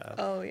to a child.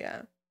 Oh,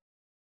 yeah.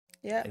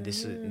 Yeah. And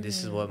this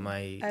is what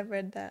my I've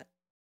read that.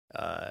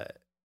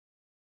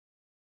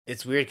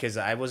 it's weird because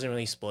I wasn't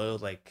really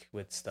spoiled like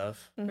with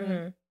stuff,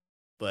 Mm-hmm.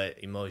 but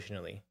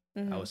emotionally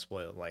Mm-hmm. I was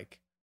spoiled.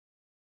 Like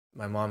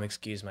my mom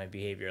excused my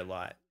behavior a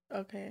lot,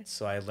 Okay.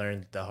 so I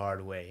learned the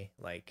hard way.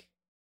 Like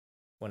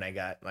when I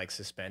got like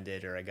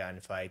suspended or I got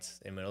in fights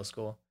in middle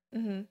school,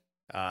 Mm-hmm.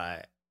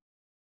 I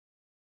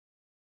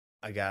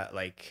got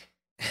like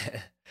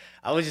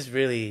I was just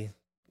really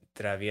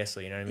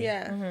travieso, you know what I mean?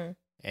 Yeah. Mm-hmm.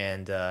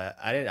 And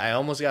I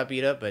almost got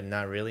beat up, but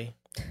not really.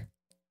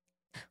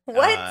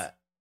 What?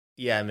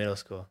 Yeah, middle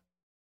school.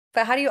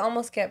 But how do you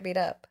almost get beat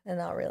up and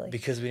not really?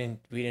 Because we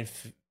didn't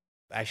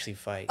actually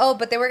fight. Oh,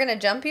 but they were gonna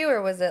jump you,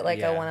 or was it like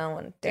Yeah, a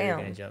one-on-one? They were Damn.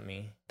 gonna jump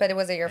me. But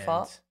was it your and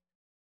fault?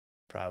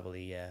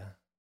 Probably, yeah.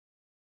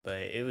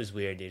 But it was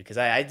weird, dude. Because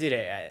I did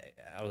it.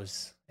 I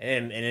was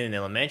and in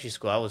elementary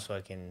school, I was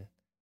fucking.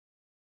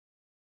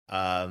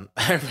 I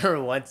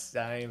remember one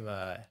time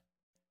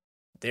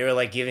they were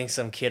like giving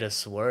some kid a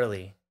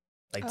swirly,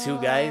 like two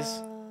guys.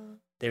 Oh.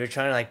 They were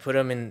trying to like put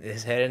him in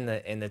his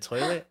head in the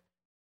toilet,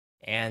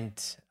 and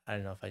I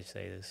don't know if I should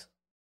say this.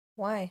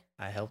 Why?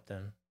 I helped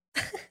him.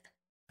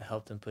 I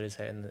helped him put his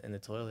head in the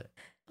toilet,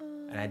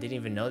 and I didn't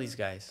even know these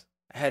guys.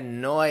 I had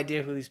no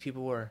idea who these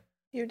people were.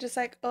 You're just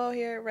like, oh,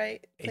 here,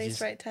 right place,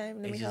 just- right time.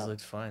 Let It me just help.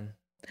 looked fun.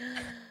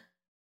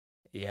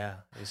 Yeah,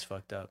 it was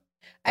fucked up.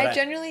 I But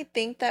generally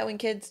think that when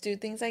kids do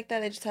things like that,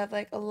 they just have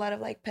like a lot of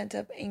like pent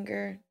up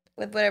anger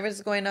with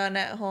whatever's going on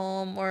at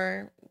home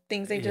or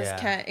things they just Yeah.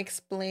 can't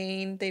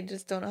explain. They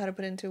just don't know how to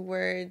put into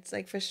words,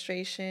 like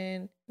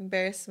frustration,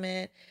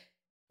 embarrassment,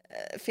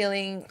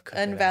 feeling Cut that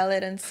out.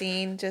 invalid,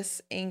 unseen,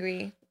 just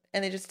angry,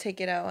 and they just take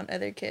it out on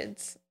other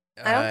kids.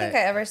 I don't think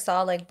I ever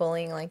saw like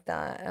bullying like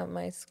that at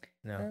my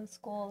No,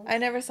 school. I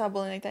never saw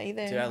bullying like that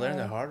either. dude, I learned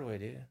the Yeah. hard way,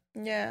 dude.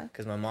 Yeah.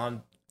 Because my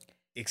mom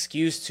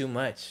excused too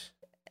much.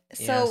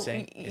 You know what I'm So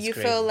saying? It's you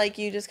crazy. feel like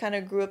you just kind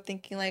of grew up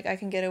thinking like I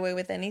can get away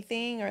with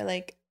anything, or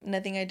like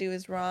nothing I do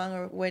is wrong,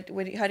 or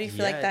how do you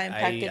feel like that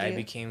impacted I you?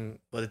 became,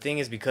 well, the thing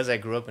is, because I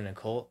grew up in a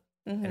cult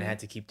and I Mhm. had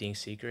to keep things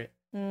secret,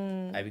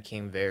 Mm, I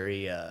became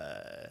very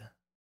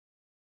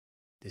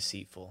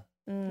deceitful,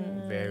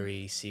 mm,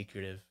 very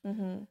secretive,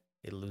 mhm,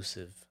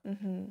 elusive.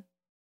 mhm,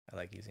 I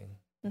like using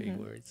big Mhm.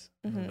 words,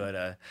 Mhm.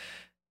 but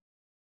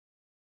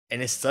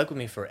and it stuck with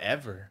me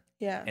forever.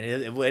 yeah, And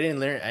I didn't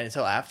learn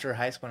until after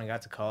high school. When I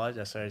got to college,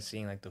 I started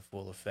seeing like the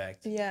full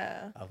effect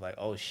yeah, of like,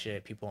 oh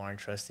shit, people aren't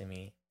trusting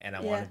me, and I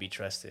want Yeah. to be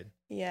trusted.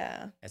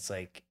 yeah, It's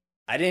like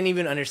I didn't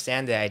even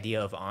understand the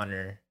idea of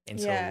honor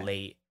until Yeah.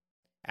 late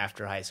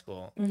after high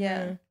school,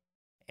 yeah,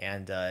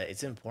 and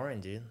it's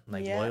important, dude.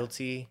 Like Yeah.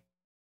 loyalty,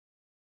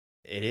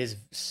 it is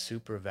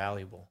super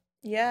valuable.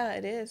 yeah.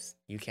 It is.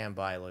 You can't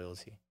buy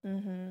loyalty,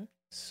 Mhm.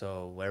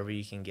 so wherever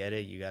you can get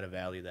it, you gotta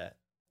value that.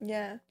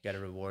 Yeah, You gotta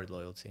reward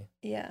loyalty.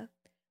 yeah.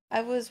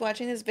 I was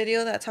watching this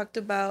video that talked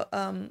about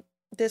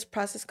this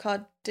process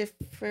called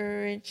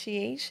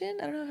differentiation.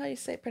 I don't know how you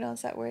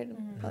pronounce that word.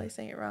 I'm probably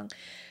saying it wrong.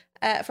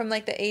 From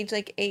like the age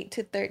like 8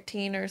 to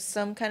 13 or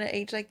some kind of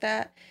age like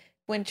that,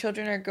 when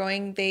children are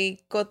growing, they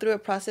go through a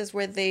process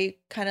where they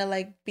kind of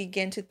like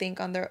begin to think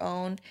on their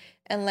own,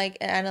 and like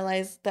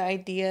analyze the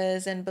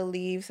ideas and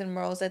beliefs and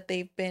morals that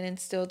they've been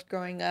instilled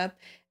growing up.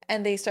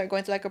 And they start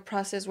going through like a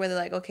process where they're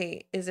like,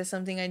 okay, is this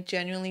something I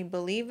genuinely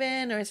believe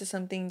in, or is this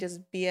something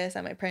just BS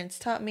that my parents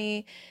taught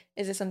me?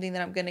 Is this something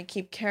that I'm gonna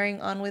keep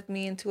carrying on with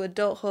me into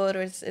adulthood,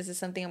 or is this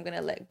something I'm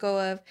gonna let go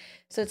of?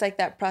 So it's like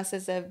that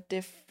process of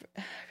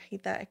I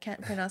hate that, I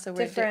can't pronounce the word.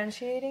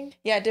 Differentiating.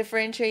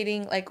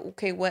 Differentiating. Like,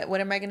 okay, what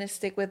am I gonna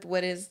stick with?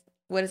 What is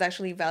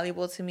actually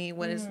valuable to me?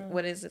 What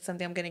is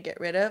something I'm gonna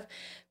get rid of?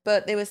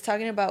 But it was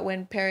talking about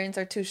when parents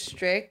are too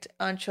strict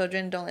on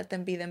children, don't let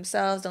them be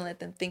themselves, don't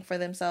let them think for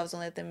themselves, don't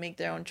let them make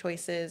their own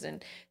choices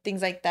and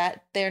things like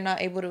that. They're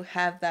not able to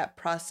have that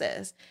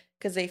process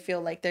because they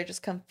feel like they're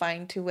just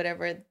confined to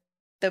whatever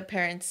the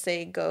parents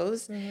say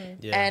goes.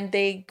 And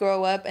they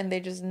grow up and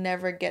they just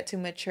never get to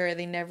mature.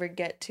 They never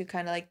get to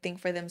kind of like think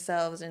for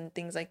themselves and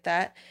things like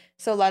that.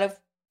 So a lot of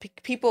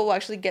people will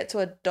actually get to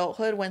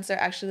adulthood once they're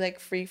actually like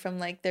free from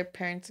like their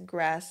parents'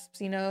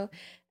 grasps,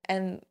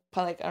 and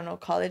probably like, I don't know,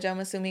 college, I'm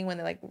assuming, when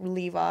they like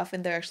leave off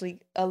and they're actually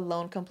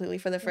alone completely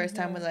for the first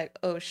time, when like,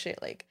 oh shit,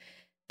 like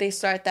they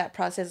start that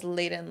process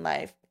late in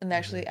life and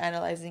actually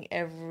analyzing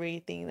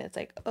everything that's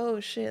like, oh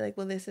shit, like,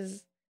 well,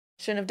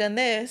 shouldn't have done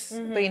this,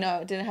 but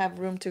I didn't have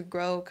room to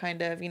grow,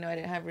 kind of, I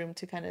didn't have room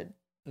to kind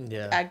of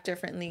act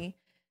differently.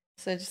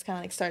 So it just kind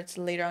of like starts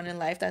later on in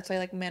life. That's why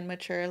like men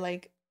mature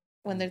like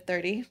when they're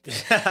 30.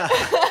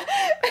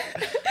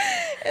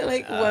 And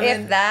like women,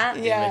 if that,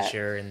 they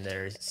mature in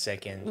their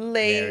second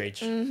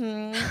marriage.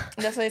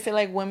 That's why I say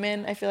like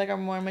women, I feel like, are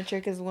more mature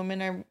because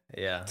women are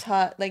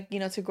taught like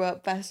to grow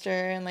up faster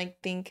and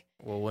like think.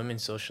 Well, women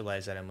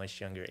socialize at a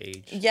much younger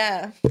age.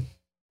 Yeah,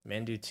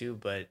 men do too,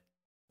 but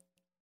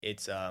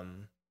it's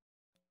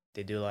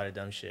they do a lot of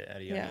dumb shit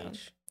at a young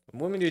age.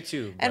 Women do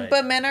too,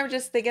 but men are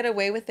just, they get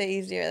away with it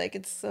easier. Like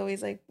it's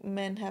always like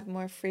men have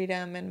more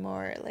freedom and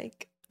more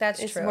like.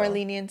 It's true. More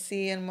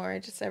leniency and more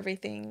just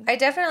everything. I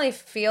definitely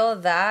feel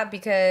that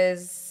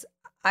because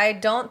I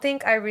don't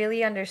think I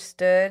really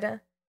understood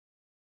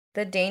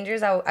the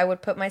dangers I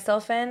would put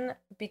myself in,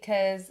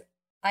 because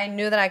I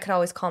knew that I could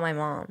always call my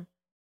mom.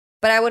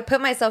 But I would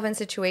put myself in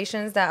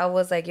situations that I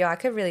was like, yo, I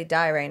could really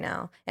die right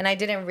now. And I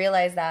didn't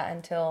realize that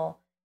until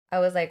I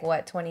was like,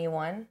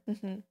 21?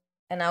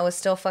 And I was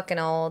still fucking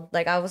old.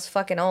 Like, I was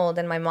fucking old.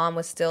 And my mom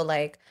was still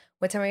like,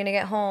 what time are you going to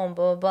get home?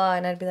 Blah, blah, blah.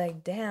 And I'd be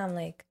like, damn,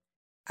 like.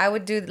 I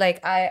would do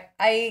like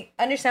I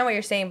understand what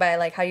you're saying by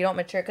like how you don't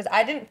mature, because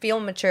I didn't feel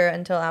mature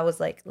until I was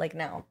like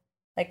now.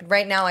 Like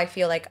right now I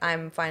feel like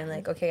I'm finally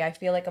like, okay, I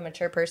feel like a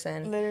mature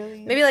person.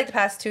 Literally. Maybe like the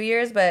past 2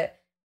 years, but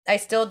I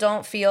still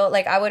don't feel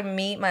like I would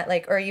meet my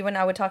like, or even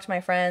I would talk to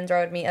my friends or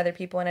I would meet other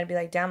people and I'd be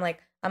like, damn,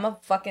 like I'm a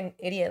fucking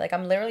idiot. Like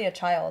I'm literally a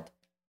child.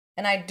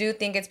 And I do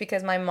think it's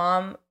because my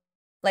mom,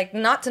 like,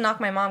 not to knock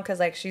my mom because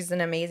like she's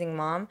an amazing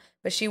mom,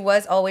 but she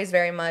was always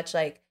very much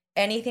like,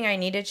 anything I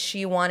needed,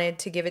 she wanted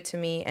to give it to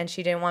me, and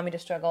she didn't want me to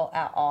struggle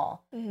at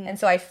all. And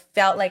so I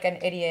felt like an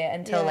idiot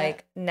until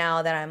like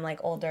now that I'm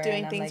like older doing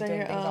and I'm things like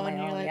doing things on my own.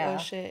 You're like, oh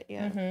shit,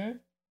 And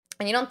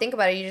you don't think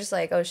about it. You're just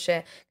like, oh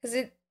shit, because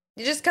it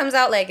just comes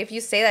out like if you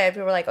say that,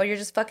 people are like, oh, you're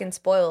just fucking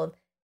spoiled.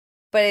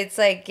 But it's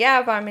like,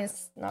 yeah, but I mean,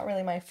 it's not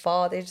really my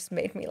fault. They just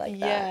made me like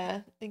that.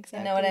 Yeah, exactly.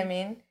 You know what I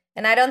mean?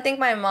 And I don't think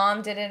my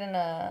mom did it in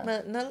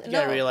a... You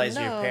gotta realize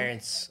your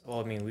parents... Well,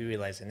 I mean, we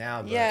realize it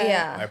now, but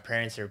our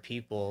parents are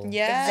people.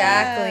 Yeah.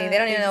 Exactly. They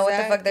don't even know what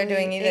the fuck they're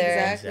doing either.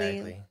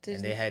 Exactly.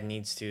 And they had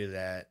needs too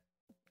that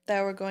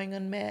were going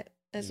unmet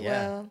as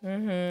well.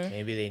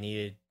 Maybe they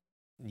needed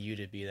you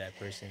to be that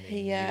person.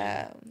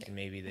 And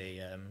maybe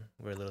they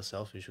were a little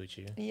selfish with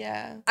you.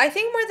 Yeah. I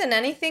think more than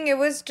anything, it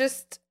was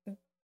just...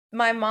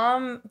 My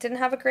mom didn't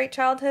have a great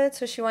childhood,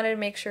 so she wanted to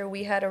make sure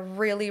we had a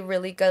really,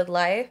 really good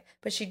life,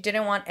 but she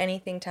didn't want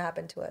anything to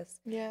happen to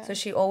us. Yeah. So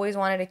she always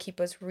wanted to keep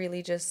us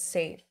really just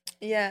safe.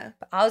 Yeah.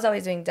 But I was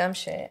always doing dumb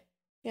shit.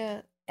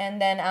 Yeah.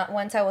 And then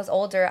once I was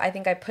older, I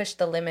think I pushed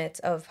the limits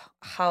of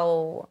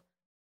how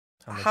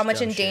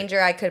much in danger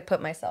I could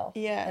put myself.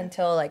 Yeah.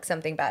 Until like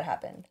something bad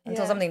happened.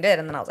 Until something did,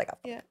 and then I was like,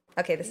 oh,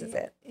 okay, this is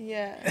it.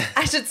 Yeah.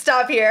 I should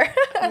stop here.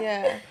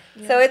 Yeah.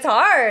 So it's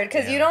hard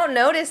because you don't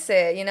notice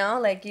it,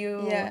 like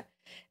you. Yeah.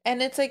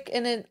 And it's like,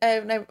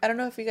 I don't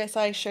know if you guys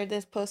saw, I shared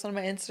this post on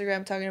my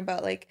Instagram talking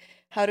about like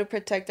how to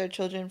protect our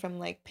children from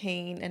like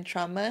pain and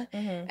trauma.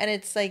 And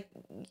it's like,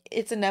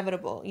 it's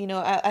inevitable,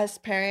 as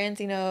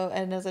parents,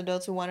 and as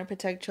adults who want to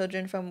protect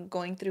children from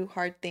going through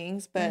hard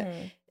things, but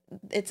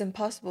it's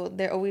impossible.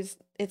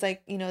 It's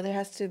like, there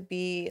has to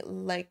be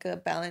like a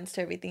balance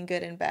to everything,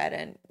 good and bad,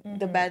 and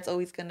the bad's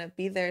always gonna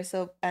be there.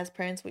 So as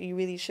parents, what you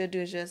really should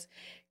do is just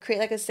create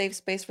like a safe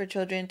space for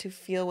children to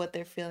feel what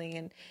they're feeling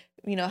and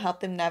help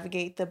them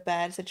navigate the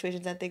bad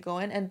situations that they go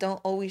in, and don't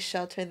always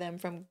shelter them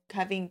from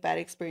having bad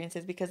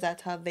experiences, because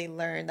that's how they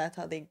learn, that's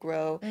how they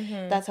grow,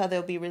 that's how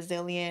they'll be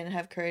resilient and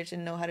have courage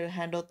and know how to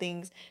handle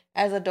things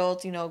as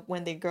adults,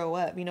 when they grow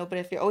up, but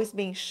if you're always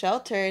being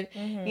sheltered,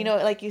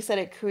 like you said,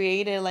 it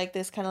created like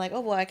this kind of like,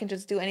 oh, well, I can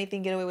just do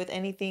anything, get away with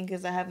anything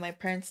because I have my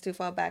parents to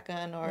fall back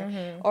on,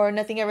 or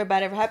nothing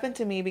bad ever happened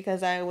to me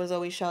because I was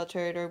always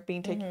sheltered or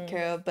being taken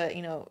care of. But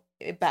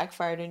it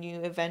backfired on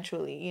you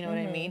eventually, you know what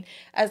I Mhm. mean?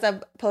 As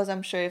opposed,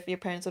 I'm sure if your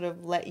parents would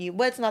have let you,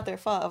 well, it's not their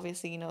fault,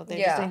 obviously, you know, they're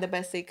just Yeah. doing the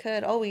best they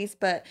could always,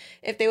 but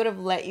if they would have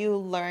let you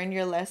learn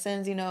your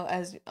lessons, you know,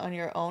 as on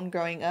your own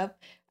growing up,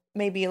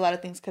 maybe a lot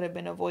of things could have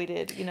been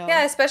avoided, you know?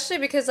 Yeah, especially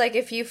because like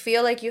if you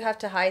feel like you have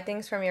to hide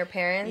things from your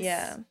parents,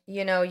 Yeah.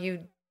 you know,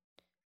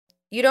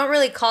 you don't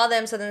really call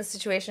them, so then the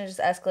situation just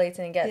escalates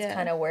and it gets Yeah.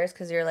 kind of worse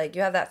because you're like,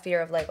 you have that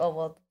fear of like, oh,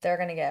 well, they're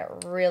going to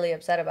get really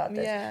upset about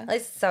this. Yeah. At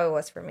least that's how it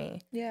was for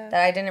me. Yeah.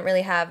 That I didn't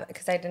really have,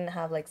 because I didn't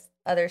have like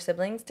other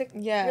siblings to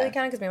Yeah. really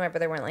count, because me and my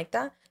brother weren't like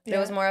that. But it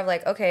was Yeah. more of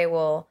like, okay,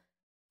 well,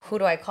 who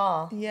do I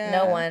call? Yeah.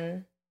 No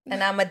one.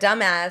 And I'm a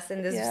dumbass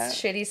in this Yeah.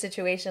 shitty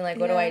situation. Like,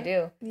 what do I Yeah.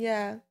 do?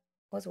 Yeah. It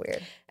was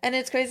weird. And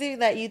it's crazy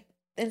that you,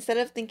 instead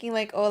of thinking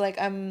like, oh, like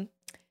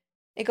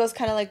it goes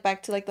kind of like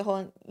back to like the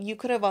whole, you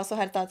could have also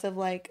had thoughts of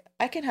like,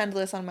 I can handle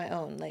this on my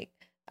own. Like,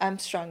 I'm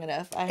strong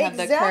enough. I have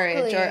the courage,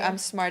 or Exactly. I'm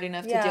smart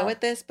enough to Yeah. deal with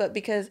this. But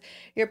because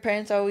your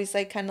parents are always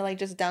like kind of like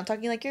just down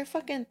talking, like, you're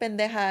fucking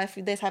pendeja if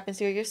this happens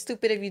to you, or you're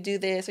stupid if you do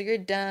this, or you're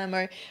dumb,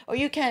 or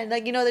you can't,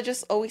 like, you know, they're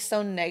just always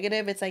so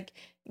negative. It's like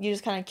you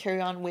just kind of carry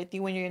on with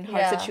you when you're in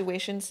hard Yeah.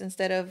 situations,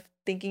 instead of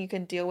thinking you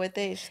can deal with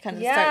it. You just kind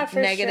of Yeah, start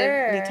for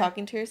negatively sure.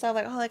 talking to yourself,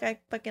 like, oh, like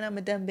I'm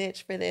a dumb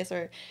bitch for this,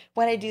 or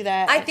why'd I do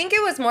that? I think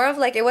it was more of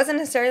like, it wasn't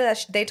necessarily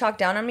that they talked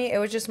down on me. It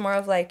was just more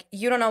of like,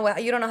 you don't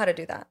know how to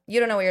do that. You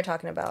don't know what you're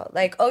talking about.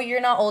 Like, oh,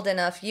 you're not old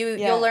enough. Yeah.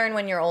 You'll learn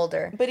when you're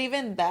older. But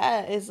even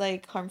that is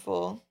like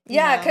harmful. you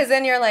Yeah, know? because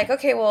then you're like,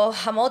 okay, well,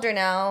 I'm older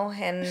now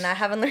and I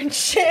haven't learned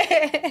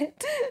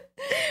shit.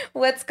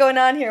 What's going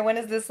on here? When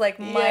is this like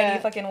mighty Yeah.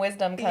 fucking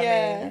wisdom coming?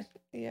 Yeah.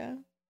 Yeah.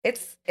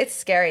 It's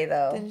scary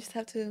though. Then you just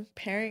have to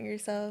parent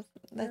yourself.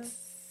 That's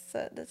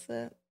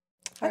it.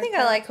 I think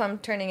I like who I'm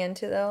turning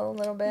into though a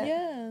little bit.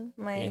 Yeah.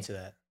 My You're into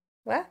that.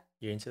 what?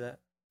 You're into that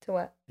To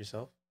what?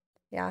 yourself?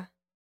 Yeah,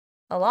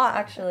 a lot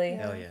actually.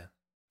 Yeah. Hell yeah.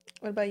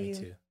 What about Me you?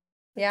 too.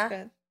 Yeah,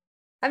 Good.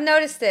 I've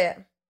noticed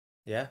it.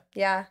 Yeah.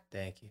 Yeah,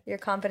 Thank you. your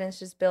confidence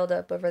just build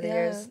up over the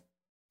years.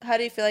 How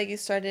do you feel like you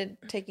started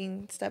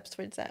taking steps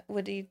towards that?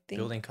 What do you think?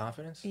 Building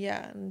confidence.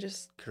 Yeah, and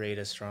just Create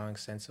a strong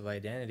sense of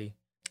identity.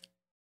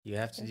 You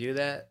have to do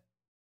that.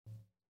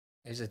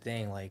 Here's the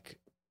thing, like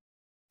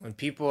when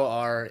people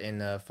are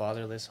in a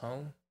fatherless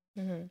home,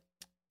 Mm-hmm.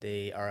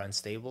 they are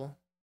unstable.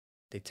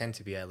 They tend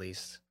to be, at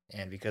least,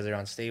 and because they're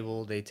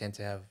unstable, they tend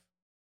to have,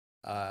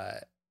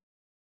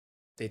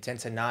 they tend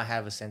to not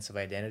have a sense of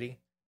identity,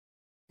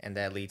 and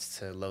that leads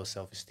to low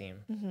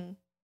self-esteem, mm-hmm.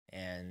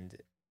 and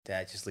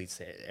that just leads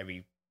to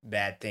every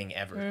bad thing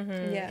ever.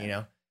 Mm-hmm. Yeah. You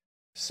know,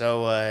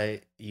 so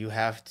you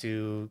have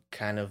to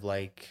kind of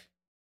like,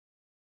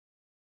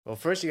 well,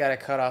 first you gotta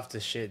cut off the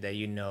shit that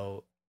you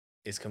know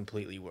is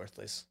completely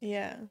worthless.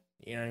 Yeah.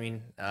 You know what I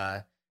mean?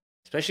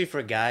 Especially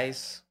for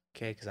guys,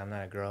 okay? Because I'm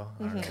not a girl.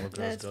 I don't know what girls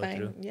That's go fine.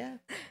 through. Yeah.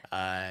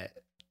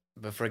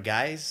 But for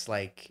guys,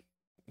 like,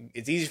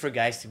 it's easy for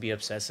guys to be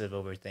obsessive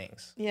over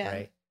things. Yeah.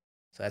 Right.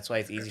 So that's why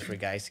it's easy for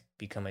guys to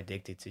become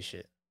addicted to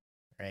shit.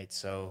 Right.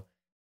 So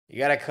you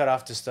gotta cut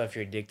off the stuff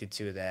you're addicted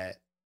to that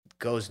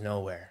goes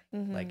nowhere.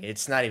 Mm-hmm. Like,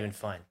 it's not even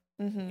fun.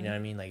 Mm-hmm. You know what I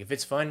mean? Like, if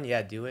it's fun,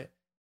 yeah, do it.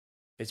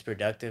 If it's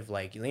productive,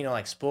 like, you know,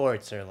 like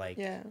sports or like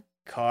Yeah.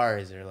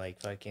 cars or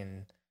like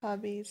fucking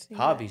Hobbies.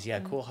 hobbies. Yeah,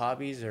 Mm. cool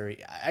hobbies. Or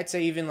I'd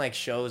say even like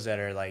shows that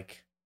are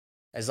like,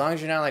 as long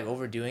as you're not like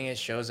overdoing it,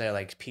 shows that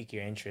like pique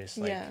your interest.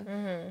 Like, Yeah.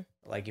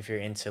 Mm-hmm. like if you're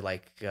into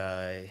like,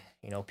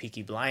 you know,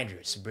 Peaky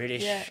Blinders,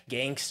 British Yeah.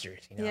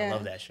 gangsters. You know, I Yeah.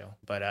 love that show.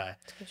 But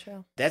It's a good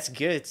show. that's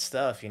good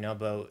stuff, you know.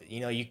 But you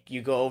know,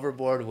 you go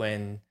overboard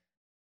when,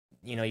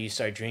 you know, you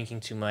start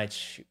drinking too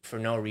much for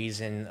no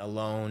reason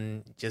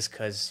alone, just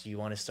because you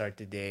want to start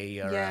the day,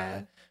 or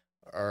Yeah.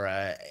 or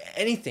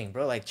anything,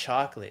 bro. Like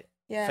chocolate,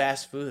 Yeah.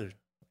 fast food,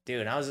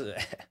 dude. I was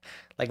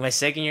like my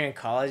second year in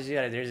college,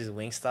 dude, there's this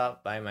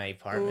Wingstop by my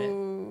apartment.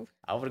 Ooh.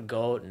 I would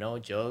go, no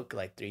joke,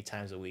 like 3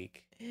 times a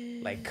week,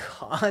 like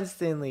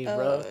constantly,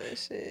 bro. Oh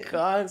shit.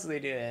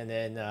 Constantly, dude. And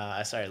then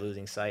I started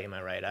losing sight in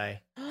my right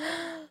eye.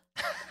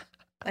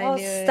 Oh,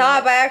 knew it.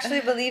 stop. I actually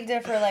believed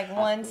it for like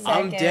 1 second.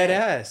 I'm dead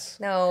ass.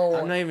 No.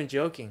 I'm not even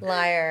joking.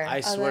 Liar.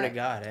 I swear to that-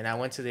 God. And I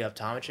went to the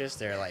optometrist.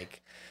 They're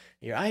like,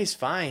 your eye's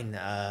fine.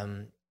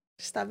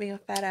 Stop being a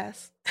fat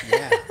ass.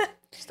 Yeah.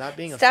 Stop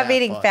being a Stop fat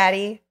eating fuck.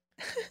 fatty.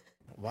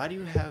 Why do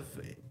you have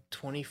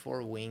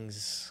 24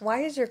 wings?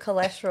 Why is your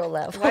cholesterol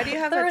level? Why do you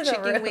have a through the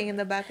chicken roof? wing in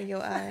the back of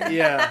your eye?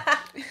 Yeah.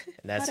 And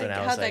that's How'd when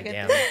I- I was how'd I like, get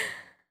damn, there?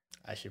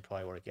 I should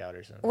probably work out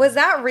or something. Was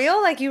that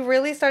real? Like you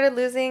really started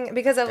losing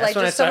because of That's like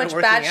when I just so started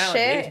much bad working out,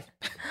 shit?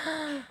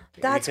 dude.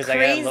 That's because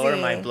crazy. I gotta lower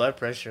my blood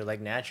pressure like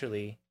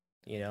naturally,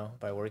 you know,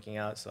 by working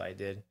out. So I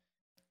did.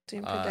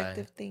 Doing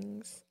productive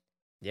things.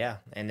 Yeah.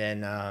 And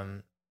then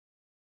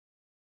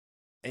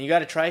and you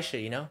gotta try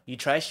shit, you know? You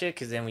try shit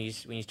because then when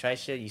you try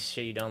shit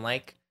you don't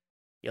like,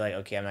 you're like,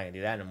 okay, I'm not gonna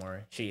do that no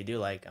more. Shit you do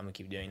like, I'm gonna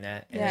keep doing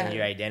that. And then Yeah.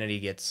 your identity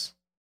gets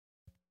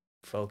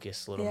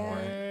focused a little Yeah.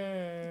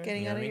 more.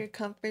 Getting You know out what of I your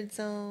comfort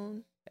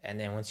zone. And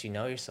then once you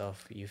know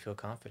yourself, you feel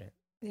confident.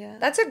 Yeah.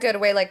 That's a good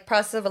way, like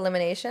process of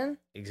elimination.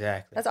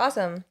 Exactly. That's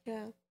awesome.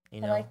 Yeah. You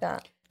I know, like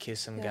that. kiss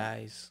some Yeah.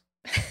 guys.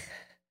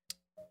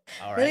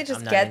 All Really right, just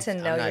I'm not get to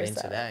know I'm not yourself.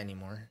 into that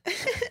anymore.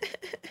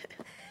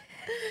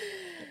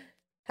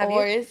 Have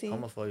Or you? is he?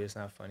 Homophobia is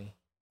not funny.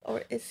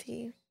 Or is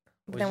he?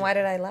 Then why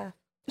did I laugh?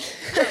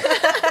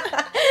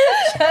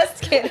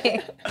 Just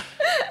kidding.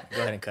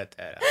 Go ahead and cut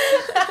that out.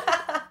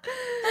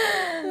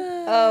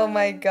 Oh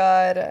my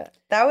god.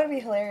 That would be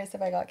hilarious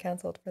if I got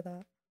canceled for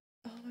that.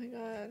 Oh my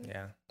god.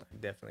 Yeah,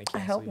 definitely. I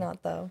Cancel hope you.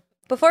 not, though.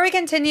 Before we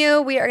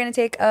continue, we are going to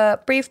take a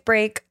brief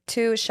break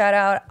to shout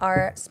out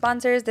our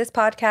sponsors. This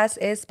podcast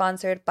is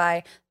sponsored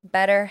by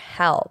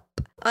BetterHelp.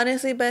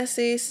 Honestly,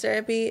 besties,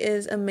 therapy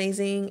is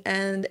amazing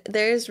and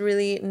there's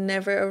really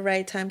never a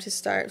right time to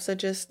start. So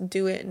just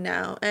do it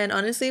now. And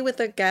honestly, with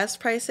the gas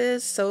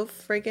prices so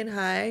freaking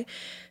high,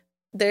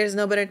 there's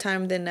no better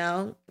time than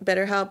now.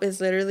 BetterHelp is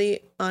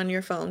literally on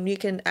your phone. You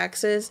can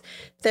access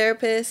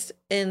therapists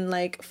in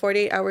like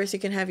 48 hours. You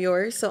can have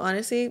yours. So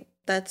honestly,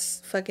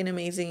 that's fucking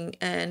amazing.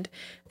 And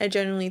I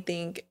genuinely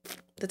think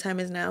the time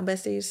is now,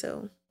 besties.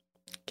 So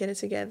get it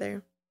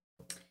together.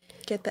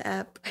 Get the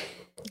app.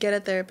 Get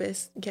a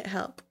therapist. Get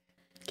help.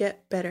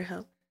 Get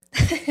BetterHelp.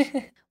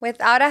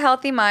 Without a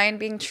healthy mind,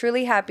 being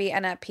truly happy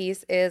and at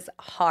peace is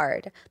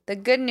hard. The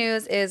good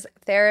news is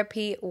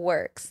therapy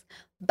works.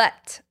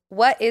 But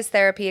what is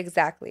therapy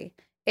exactly?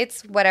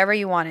 It's whatever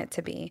you want it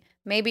to be.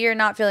 Maybe you're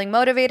not feeling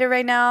motivated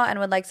right now and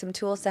would like some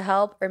tools to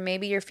help, or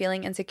maybe you're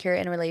feeling insecure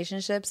in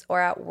relationships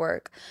or at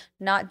work,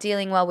 not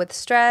dealing well with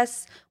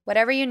stress.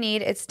 Whatever you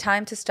need, it's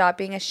time to stop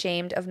being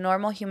ashamed of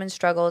normal human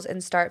struggles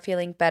and start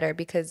feeling better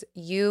because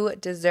you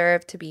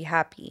deserve to be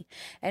happy.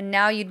 And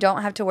now you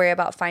don't have to worry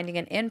about finding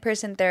an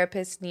in-person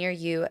therapist near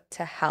you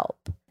to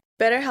help.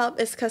 BetterHelp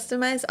is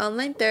customized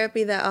online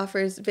therapy that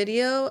offers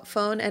video,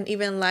 phone, and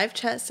even live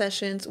chat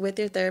sessions with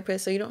your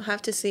therapist, so you don't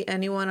have to see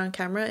anyone on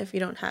camera if you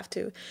don't have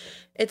to.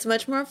 It's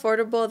much more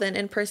affordable than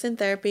in-person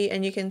therapy,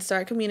 and you can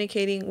start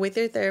communicating with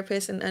your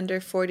therapist in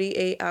under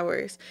 48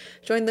 hours.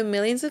 Join the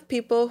millions of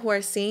people who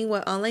are seeing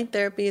what online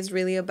therapy is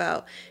really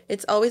about.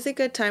 It's always a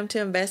good time to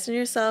invest in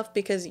yourself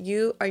because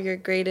you are your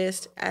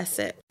greatest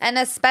asset. And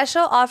a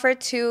special offer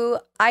to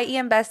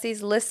IEM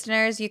Besties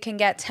listeners, you can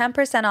get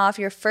 10% off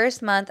your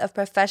first month of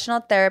professional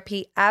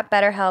therapy at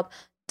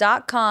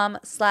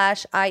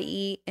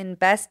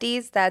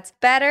BetterHelp.com/IEMBesties. That's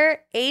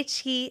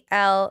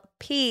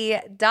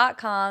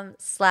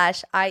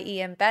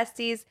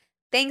BetterHelp.com/IEMBesties.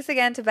 Thanks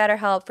again to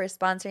BetterHelp for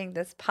sponsoring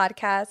this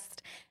podcast.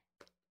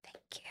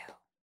 Thank you.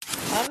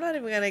 I'm not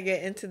even going to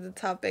get into the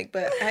topic,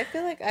 but I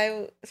feel like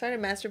I started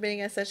masturbating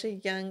at such a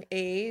young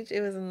age.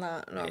 It was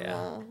not normal.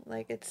 Yeah.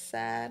 Like, it's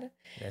sad.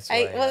 That's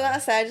why,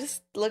 Not sad. I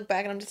just look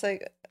back and I'm just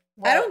like,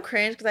 I don't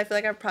cringe because I feel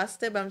like I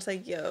processed it, but I'm just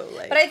like, yo,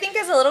 like. But I think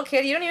as a little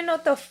kid, you don't even know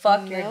what the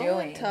fuck you're No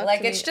one doing. talked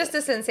Like, to it's me. just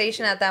a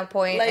sensation at that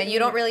point, Like, and you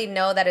don't really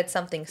know that it's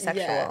something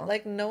sexual. Yeah,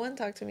 like no one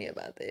talked to me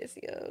about this,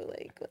 yo.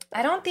 Like, what the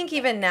I don't think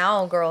even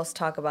now girls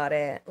talk about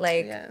it.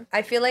 Like, Yeah.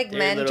 I feel like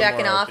They're a men little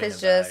jacking more off open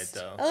is about it, just.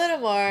 though. a little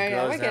more. Yeah,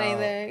 Girls we're getting now-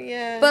 there.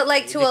 Yeah. But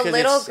like to a Because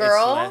little it's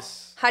girl,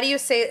 less- how do you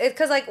say it?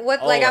 Because like what?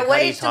 Oh, like like, at how what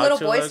do you age do talk little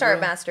to a boys little start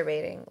girl?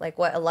 masturbating? Like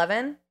what?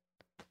 11?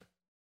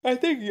 I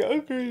think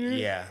younger.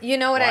 Yeah. You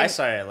know what I I?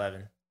 started at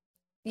 11.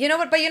 You know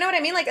what? But you know what I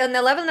mean? Like an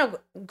 11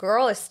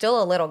 girl is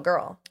still a little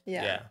girl,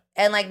 Yeah.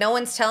 and like no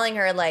one's telling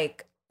her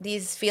like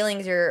these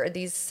feelings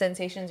these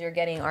sensations you're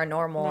getting are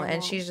normal, and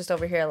Normal. she's just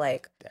over here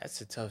like.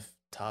 That's a tough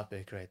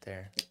topic right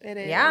there. It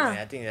is. Yeah.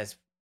 I mean,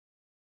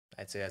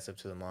 I'd say that's up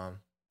to the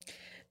mom.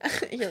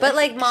 You're But,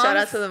 like, shout out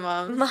moms- to the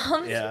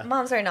moms. Yeah.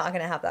 Moms are not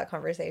gonna have that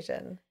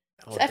conversation.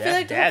 Oh, I feel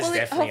like dads hopefully,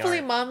 definitely hopefully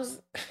aren't.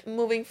 moms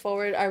moving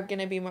forward are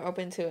gonna be more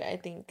open to it. I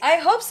think. I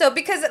hope so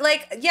because,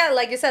 like, yeah,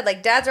 like you said,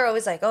 like dads are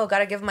always like, "Oh,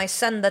 gotta give my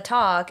son the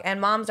talk,"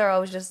 and moms are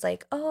always just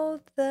like,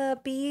 "Oh, the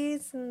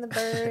bees and the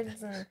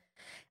birds." And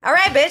all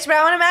right, bitch, but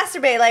I want to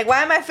masturbate. Like,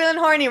 why am I feeling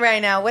horny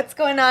right now? What's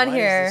going on Why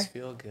here? does this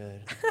feel good?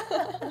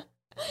 Why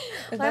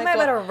am I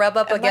about to rub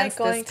up against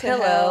this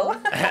pillow?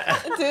 Dude,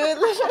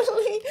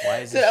 literally. Why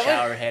is Dude, the I'm like,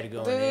 shower head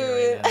going in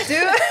dude. right now?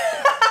 Dude.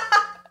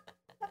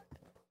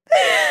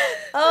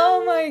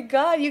 Oh my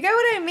god, you get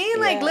what I mean?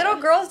 Like Yeah. little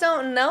girls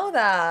don't know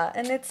that,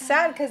 and it's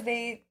sad because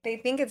they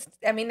think it's.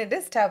 I mean, it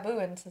is taboo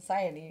in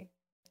society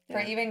for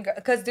Yeah. even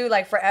because dude,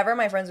 like forever,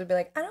 my friends would be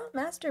like, "I don't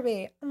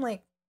masturbate." I'm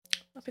like,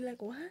 I'll be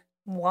like, what?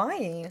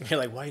 why? You're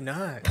like, why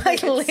not? Like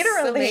It's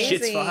literally,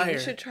 Shit's amazing. fire. You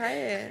should try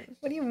it.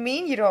 what do you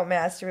mean you don't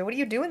masturbate? What do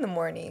you do in the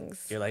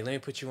mornings? You're like, let me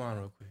put you on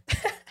real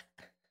quick.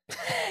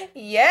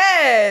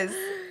 Yes,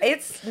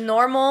 it's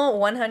normal,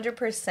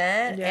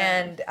 100%, Yeah.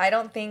 and I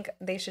don't think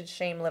they should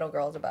shame little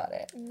girls about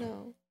it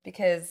No.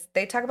 because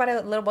they talk about it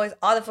with little boys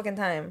all the fucking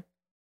time.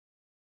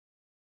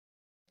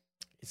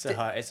 It's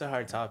a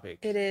hard topic.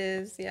 It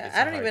is. Yeah. It's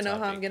I a don't hard even know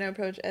how I'm topic. gonna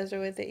approach Ezra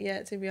with it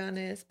yet, to be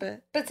honest.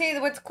 But But see,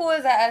 what's cool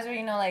is that Ezra,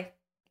 you know, like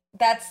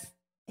that's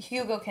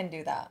Hugo can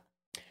do that.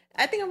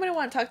 I think I'm gonna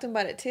want to talk to him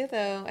about it too,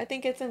 though. I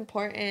think it's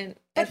important.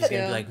 I He's gonna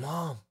feel. be like,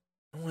 Mom,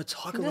 I want to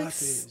talk I'm about like,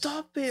 this.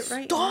 stop it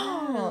right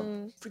Stop.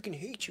 now. Freaking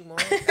hate you, Mom.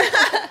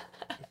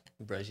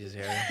 Brush his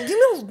hair. Leave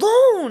me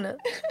alone.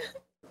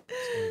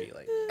 It's gonna be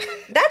like.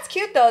 That's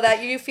cute though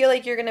that you feel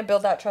like you're gonna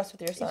build that trust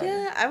with your son.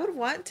 Yeah, I would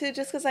want to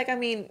just because, like, I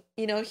mean,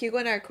 Hugo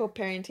and I are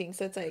co-parenting,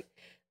 so it's like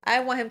I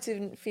want him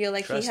to feel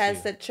like Trust he has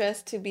you. the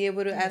trust to be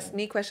able to ask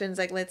me questions.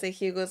 Like, let's say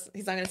he's not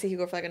gonna see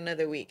Hugo for like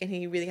another week, and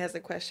he really has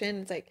a question.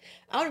 It's like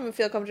I don't even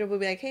feel comfortable to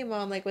be like, "Hey,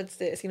 mom, like, what's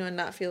this?" And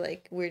not feel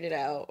like weirded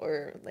out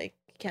or like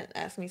you can't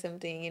ask me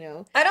something.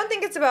 I don't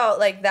think it's about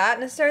like that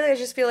necessarily. I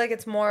just feel like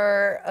it's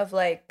more of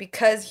like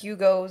because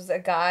Hugo's a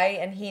guy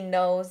and he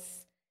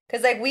knows,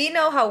 because like we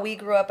know how we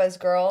grew up as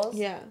girls.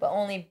 Yeah. But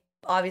only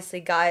obviously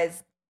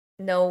guys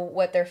know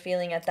what they're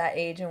feeling at that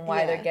age and why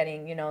Yeah. they're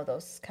getting,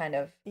 those kind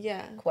of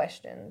Yeah.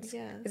 questions.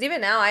 Yeah. Because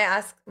even now I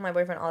ask my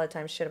boyfriend all the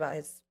time shit about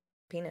his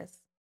penis.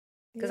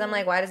 Because I'm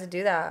like, why does it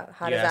do that?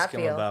 How You does that ask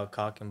him feel? about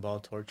cock and ball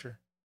torture?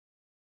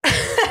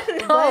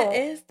 No. What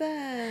is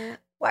that?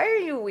 Why are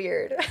you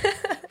weird?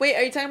 Wait,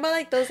 are you talking about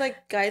like those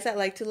like guys that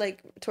like to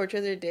like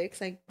torture their dicks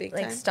like big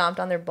like time? stomped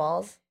on their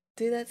balls?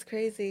 Dude, that's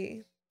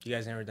crazy. You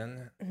guys never done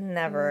that?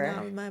 Never.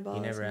 Not with my balls.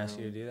 He never asked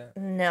no. you to do that?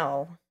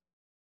 No.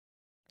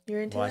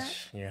 You're into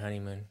Watch your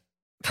honeymoon.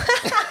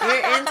 that?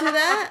 You're into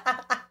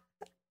that?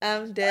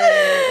 I'm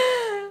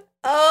dead.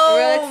 Oh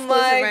Real exclusive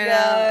my right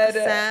god.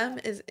 now. Sam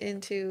is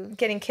into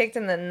Getting kicked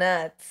in the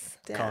nuts.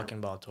 damn, Cock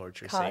and ball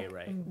torture. Cock Say it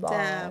right. and ball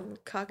damn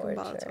cock and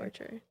ball torture.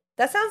 torture.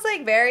 That sounds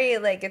like very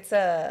like it's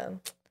a,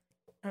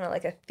 I don't know,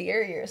 like a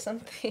theory or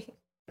something.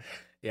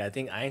 Yeah, I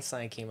think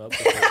Einstein came up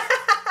with it.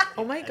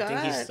 Oh my I god. think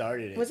he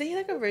started it. Wasn't he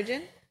like a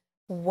virgin?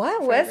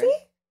 What was Forever? he?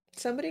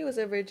 Somebody was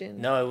a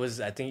virgin. No, it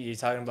was. I think you're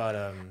talking about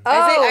Oh,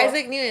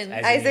 Isaac Newton.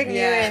 Isaac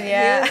Newton,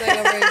 yeah. He was like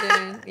a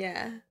virgin.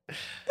 Yeah.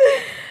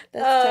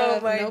 That's Oh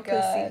tough. my No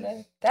god,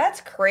 pussy. that's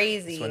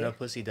crazy. That's what no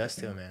pussy does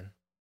to a man.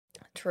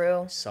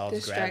 True. Solves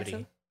Distracts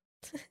gravity.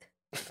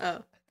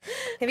 Oh.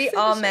 Maybe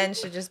all men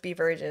should just be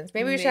virgins.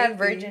 Maybe we should have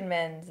Maybe. virgin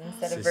men's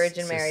instead of Soc-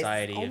 virgin Marys.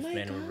 Society Oh if my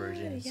men god. were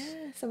virgins. Yeah.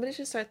 Somebody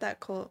should start that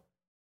cult.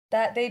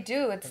 That they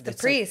do. It's the It's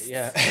like- priests.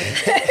 yeah.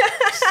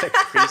 It's like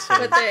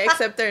priesthood.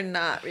 Except they're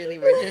not really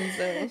virgins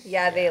though.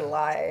 Yeah, they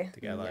lie.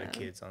 They got a lot of Yeah.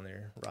 kids on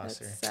their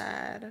roster. That's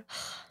sad.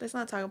 Let's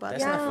not talk about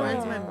That's that. not funny.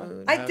 Ruins my Yeah.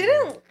 mood. I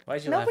didn't.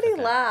 Why'd you Nobody laugh at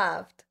that?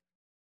 laughed.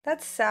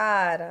 That's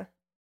sad.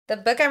 The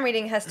book I'm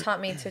reading has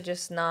taught me to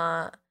just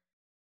not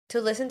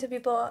to listen to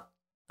people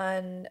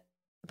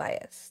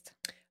unbiased.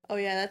 Oh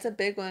yeah, that's a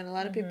big one. A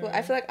lot of people.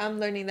 I Mhm. feel like I'm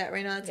learning that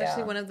right now. It's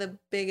actually Yeah. one of the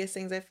biggest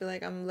things I feel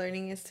like I'm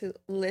learning is to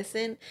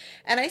listen.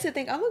 And I used to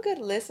think I'm a good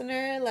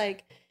listener,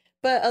 like,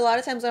 but a lot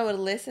of times when I would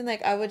listen,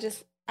 like I would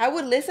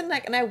listen,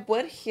 like, and I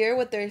would hear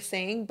what they're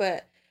saying,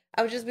 but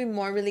I would just be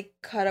more really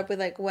caught up with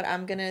like what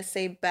I'm gonna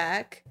say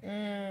back.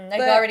 Like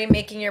But- already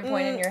making your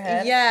point in your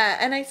head. Yeah,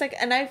 and it's like,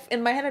 and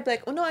in my head I'd be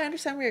like, oh no, I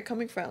understand where you're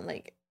coming from,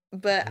 like,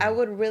 but I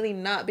would really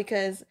not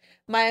because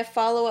my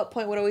follow up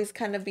point would always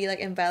kind of be like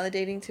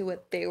invalidating to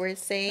what they were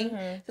saying.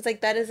 Mhm. So it's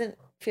like that doesn't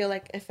feel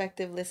like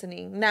effective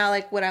listening. Now,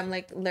 like what I'm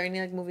like learning,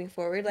 like moving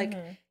forward, like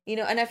Mhm.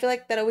 and I feel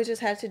like that always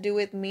just had to do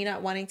with me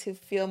not wanting to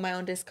feel my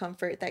own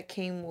discomfort that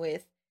came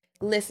with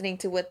listening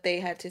to what they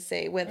had to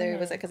say, whether it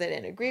was like because I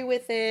didn't agree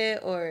with it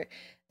or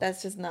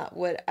that's just not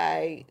what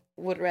I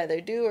would rather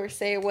do or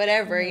say or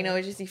whatever.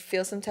 It's just you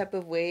feel some type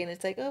of way and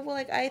it's like, oh well,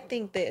 like I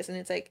think this, and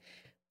it's like,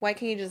 why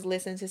can't you just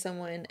listen to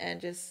someone and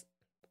just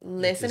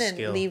listen and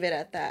skill. leave it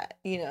at that?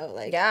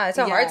 Like Yeah, it's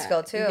a hard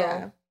skill, too.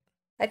 Yeah.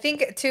 I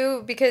think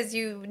too because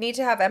you need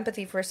to have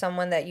empathy for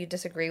someone that you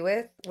disagree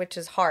with, which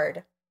is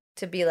hard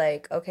to be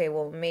like, okay,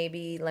 well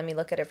maybe let me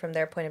look at it from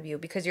their point of view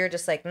because you're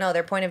just like, no,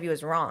 their point of view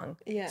is wrong.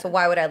 Yeah. So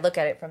why would I look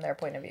at it from their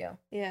point of view?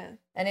 Yeah.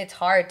 And it's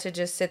hard to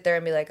just sit there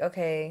and be like,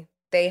 okay,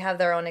 they have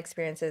their own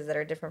experiences that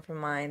are different from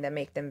mine that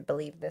make them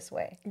believe this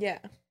way. Yeah.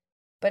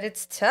 But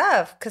it's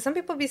tough because some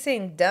people be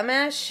saying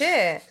dumbass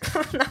shit.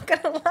 I'm not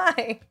gonna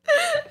lie.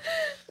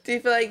 Do you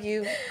feel like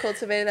you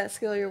cultivated that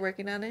skill? You're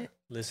working on it?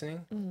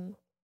 Listening? Mm-hmm.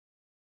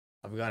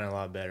 I've gotten a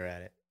lot better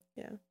at it.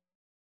 Yeah.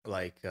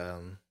 Like,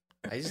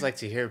 I just like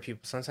to hear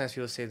people. Sometimes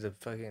people say the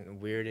fucking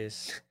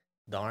weirdest,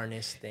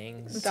 darnest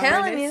things. I'm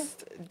telling you.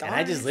 And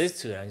I just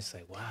listen to it. I'm just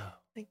like, wow,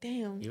 Like,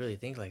 damn. you really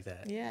think like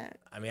that. Yeah.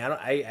 I mean,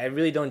 I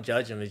really don't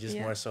judge them. It's just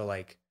Yeah. more so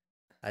like,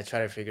 I try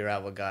to figure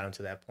out what got them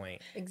to that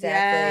point. Exactly.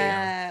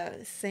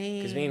 Yeah.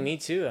 Same. Because me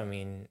too. I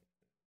mean,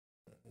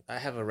 I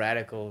have a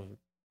radical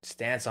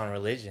stance on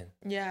religion.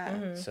 Yeah.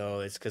 Mhm. So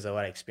it's because of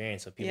what I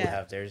experienced. So people Yeah.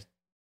 have their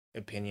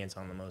opinions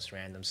on the most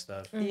random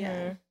stuff.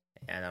 Yeah.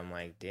 And I'm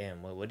like,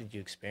 damn, what did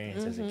you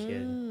experience as a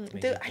kid? Mhm. to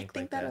make Dude, you I think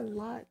like that a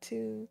lot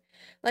too.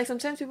 Like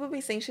sometimes people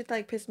be saying shit that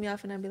like piss me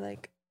off, and I'd be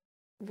like,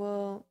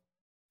 well,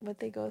 what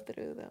they go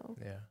through though,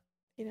 Yeah.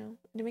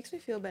 it makes me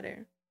feel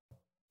better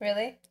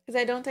Really? because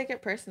I don't take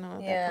it personal.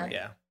 At Yeah. That point.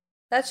 Yeah.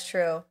 That's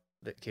true.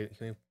 But can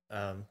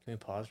we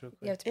pause real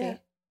quick? You have to Yeah. be.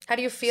 How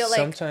do you feel like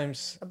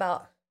Sometimes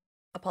about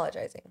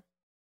apologizing?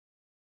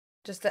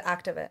 Just the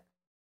act of it.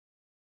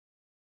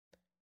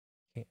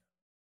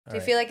 Do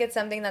you feel like it's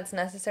something that's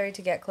necessary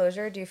to get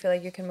closure? Or do you feel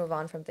like you can move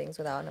on from things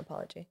without an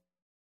apology?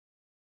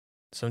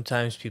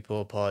 sometimes people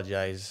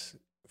apologize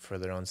for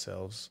their own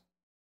selves,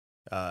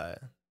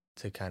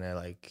 to kind of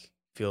like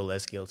feel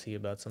less guilty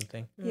about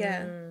something.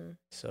 Yeah. Mm.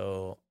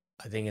 So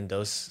I think in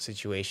those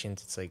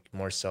situations, it's like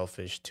more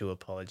selfish to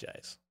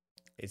apologize.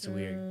 It's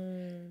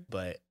weird,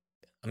 but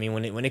I mean,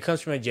 when it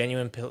comes from a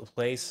genuine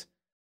place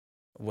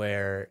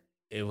where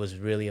it was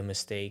really a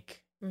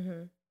mistake,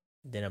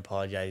 then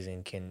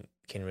apologizing can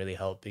really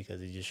help,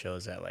 because it just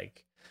shows that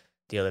like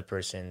the other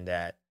person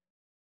that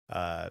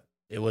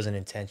it wasn't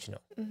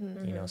intentional,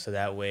 you know. So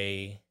that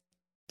way,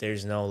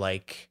 there's no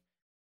like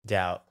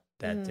doubt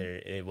that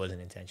it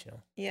wasn't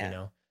intentional. Yeah. You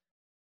know,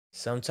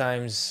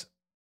 sometimes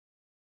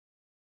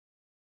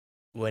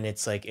when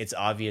it's like it's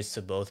obvious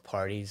to both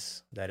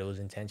parties that it was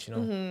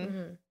intentional,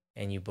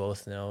 and you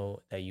both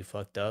know that you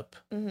fucked up,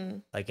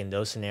 like in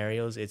those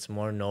scenarios, it's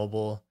more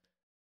noble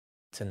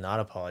to not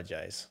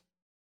apologize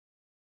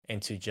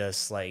and to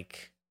just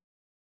like,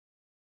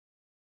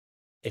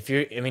 if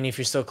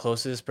you're still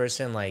close to this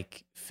person,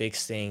 like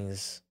fix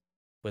things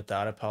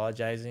without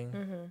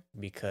apologizing,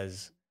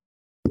 because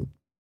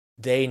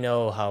they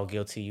know how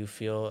guilty you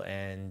feel,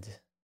 and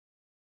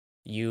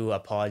you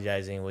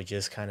apologizing would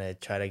just kind of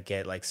try to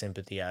get like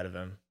sympathy out of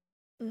them.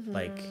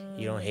 Like,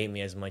 you don't hate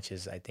me as much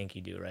as I think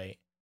you do, right?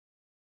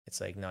 It's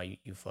like, no,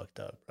 you fucked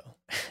up, bro.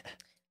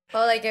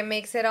 Oh, like it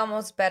makes it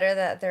almost better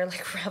that they're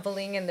like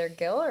reveling in their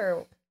guilt,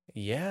 or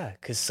Yeah,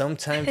 because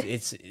sometimes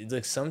it's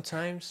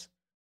like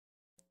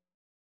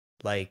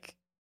like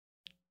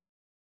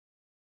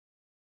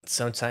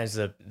sometimes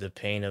the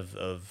pain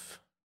of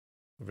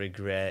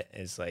regret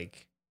is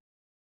like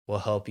will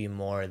help you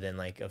more than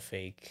like a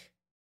fake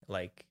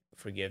like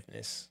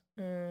forgiveness.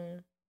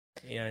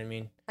 You know what I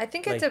mean? I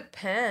think Like, it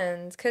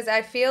depends, because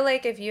I feel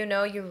like if you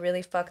know you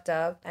really fucked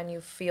up and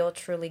you feel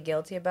truly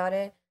guilty about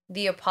it,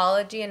 the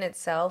apology in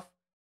itself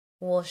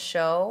will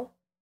show.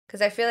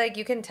 Because I feel like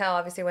you can tell,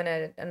 obviously, when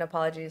an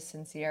apology is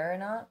sincere or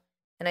not.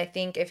 And I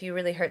think if you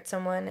really hurt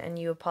someone and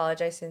you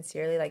apologize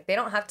sincerely, like they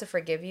don't have to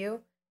forgive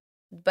you,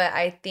 but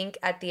I think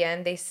at the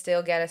end they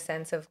still get a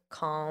sense of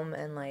calm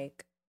and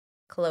like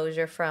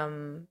closure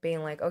from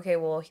being like, okay,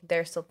 well,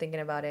 they're still thinking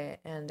about it,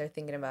 and they're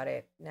thinking about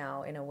it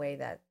now in a way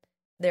that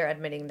they're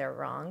admitting they're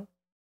wrong.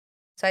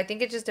 So I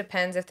think it just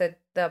depends if the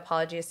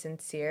apology is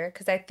sincere,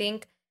 because I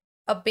think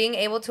being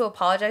able to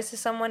apologize to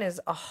someone is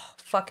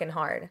fucking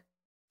hard,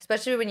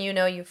 especially when you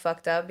know you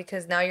fucked up,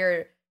 because now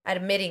you're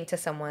admitting to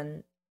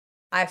someone,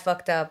 I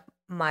fucked up,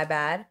 my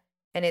bad.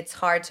 And it's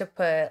hard to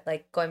put,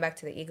 like, going back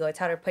to the ego, it's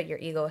hard to put your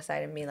ego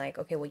aside and be like,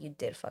 okay, well, you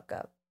did fuck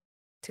up.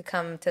 To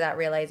come to that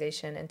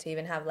realization and to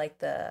even have like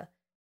the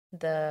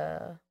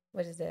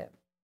what is it?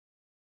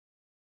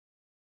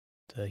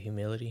 the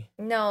humility.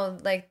 No,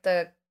 like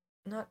the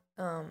not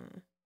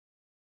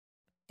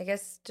I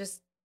guess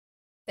just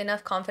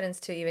enough confidence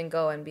to even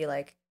go and be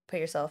like, put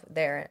yourself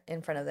there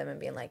in front of them and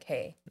being like,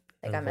 hey,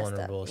 like I messed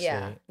up.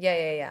 Yeah.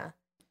 Yeah.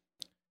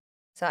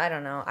 So I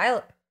don't know.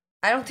 I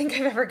don't think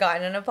I've ever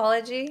gotten an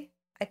apology.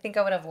 I think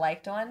I would have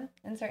liked one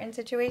in certain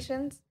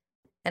situations.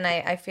 And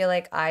I feel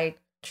like I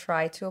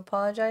try to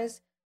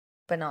apologize,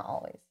 but not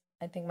always.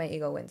 I think my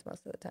ego wins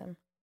most of the time.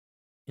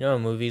 You know,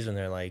 in movies when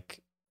they're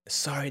like,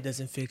 sorry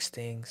doesn't fix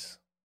things,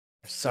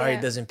 sorry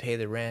doesn't pay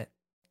the rent.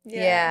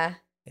 Yeah.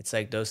 It's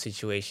like those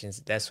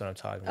situations. That's what I'm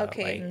talking about.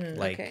 Okay.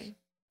 Like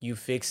you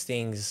fix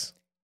things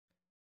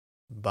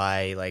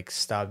by like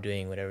stop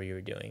doing whatever you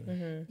were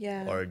doing,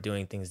 Yeah. or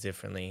doing things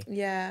differently.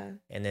 Yeah.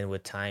 And then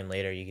with time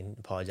later, you can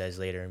apologize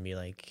later and be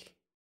like,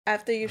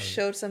 after you've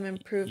showed some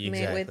improvement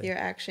with exactly. your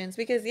actions,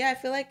 because I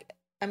feel like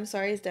I'm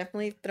sorry is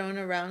definitely thrown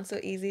around so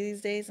easy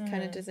these days.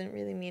 Kind of doesn't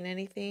really mean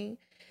anything.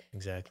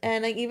 Exactly.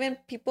 And like even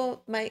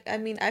people might, I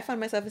mean, I found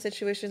myself in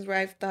situations where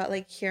I've thought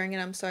like hearing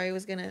an I'm sorry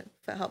was gonna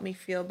help me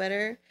feel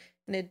better,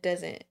 and it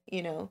doesn't,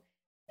 you know,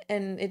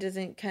 and it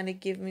doesn't kind of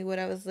give me what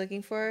I was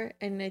looking for.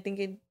 And I think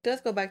it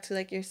does go back to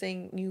like you're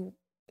saying, you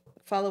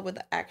follow with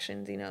the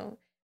actions, you know,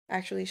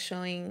 actually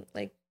showing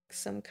like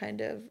some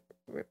kind of,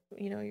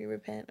 you know, you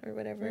repent or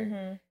whatever,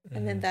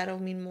 and then that'll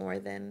mean more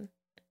than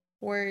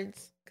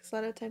words. Because a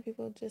lot of time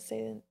people just say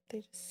it, they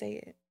just say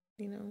it,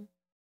 you know.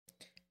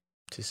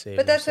 To save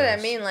but that's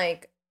themselves. what I mean.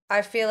 Like,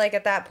 I feel like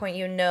at that point,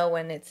 you know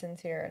when it's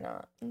sincere or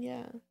not.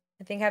 Yeah.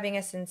 I think having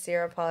a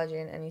sincere apology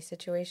in any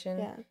situation.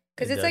 Yeah.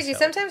 Because It it's like does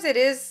help. sometimes it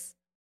is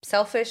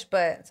selfish,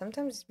 but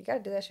sometimes you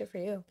gotta do that shit for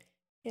you.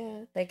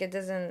 Yeah. Like it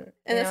doesn't.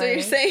 And that's what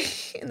you're saying.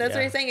 That's what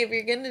Yeah. you're saying. If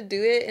you're gonna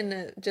do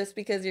it just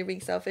because you're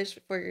being selfish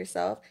for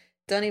yourself,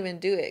 don't even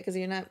do it, because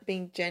you're not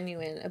being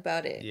genuine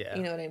about it. Yeah.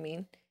 You know what I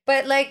mean?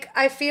 But like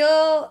I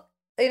feel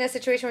in a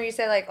situation where you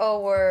say like,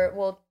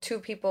 oh, two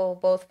people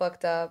both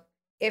fucked up.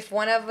 If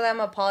one of them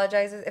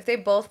apologizes, if they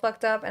both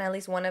fucked up and at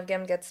least one of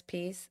them gets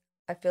peace,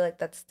 I feel like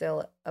that's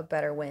still a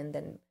better win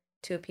than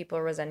two people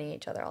resenting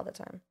each other all the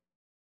time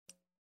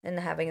and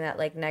having that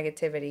like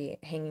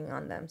negativity hanging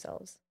on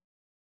themselves.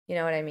 You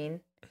know what I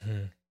mean?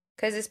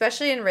 Because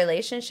especially in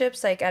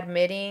relationships, like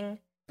admitting.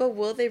 But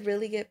will they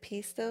really get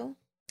peace though?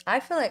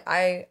 I feel like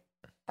I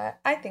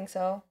think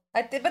so.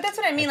 But that's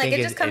what I mean. Like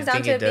it just comes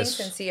down to being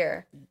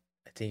sincere.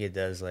 I think it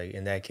does. Like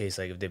in that case,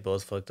 like if they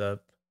both fucked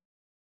up,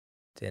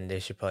 then they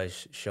should probably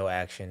show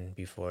action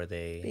before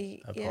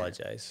they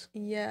apologize.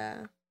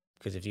 Yeah.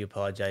 Because if you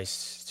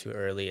apologize too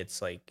early,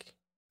 it's like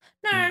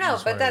No, You no,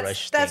 just but wanna that's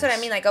rush what I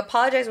things. mean. Like,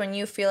 apologize when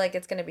you feel like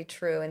it's gonna be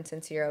true and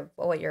sincere of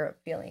what you're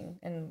feeling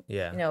and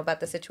Yeah. you know about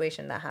the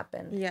situation that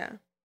happened. Yeah.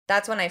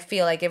 That's when I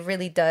feel like it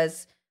really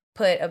does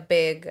put a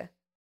big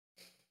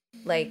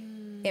like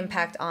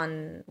impact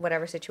on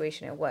whatever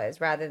situation it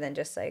was, rather than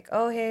just like,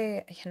 oh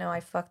hey, you know,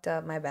 I fucked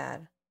up, my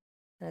bad.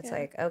 And it's Yeah.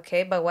 like,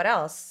 okay, but what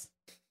else?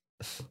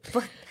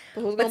 But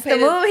who's What's the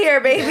move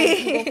here, Who's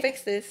baby? gonna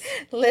fix this?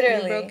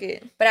 Literally. You broke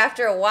it. But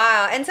after a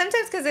while, and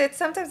sometimes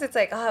it's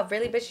like, oh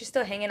really, bitch, you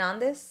still hanging on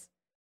this?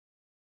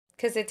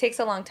 Because it takes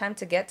a long time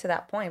to get to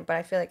that point, but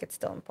I feel like it's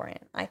still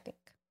important. I think.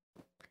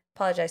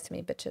 Apologize to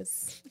me,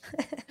 bitches.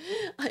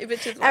 Ay,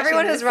 bitches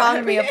Everyone watching who's this,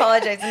 wronged me, sorry.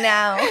 apologize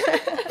now.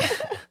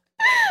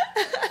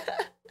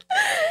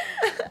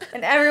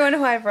 And everyone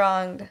who I've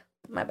wronged,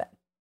 my bad.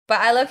 But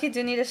I low-key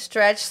do need to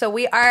stretch, so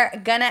we are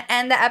gonna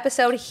end the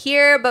episode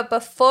here. But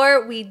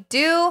before we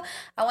do,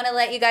 I want to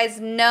let you guys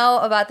know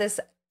about this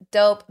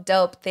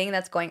dope thing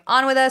that's going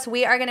on with us.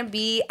 We are gonna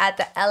be at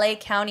the LA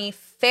County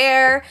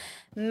Fair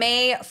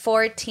May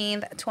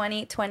 14th,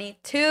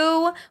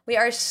 2022. We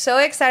are so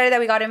excited that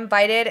we got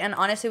invited, and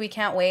honestly, we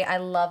can't wait. I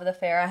love the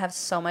fair. I have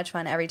so much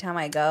fun every time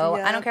I go.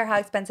 Yeah. I don't care how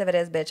expensive it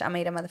is, bitch. I'm gonna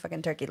eat a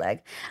motherfucking turkey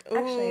leg.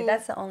 Actually, Ooh.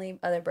 that's the only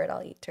other bird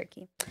I'll eat,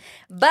 turkey.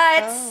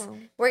 But Oh.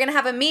 we're gonna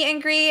have a meet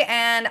and greet,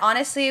 and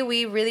honestly,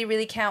 we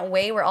really can't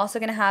wait. We're also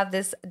gonna have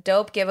this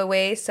dope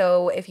giveaway.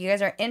 So if you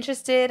guys are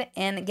interested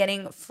in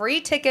getting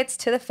free tickets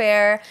to the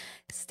fair,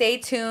 stay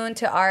tuned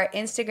to our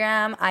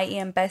Instagram,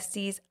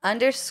 IEMBesties_.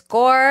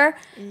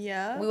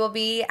 Yeah. We will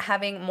be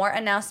having more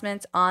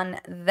announcements on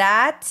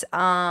that.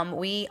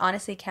 We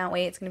honestly can't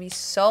wait. It's going to be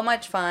so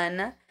much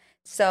fun.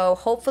 So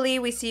hopefully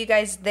we see you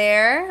guys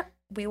there.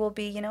 We will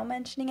be, you know,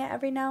 mentioning it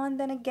every now and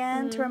then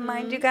again to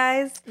remind you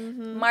guys.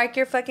 Mark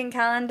your fucking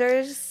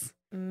calendars.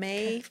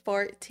 May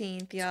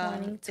 14th, y'all.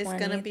 It's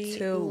gonna be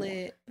 2022.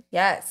 lit.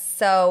 Yes.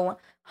 So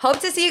hope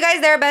to see you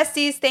guys there,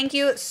 besties. Thank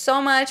you so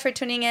much for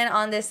tuning in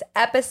on this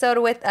episode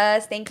with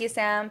us. Thank you,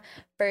 Sam,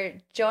 for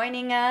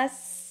joining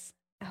us.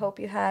 I hope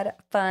you had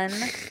fun.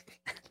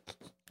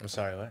 I'm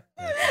sorry, what?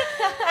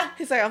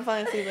 He's like, I'm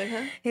falling asleep, like,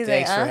 huh? He's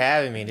Thanks like, for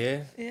having me,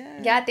 dude. Yeah.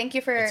 Yeah, thank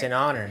you for. It's an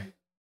honor.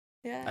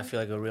 Yeah. I feel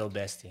like a real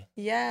bestie.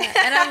 Yeah.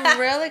 And I'm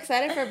real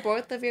excited for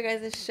both of your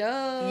guys'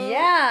 show.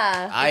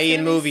 Yeah. I eat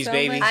gonna be movies, so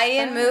baby. much I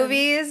in fun.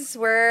 movies.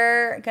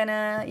 We're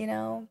gonna, you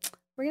know,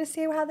 we're gonna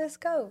see how this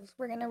goes.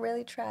 We're gonna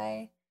really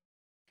try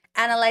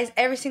analyze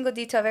every single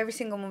detail of every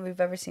single movie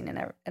we've ever seen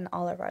in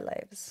all of our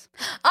lives.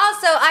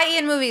 Also, IE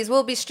in Movies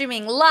will be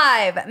streaming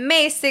live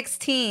May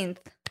 16th.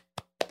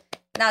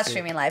 Not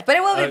streaming live, but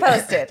it will be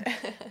posted.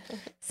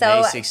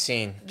 So May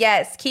 16.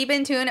 yes, keep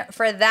in tune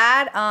for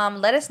that.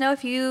 Let us know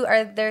if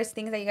there's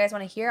things that you guys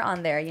want to hear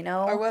on there, you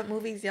know? Or what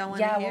movies y'all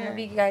want to Yeah, hear. what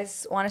movie you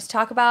guys want us to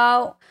talk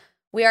about.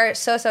 We are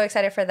so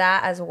excited for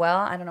that as well.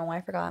 I don't know why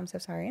I forgot. I'm so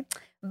sorry.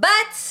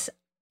 But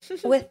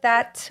with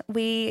that,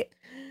 we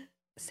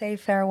say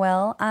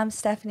farewell. I'm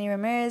Stephanie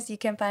Ramirez. You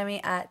can find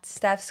me at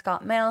Steph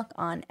Scott Milk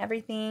on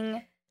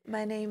everything.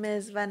 My name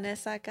is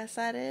Vanessa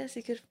Casares.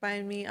 You could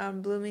find me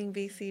on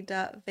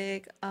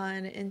bloomingvc.vic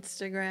on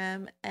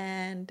Instagram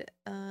and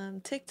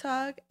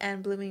TikTok,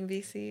 and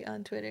bloomingvc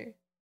on Twitter.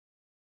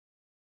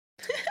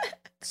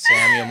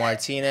 Samuel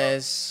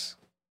Martinez.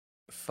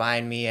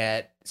 Find me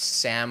at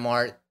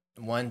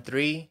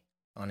sammart13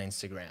 on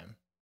Instagram.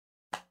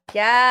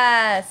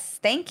 Yes.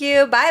 Thank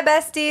you. Bye,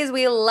 besties.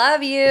 We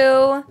love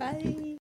you. Bye.